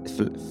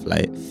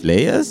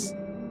flayers,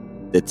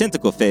 the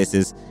tentacle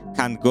faces,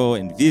 can go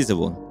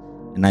invisible.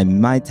 And I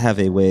might have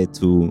a way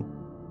to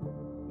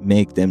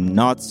make them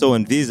not so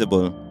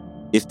invisible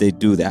if they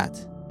do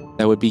that.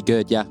 That would be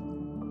good, yeah.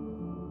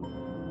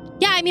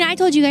 Yeah, I mean, I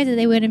told you guys that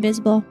they went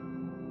invisible.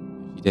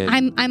 You did.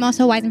 I'm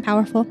also wise and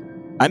powerful.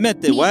 I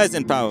meant the wise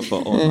and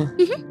powerful,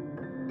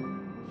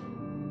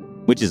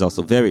 which is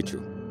also very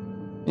true.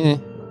 Eh,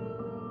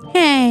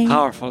 Hey.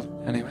 Powerful,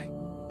 anyway.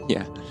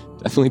 yeah,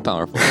 definitely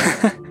powerful.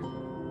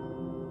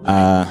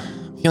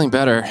 Feeling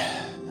better.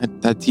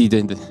 That tea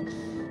didn't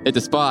hit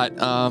the spot.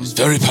 It's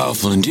very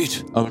powerful indeed.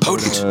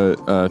 Potent.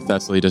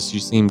 Thessaly, does she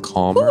seem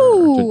calmer?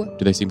 Ooh.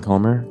 Do they seem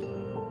calmer?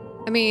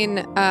 I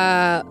mean,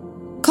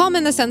 calm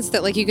in the sense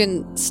that you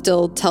can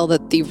still tell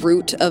that the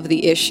root of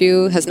the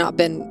issue has not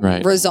been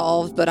Right.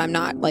 resolved, but I'm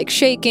not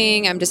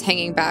shaking. I'm just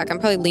hanging back. I'm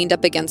probably leaned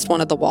up against one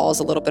of the walls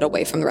a little bit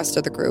away from the rest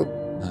of the group.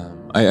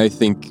 I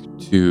think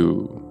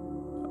to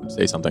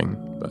say something,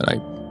 but I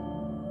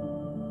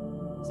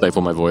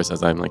stifle my voice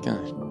as I'm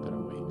better wait.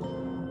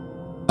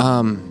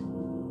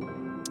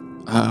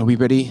 Are we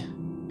ready?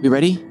 We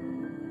ready?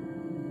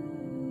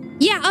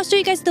 Yeah, I'll show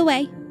you guys the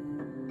way.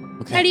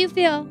 Okay. How do you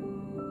feel?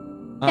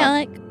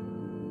 Alec?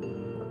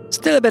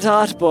 Still a bit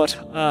hot, but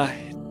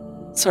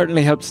it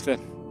certainly helps to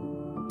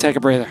take a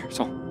breather.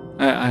 So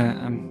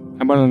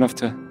I'm well enough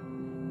to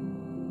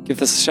give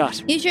this a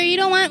shot. You sure you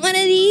don't want one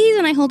of these?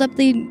 And I hold up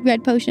the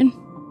red potion.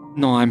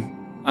 No,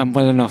 I'm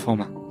well enough,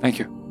 Oma. Thank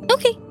you.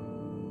 Okay.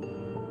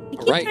 I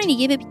keep Right. trying to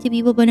give it to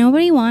people, but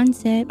nobody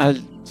wants it. I'll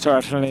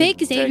certainly.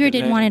 Fake Xavier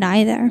didn't want it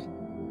either.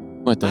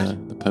 What, the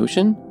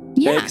potion?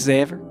 Yeah. Fake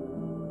Xavier.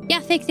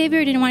 Yeah, fake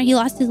Xavier didn't want it. He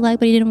lost his leg,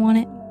 but he didn't want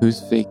it.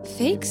 Who's fake?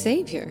 Fake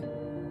savior.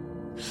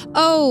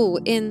 Oh,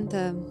 in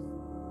the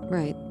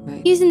right.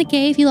 He was in the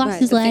cave. He lost Right,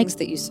 his the leg. things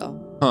that you saw.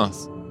 Huh.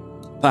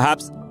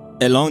 Perhaps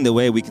along the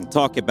way we can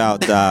talk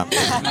about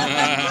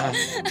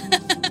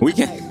we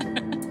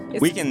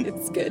can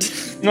It's good.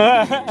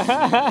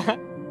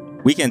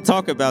 we can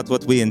talk about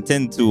what we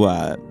intend to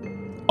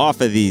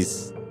offer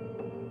these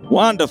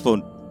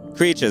wonderful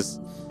creatures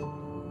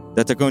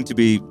that are going to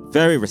be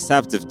very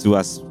receptive to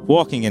us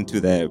walking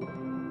into their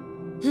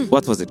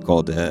what was it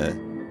called, A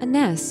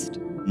nest.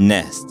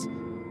 nest.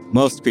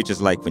 Most creatures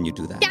like when you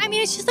do that. Yeah, I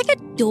mean, it's just like a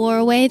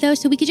doorway, though,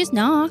 so we could just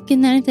knock,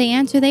 and then if they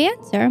answer, they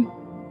answer.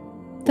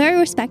 Very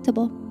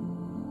respectable.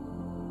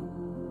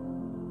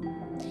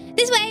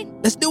 This way.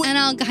 Let's do it. And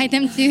I'll guide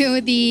them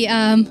to the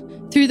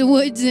through the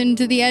woods and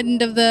to the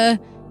end of the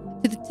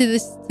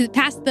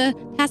past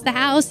the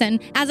house. And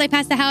as I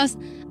pass the house,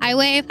 I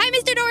wave, "Hi,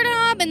 Mr.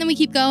 Doorknob," and then we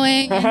keep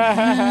going.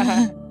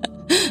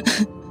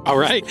 All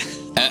right.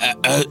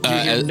 You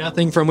hear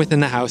nothing from within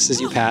the house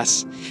as you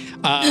pass.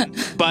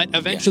 But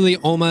eventually,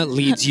 Oma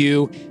leads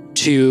you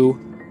to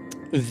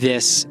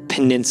this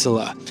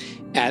peninsula.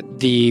 at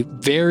the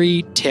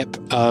very tip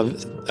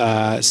of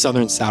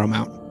southern Saddle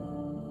Mount.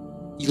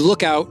 You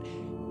look out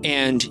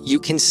and you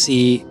can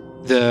see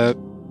the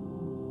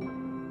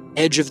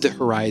edge of the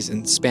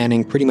horizon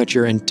spanning pretty much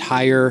your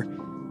entire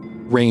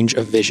range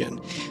of vision.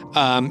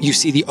 You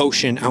see the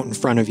ocean out in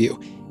front of you.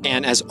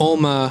 And as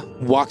Olma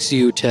walks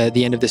you to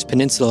the end of this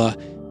peninsula,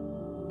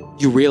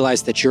 you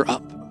realize that you're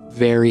up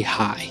very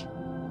high.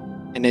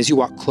 And as you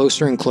walk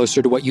closer and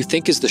closer to what you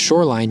think is the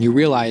shoreline, you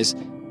realize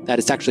that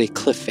it's actually a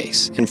cliff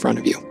face in front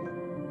of you.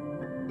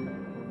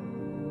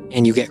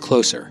 And you get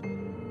closer.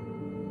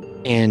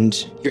 And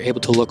you're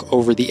able to look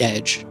over the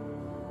edge.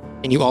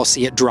 And you all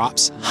see it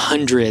drops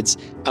hundreds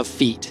of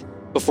feet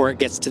before it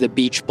gets to the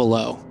beach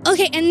below.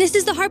 Okay, and this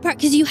is the hard part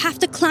because you have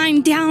to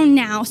climb down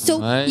now. So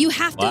What? you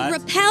have to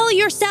rappel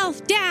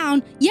yourself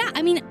down. Yeah,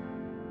 I mean,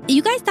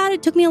 you guys thought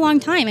it took me a long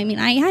time. I mean,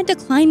 I had to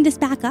climb this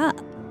back up.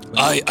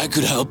 I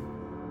could help.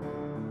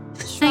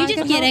 I'm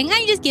just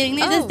kidding.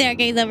 There's a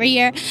staircase over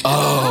here.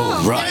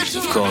 Oh, right,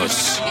 of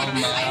course.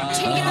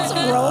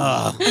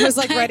 I was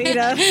like ready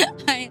to.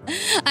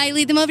 I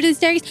lead them over to the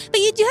staircase. But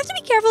you do have to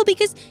be careful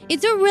because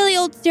it's a really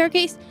old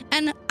staircase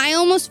and I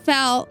almost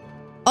fell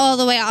all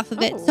the way off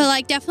of it. So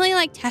like definitely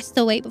like test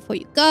the weight before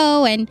you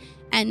go and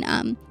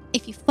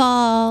if you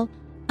fall.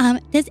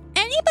 Does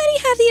anybody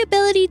have the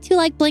ability to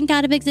like blink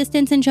out of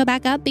existence and show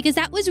back up? Because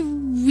that was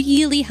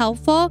really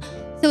helpful.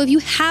 So if you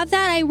have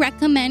that, I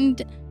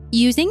recommend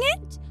using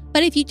it.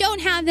 But if you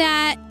don't have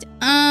that,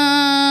 You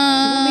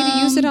want me to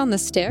use it on the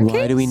staircase?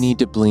 Why do we need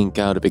to blink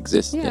out of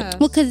existence? Yeah.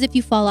 well, because if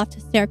you fall off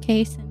the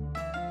staircase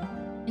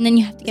and then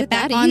you have to Is get it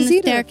back that on the easy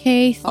to-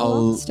 staircase. Fall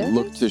I'll off the staircase?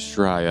 look to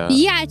Shreya.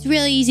 Yeah, it's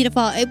really easy to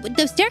fall.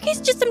 The staircase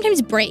just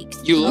sometimes breaks.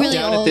 You look really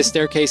down old. at this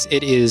staircase,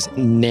 it is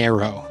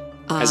narrow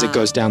as it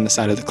goes down the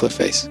side of the cliff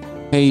face.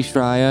 Hey,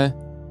 Shreya.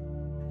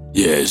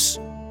 Yes.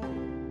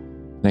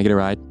 Can I get a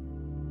ride?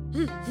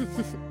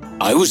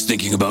 I was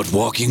thinking about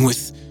walking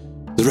with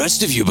the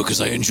rest of you because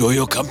I enjoy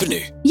your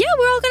company. Yeah,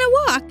 we're all gonna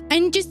walk.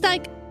 And just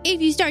like,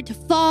 if you start to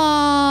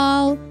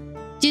fall,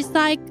 just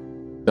like,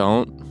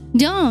 Don't.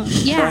 don't.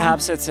 Yeah.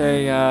 Perhaps it's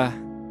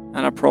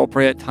an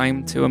appropriate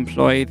time to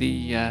employ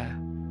the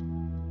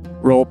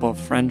rope of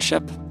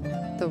friendship.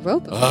 The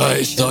rope.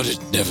 I thought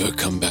it'd never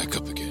come back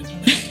up again.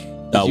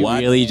 Did you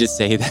really just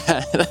say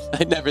that?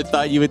 I never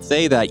thought you would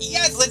say that.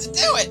 Yes, let's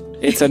do it.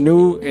 It's a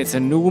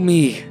new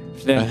me.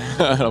 Flynn.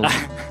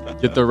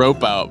 Get the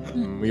rope out.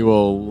 We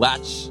will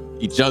latch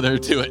each other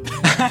to it.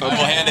 We'll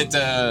hand it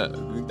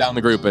down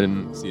the group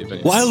and see if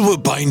any. While we're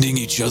binding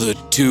each other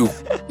to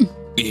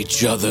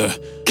each other,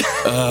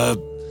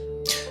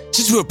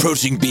 since we're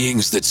approaching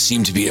beings that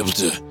seem to be able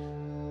to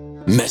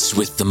mess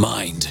with the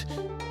mind,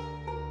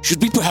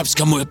 should we perhaps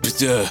come up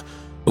with a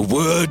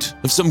word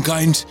of some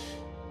kind?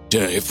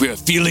 If we're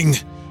feeling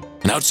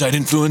an outside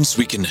influence,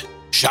 we can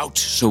shout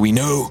so we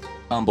know.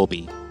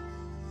 Bumblebee.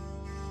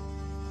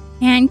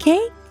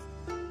 Pancake?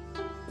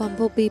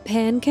 Bumblebee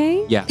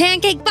pancake? Yeah.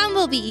 Pancake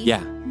bumblebee.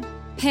 Yeah.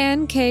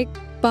 Pancake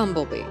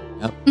bumblebee.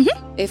 Yep.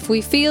 If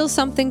we feel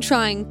something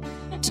trying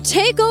to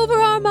take over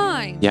our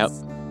minds, Yep.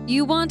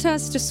 you want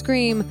us to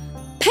scream,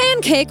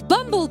 Pancake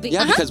bumblebee.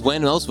 Yeah, because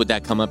when else would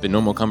that come up in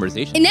normal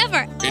conversation?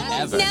 Never.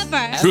 Never.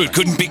 Never. True, it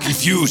couldn't be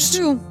confused.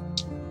 True.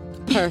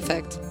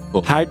 Perfect.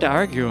 Hard to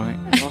argue, I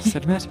must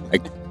admit.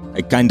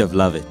 I kind of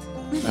love it.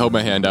 I hold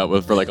my hand out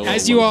for like a little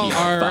As you all low-key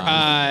are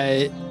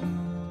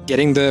bow.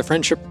 getting the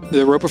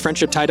rope of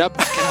friendship tied up,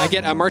 can I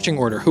get a marching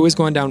order? Who is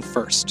going down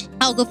first?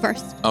 I'll go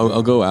first.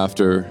 I'll go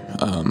after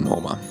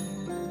Homa.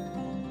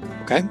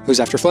 Okay, who's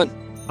after Flynn?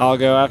 I'll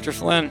go after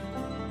Flynn.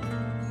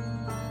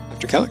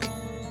 After Kellic?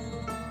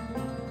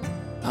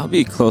 I'll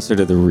be closer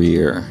to the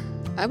rear.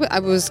 I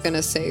was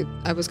gonna say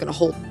I was gonna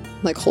hold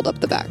up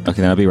the back.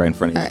 Okay, then I'll be right in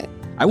front of you. All right.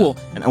 I will.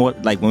 And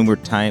like when we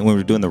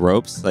were doing the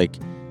ropes, like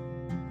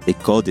they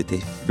called it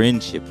a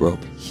friendship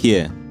rope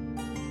here.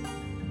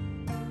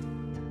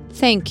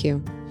 Thank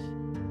you.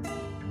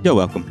 You're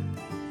welcome.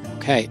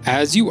 Okay,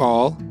 as you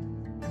all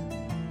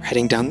are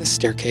heading down the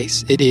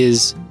staircase, it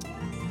is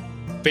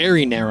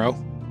very narrow,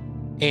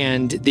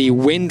 and the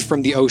wind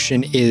from the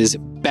ocean is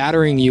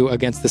battering you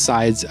against the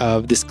sides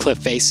of this cliff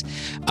face.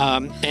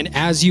 And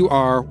as you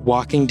are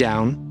walking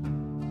down,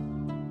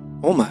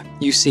 Olma,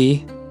 you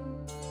see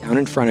down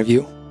in front of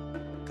you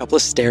a couple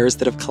of stairs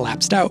that have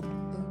collapsed out.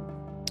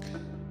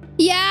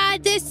 Yeah,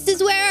 this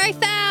is where I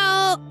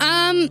fell.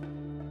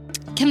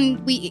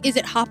 Is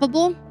it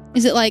hoppable?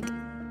 Is it like,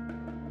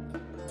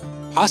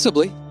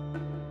 Possibly.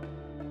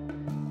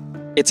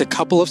 It's a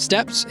couple of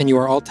steps, and you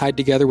are all tied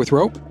together with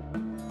rope.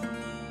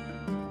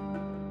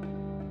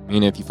 I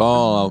mean, if you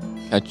fall, I'll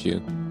catch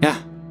you. Yeah,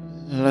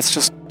 let's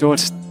just do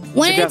it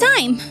one together. at a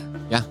time?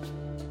 Yeah.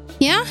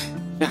 Yeah?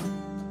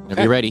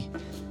 Whenever you're ready.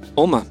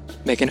 Olma,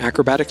 make an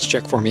acrobatics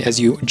check for me as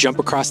you jump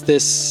across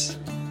this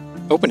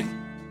opening.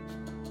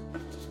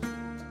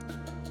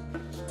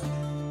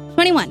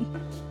 21.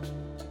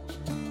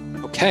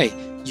 Okay,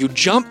 you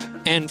jump,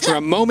 and for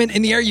a moment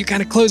in the air, you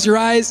kind of close your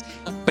eyes,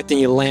 but then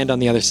you land on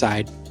the other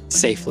side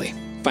safely.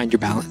 Find your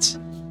balance.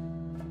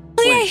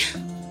 Okay.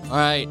 All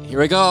right, here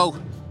we go.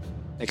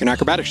 Make an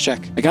acrobatics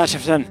check. I got you,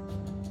 Flynn.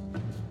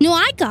 No,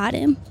 I got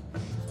him.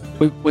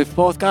 We've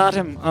both got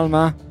him,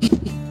 Alma.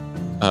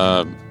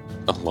 A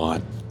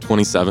lot.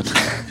 27.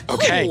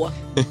 Okay. Oh.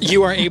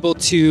 You are able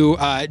to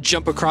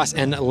jump across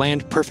and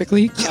land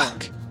perfectly.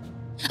 Kellic.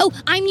 Oh,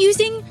 I'm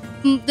using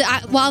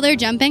while they're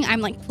jumping.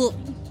 I'm like pulling.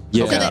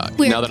 Yeah. So that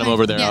we're Now that I'm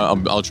over there, yeah.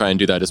 I'll try and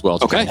do that as well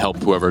to try Okay. and help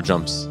whoever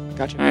jumps.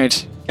 Gotcha. All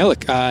right.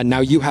 Kellic,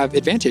 now you have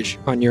advantage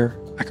on your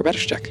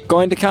acrobatics check.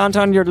 Going to count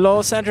on your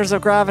low centers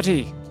of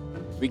gravity.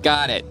 We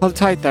got it. Hold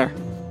tight there.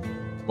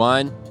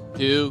 1,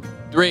 2,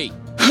 3.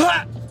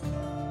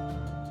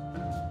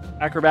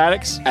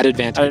 Acrobatics At at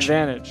advantage.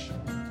 advantage.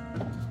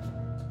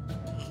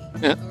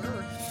 Yeah.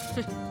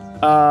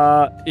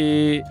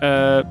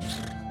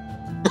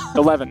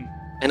 11.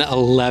 An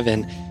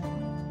 11.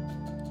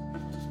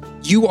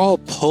 You all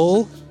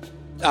pull,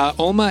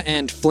 Oma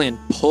and Flynn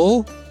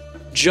pull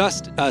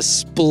just a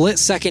split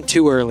second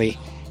too early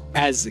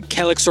as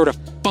Kellic sort of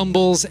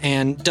fumbles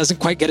and doesn't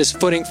quite get his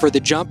footing for the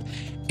jump,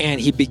 and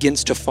he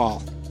begins to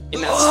fall. In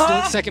that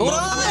split second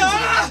moment.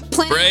 Planting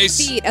my Brace.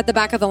 feet at the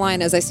back of the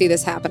line as I see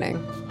this happening.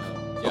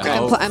 Okay.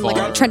 I'm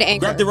like trying to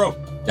anchor. Grab the rope.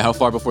 Yeah, how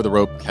far before the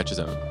rope catches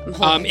him? I'm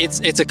holding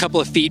it. It's a couple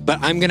of feet, but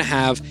I'm gonna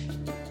have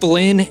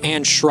Flynn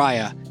and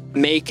Shreya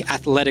make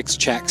athletics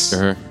checks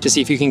Sure. to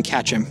see if you can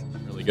catch him.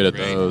 Really good at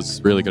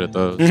those. Really good at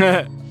those.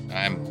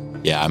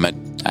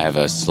 I have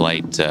a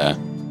slight,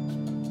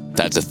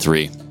 that's a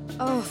 3.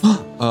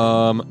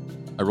 Oh.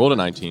 I rolled a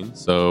 19,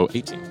 so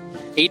 18.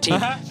 18.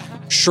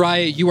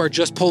 Shreya, you are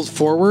just pulled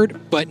forward,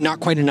 but not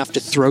quite enough to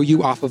throw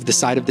you off of the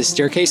side of the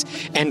staircase.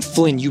 And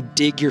Flynn, you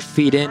dig your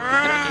feet in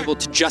and are able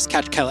to just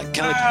catch Kellic.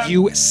 Kellic,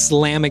 you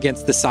slam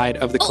against the side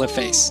of the cliff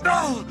face.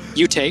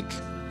 You take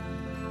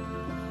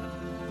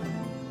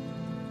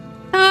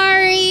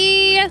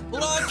Sorry.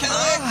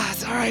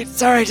 It's all right.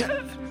 It's all right.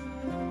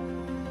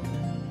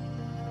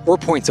 4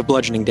 points of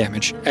bludgeoning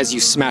damage as you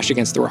smash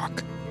against the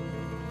rock.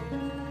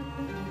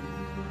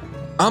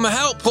 I'm a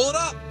help. Pull it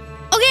up.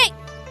 Okay.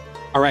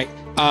 All right.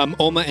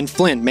 Oma and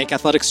Flynn, make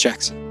athletics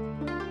checks.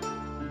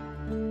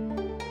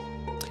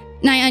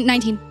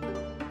 19.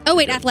 Oh,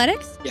 wait,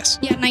 athletics? Yes.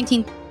 Yeah,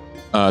 19.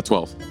 12.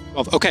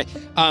 12. Okay.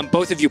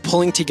 Both of you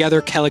pulling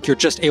together. Kellic, you're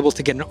just able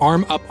to get an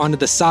arm up onto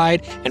the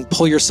side and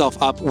pull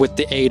yourself up with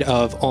the aid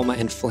of Oma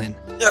and Flynn.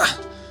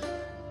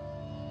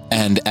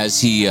 And as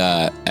he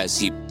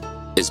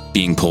is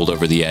being pulled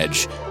over the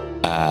edge,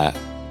 I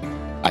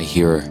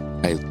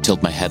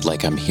tilt my head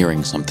like I'm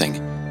hearing something.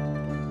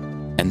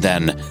 And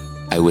then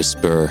I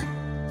whisper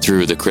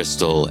through the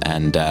crystal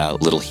and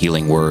little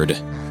healing word,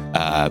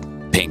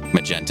 pink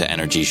magenta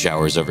energy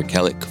showers over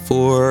Kellic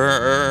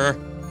for...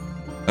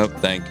 Oh,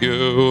 thank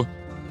you.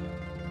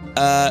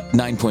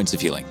 9 points of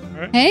healing.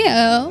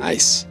 Heyo.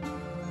 Nice.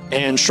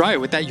 And Shreya,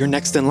 with that, you're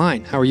next in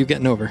line. How are you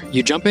getting over?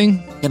 You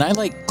jumping? Can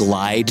I,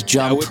 glide That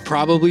jump? would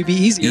probably be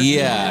easier.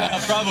 Yeah.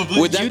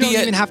 Would that You be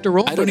don't even have to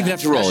roll I for don't even that.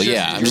 have to roll, That's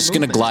yeah. just I'm just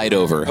going to movement. glide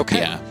over. Okay.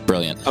 Yeah,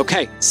 brilliant.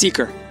 Okay,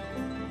 Seeker.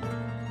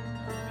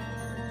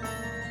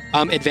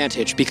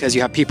 Advantage, because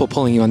you have people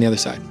pulling you on the other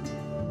side.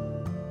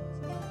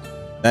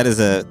 That is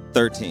a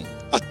 13.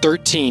 A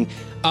 13.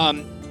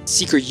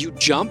 Seeker, you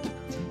jump,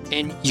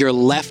 and your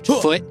left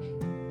foot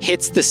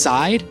hits the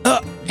side,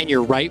 and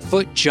your right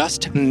foot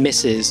just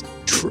misses,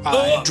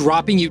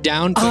 dropping you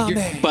down.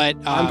 But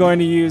I'm going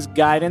to use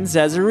guidance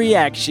as a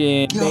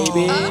reaction,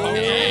 baby.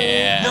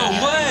 Yeah.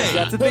 No way.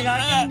 That's the thing I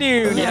can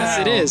do. Yes,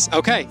 now. it is.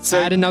 Okay, So-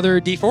 add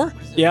another D4.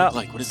 Yeah.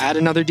 Like, what is Add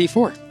another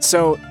D4.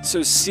 So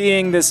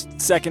seeing this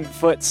second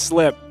foot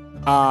slip,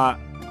 I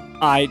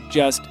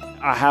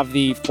have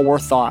the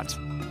forethought,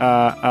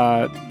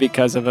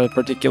 because of a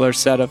particular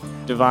set of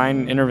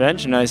divine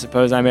intervention. I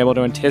suppose I'm able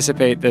to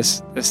anticipate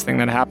this thing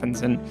that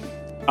happens, and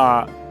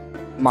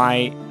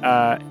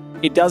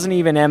it doesn't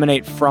even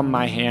emanate from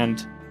my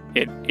hand.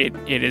 It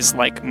is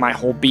like my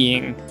whole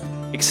being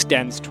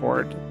extends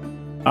toward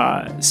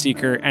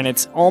Seeker, and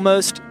it's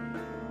almost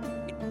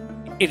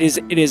it is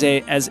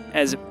as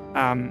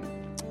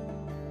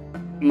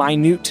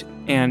minute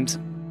and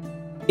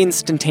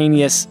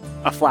instantaneous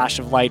a flash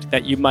of light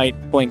that you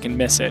might blink and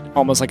miss it,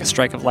 almost like a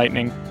strike of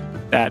lightning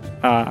that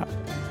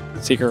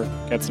Seeker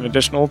gets an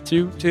additional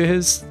 2 to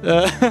his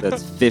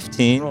That's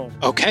 15. roll.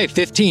 Okay,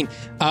 15.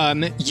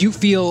 You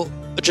feel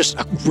just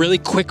a really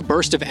quick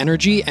burst of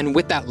energy, and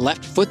with that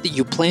left foot that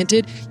you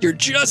planted, you're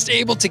just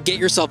able to get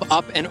yourself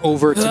up and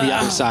over to the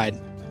other side.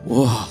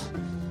 Whoa.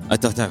 I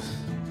thought I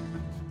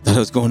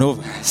was going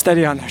over.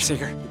 Steady on there,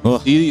 Seeker.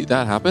 See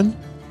that happen?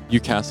 You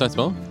cast that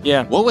spell?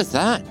 Yeah. What was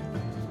that?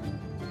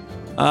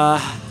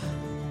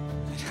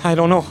 I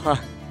don't know.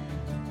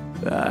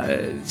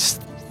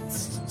 Just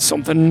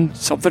something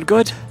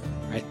good.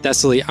 All right,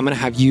 Thessaly, I'm going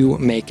to have you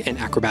make an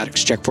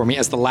acrobatics check for me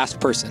as the last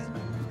person.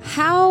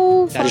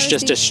 How far That is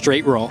just a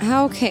straight roll.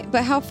 How okay,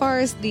 but how far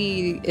is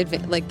the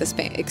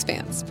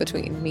expanse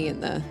between me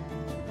and the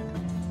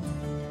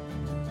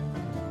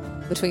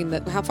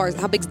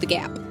how big's the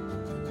gap?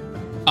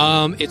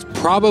 It's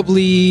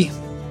probably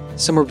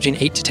somewhere between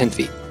 8 to 10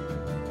 feet.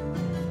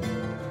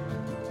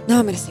 No,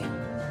 I'm gonna see.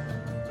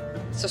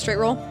 So straight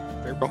roll.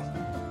 Straight roll.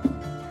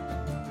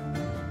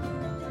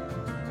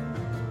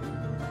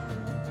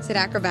 it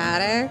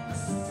acrobatics?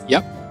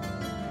 Yep.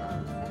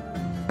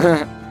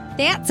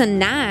 That's a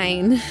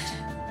 9.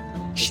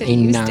 A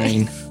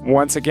 9.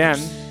 Once again,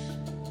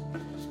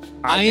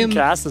 I can am-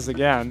 cast this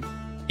again.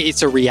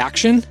 It's a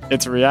reaction.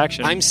 It's a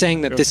reaction. I'm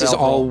saying that To a this is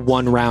failed all roll.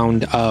 one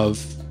round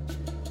of.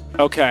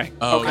 Okay.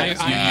 Oh, okay. okay.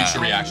 So you use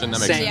your reaction. That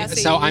makes saying,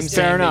 sense. so I'm Fair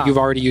saying that enough. you've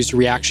already used a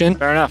reaction.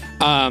 Fair enough.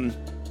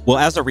 Well,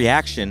 as a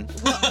reaction,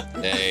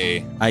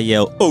 Hey. I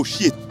yell, "Oh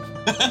shit!"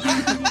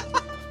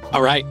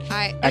 All right.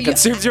 That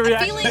consumes your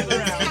reaction.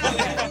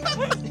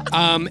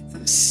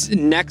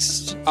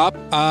 Next up,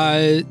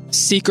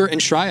 Seeker and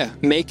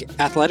Shreya, make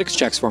athletics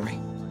checks for me.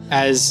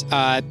 As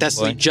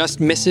Thessaly Boy. just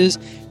misses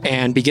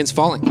and begins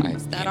falling.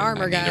 That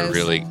armor, I need to guys.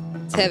 really.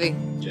 It's heavy.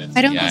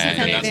 I don't Yeah, think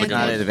yeah, it's that's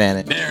Not an an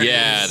advantage.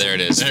 Yeah, there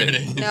it is. There it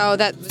is. No,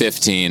 that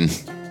 15.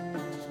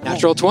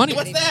 Natural 20.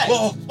 What's that?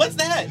 What's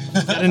that?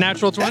 Is that a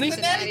natural 20?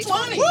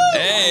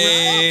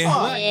 Hey.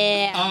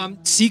 Yeah.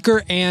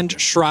 Seeker and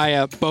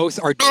Shreya both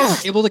are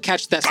able to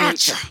catch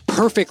Thessaly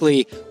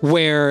perfectly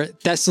where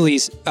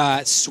Thessaly's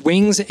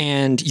swings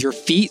and your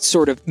feet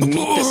sort of meet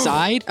the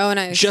side. Oh,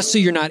 nice. Just so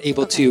you're not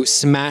able to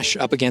smash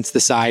up against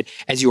the side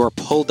as you are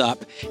pulled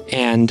up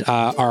and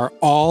are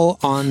all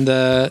on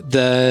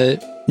the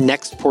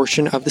next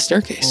portion of the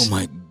staircase. Oh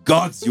my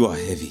gods, you are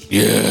heavy.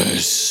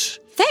 Yes.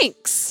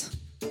 Thanks.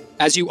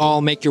 As you all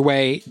make your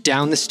way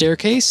down the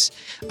staircase,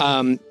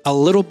 a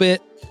little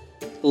bit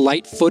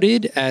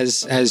light-footed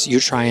as you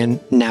try and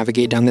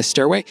navigate down this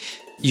stairway,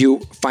 you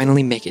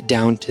finally make it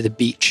down to the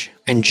beach.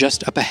 And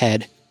just up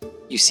ahead,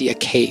 you see a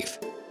cave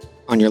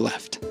on your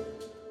left.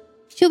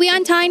 Should we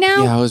untie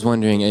now? Yeah, I was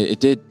wondering.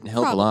 It did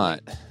help Probably. a lot,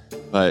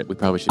 but we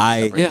probably should.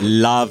 I separate.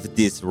 love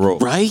this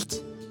rope.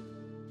 Right?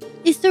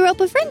 It's the rope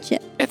of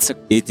friendship. It's a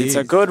It it's is.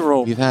 a good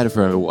roll. We've had it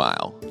for a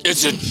while.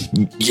 It's a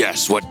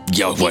yes. What It's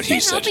he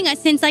been said. helping us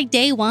since like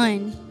day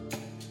one.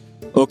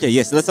 Okay,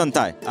 yes, let's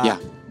untie. Yeah.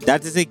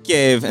 That is a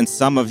cave, and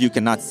some of you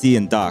cannot see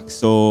in dark.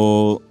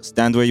 So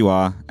stand where you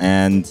are,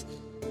 and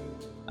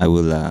I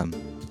will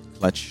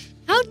clutch.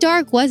 How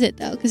dark was it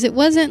though? Because it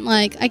wasn't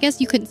like, I guess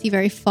you couldn't see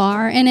very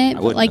far in it, I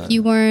but wouldn't like have.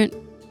 you weren't.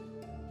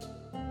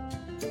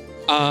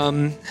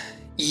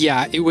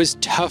 Yeah, it was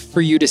tough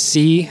for you to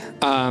see.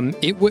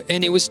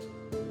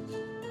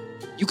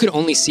 You could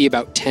only see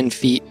about 10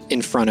 feet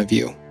in front of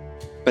you,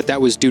 but that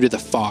was due to the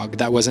fog.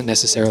 That wasn't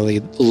necessarily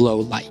low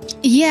light.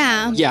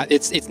 Yeah. Yeah,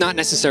 it's not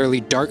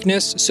necessarily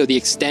darkness, so the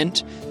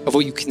extent of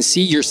what you can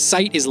see, your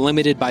sight is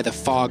limited by the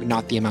fog,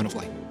 not the amount of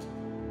light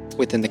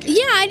within the cave.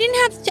 Yeah, I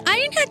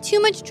didn't have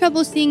too much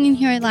trouble seeing in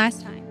here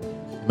last time.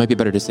 It might be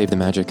better to save the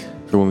magic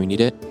for when we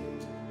need it.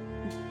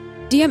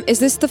 DM, is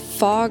this the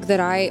fog that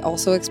I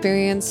also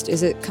experienced?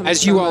 Is it coming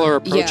As you from all a- are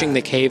approaching Yeah.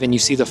 the cave and you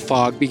see the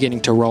fog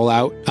beginning to roll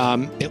out, it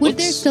Would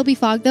there looks still be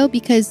fog though?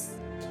 Because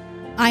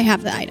I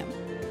have the item.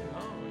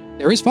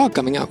 there is fog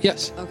coming out.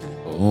 Yes, Okay.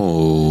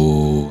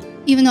 Oh.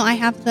 Even though I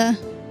have the.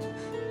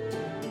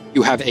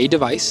 you have a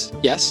device.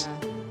 Yes,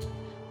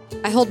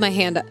 I hold my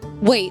hand up.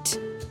 Wait.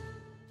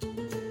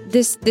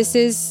 This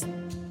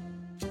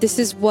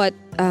is what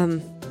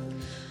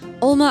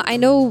Olma, I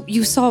know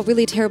you saw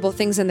really terrible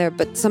things in there,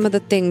 but some of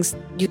the things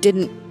you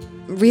didn't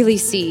really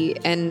see.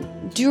 And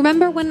do you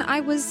remember when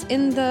I was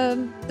in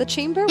the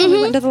chamber when we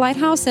went to the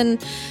lighthouse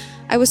and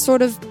I was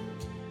sort of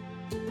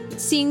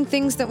seeing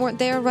things that weren't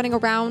there, running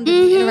around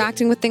and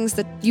interacting with things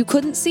that you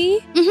couldn't see?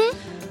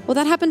 Well,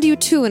 that happened to you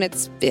too, and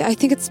I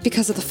think it's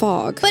because of the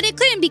fog. But it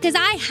couldn't because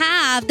I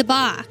have the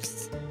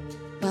box.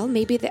 Well,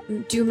 maybe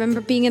do you remember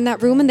being in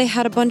that room and they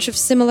had a bunch of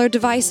similar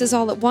devices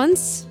all at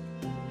once?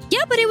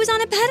 Yeah, but it was on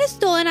a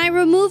pedestal and I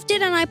removed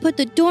it and I put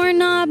the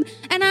doorknob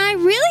and I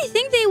really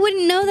think they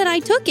wouldn't know that I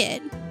took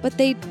it. But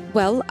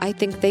I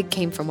think they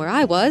came from where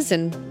I was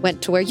and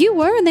went to where you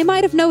were, and they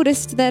might have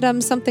noticed that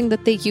something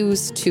that they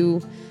used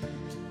to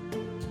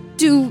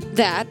do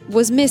that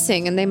was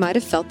missing, and they might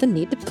have felt the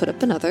need to put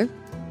up another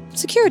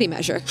security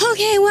measure.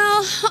 Okay,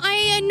 well,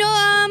 I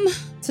know,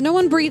 So no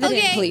one breathe it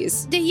okay. in,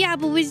 please. Yeah,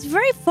 but it's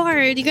very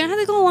far. You're gonna have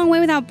to go a long way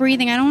without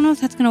breathing. I don't know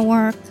if that's gonna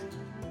work.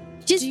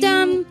 Just,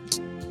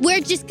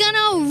 we're just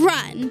gonna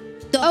run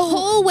the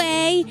whole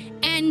way,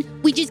 and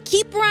we just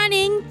keep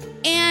running,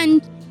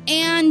 and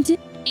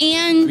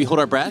Do we hold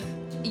our breath?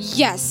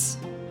 Yes.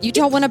 You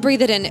don't want to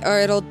breathe it in, or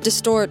it'll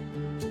distort.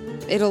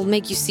 It'll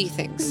make you see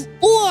things.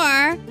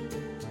 or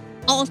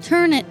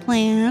alternate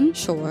plan,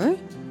 Sure.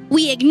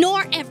 we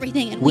ignore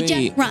everything and we just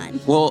Wait. run.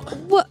 Well,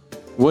 What?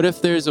 what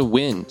if there's a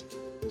wind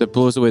that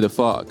blows away the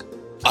fog?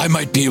 I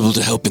might be able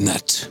to help in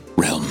that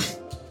realm.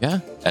 Yeah.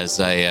 As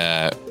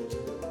I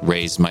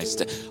raise my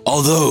step.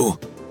 Although,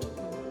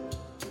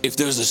 if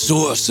there's a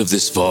source of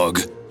this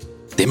fog,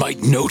 they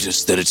might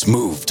notice that it's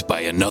moved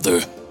by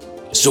another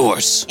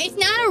source. It's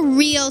not a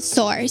real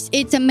source.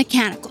 It's a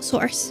mechanical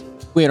source.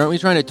 Wait, aren't we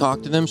trying to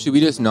talk to them? Should we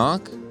just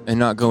knock and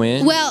not go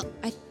in? Well,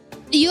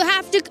 you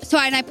have to. So,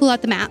 and I pull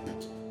out the map.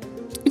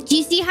 Do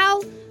you see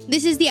how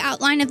this is the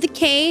outline of the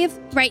cave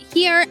right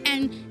here,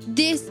 and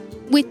this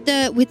with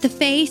the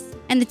face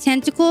and the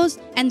tentacles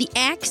and the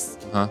X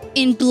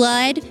in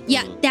blood?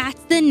 Yeah, that's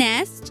the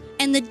nest,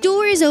 and the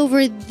door is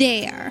over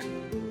there.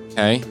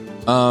 Okay.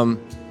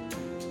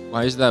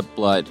 Why is that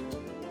blood?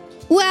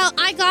 Well,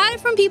 I got it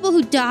from people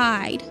who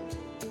died.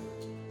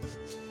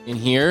 In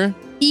here?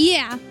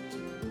 Yeah.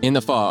 In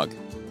the fog?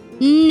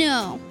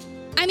 No.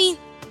 I mean,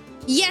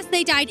 yes,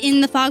 they died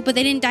in the fog, but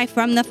they didn't die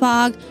from the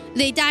fog.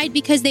 They died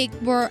because they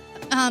were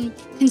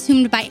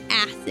consumed by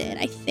acid,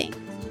 I think.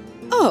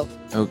 Oh.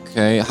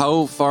 Okay.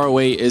 How far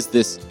away is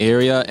this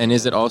area, and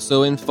is it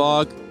also in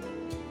fog?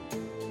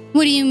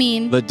 What do you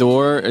mean? The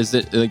door, is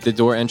it like the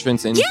door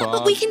entrance in Yeah, fog?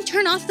 but we can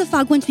turn off the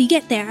fog once we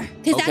get there.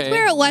 Because that's Okay.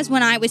 where it was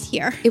when I was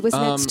here. It was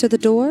next to the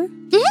door?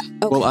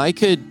 Mm-hmm. Okay.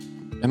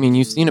 Well,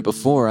 you've seen it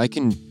before. I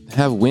can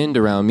have wind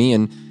around me,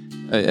 and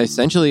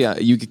essentially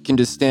you can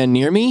just stand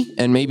near me,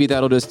 and maybe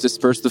that'll just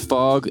disperse the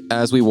fog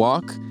as we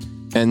walk,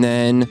 and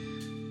then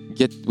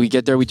we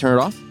get there, we turn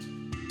it off.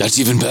 That's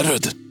even better.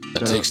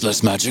 That takes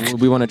less magic.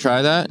 We want to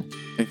try that?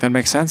 I think that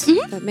makes sense.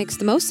 That makes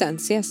the most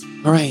sense, yes.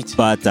 All right.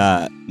 But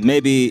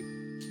maybe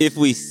if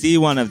we see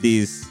one of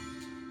these,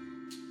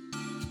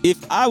 if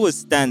I was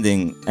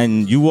standing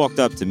and you walked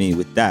up to me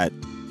with that,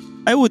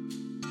 I would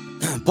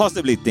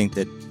possibly think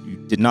that you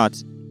did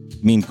not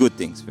mean good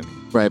things for me.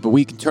 Right, but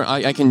we can turn.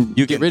 I can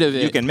get rid of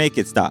it. You can make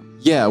it stop.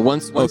 Yeah,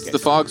 once Okay. the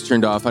fog's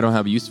turned off, I don't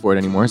have use for it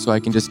anymore, so I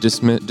can just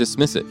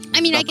dismiss it.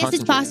 I mean, I Stop guess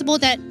it's concentrating. possible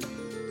that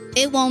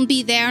it won't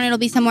be there and it'll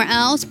be somewhere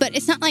else, but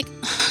it's not like,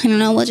 I don't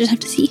know, we'll just have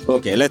to see.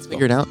 Okay, let's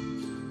Figure it out.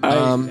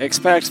 I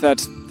expect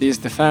that these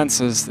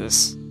defenses,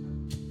 this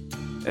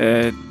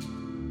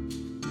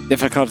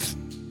difficult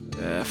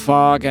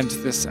fog and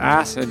this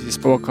acid you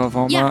spoke of,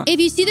 Oma, Yeah, if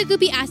you see the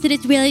goopy acid,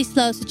 it's really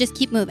slow, so just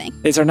keep moving.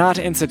 these are not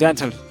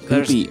incidental.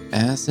 There's Goopy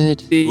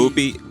acid. the-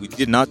 Whoopi, we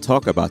did not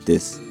talk about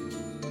this.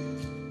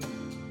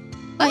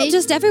 Well,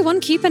 just everyone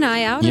keep an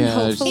eye out, and Yeah,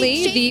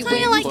 hopefully It's the shaped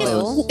kind of wind like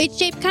will... it's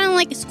shaped kind of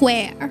like a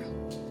square.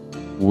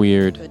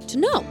 Weird. Good to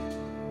know.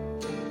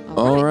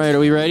 All right, are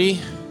we ready?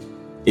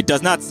 It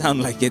does not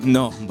sound like it,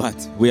 no, but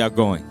we are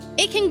going.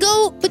 It can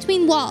go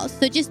between walls,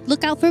 so just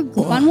look out for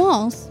goop on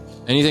walls.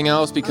 Anything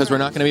else? Because we're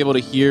not going to be able to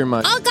hear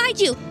much. I'll guide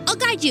you. I'll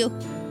guide you.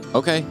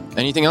 Okay.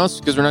 Anything else?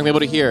 Because we're not going to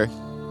be able to hear.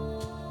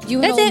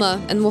 You and That's it.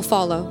 Olma, and we'll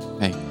follow.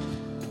 Okay.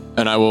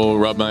 And I will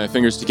rub my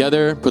fingers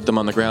together, put them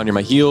on the ground near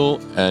my heel,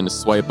 and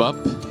swipe up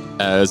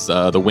as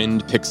the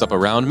wind picks up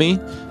around me,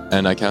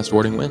 and I cast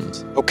Warding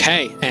Wind.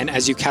 Okay, and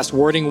as you cast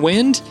Warding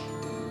Wind,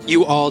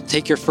 you all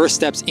take your first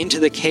steps into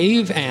the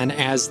cave, and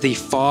as the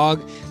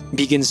fog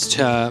begins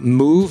to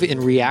move in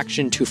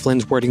reaction to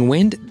Flynn's Warding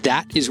Wind,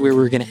 that is where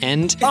we're going to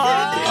end.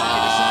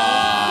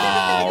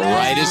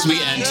 Right as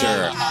we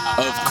enter,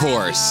 of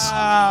course.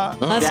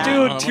 Let's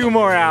do 2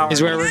 more hours.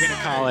 Is where we're going to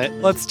call it.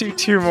 Let's do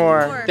 2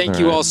 more. Thank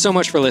you all so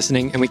much for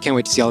listening, and we can't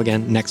wait to see you all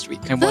again next week.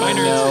 And want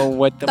to know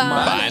what the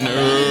Bye.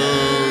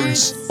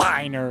 Nerds.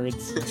 Bye,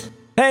 nerds.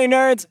 Hey,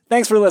 nerds.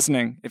 Thanks for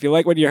listening. If you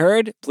like what you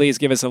heard, please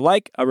give us a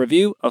like, a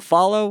review, a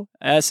follow,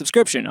 a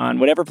subscription on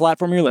whatever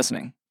platform you're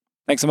listening.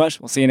 Thanks so much.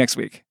 We'll see you next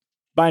week.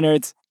 Bye,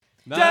 nerds.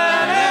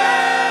 Bye.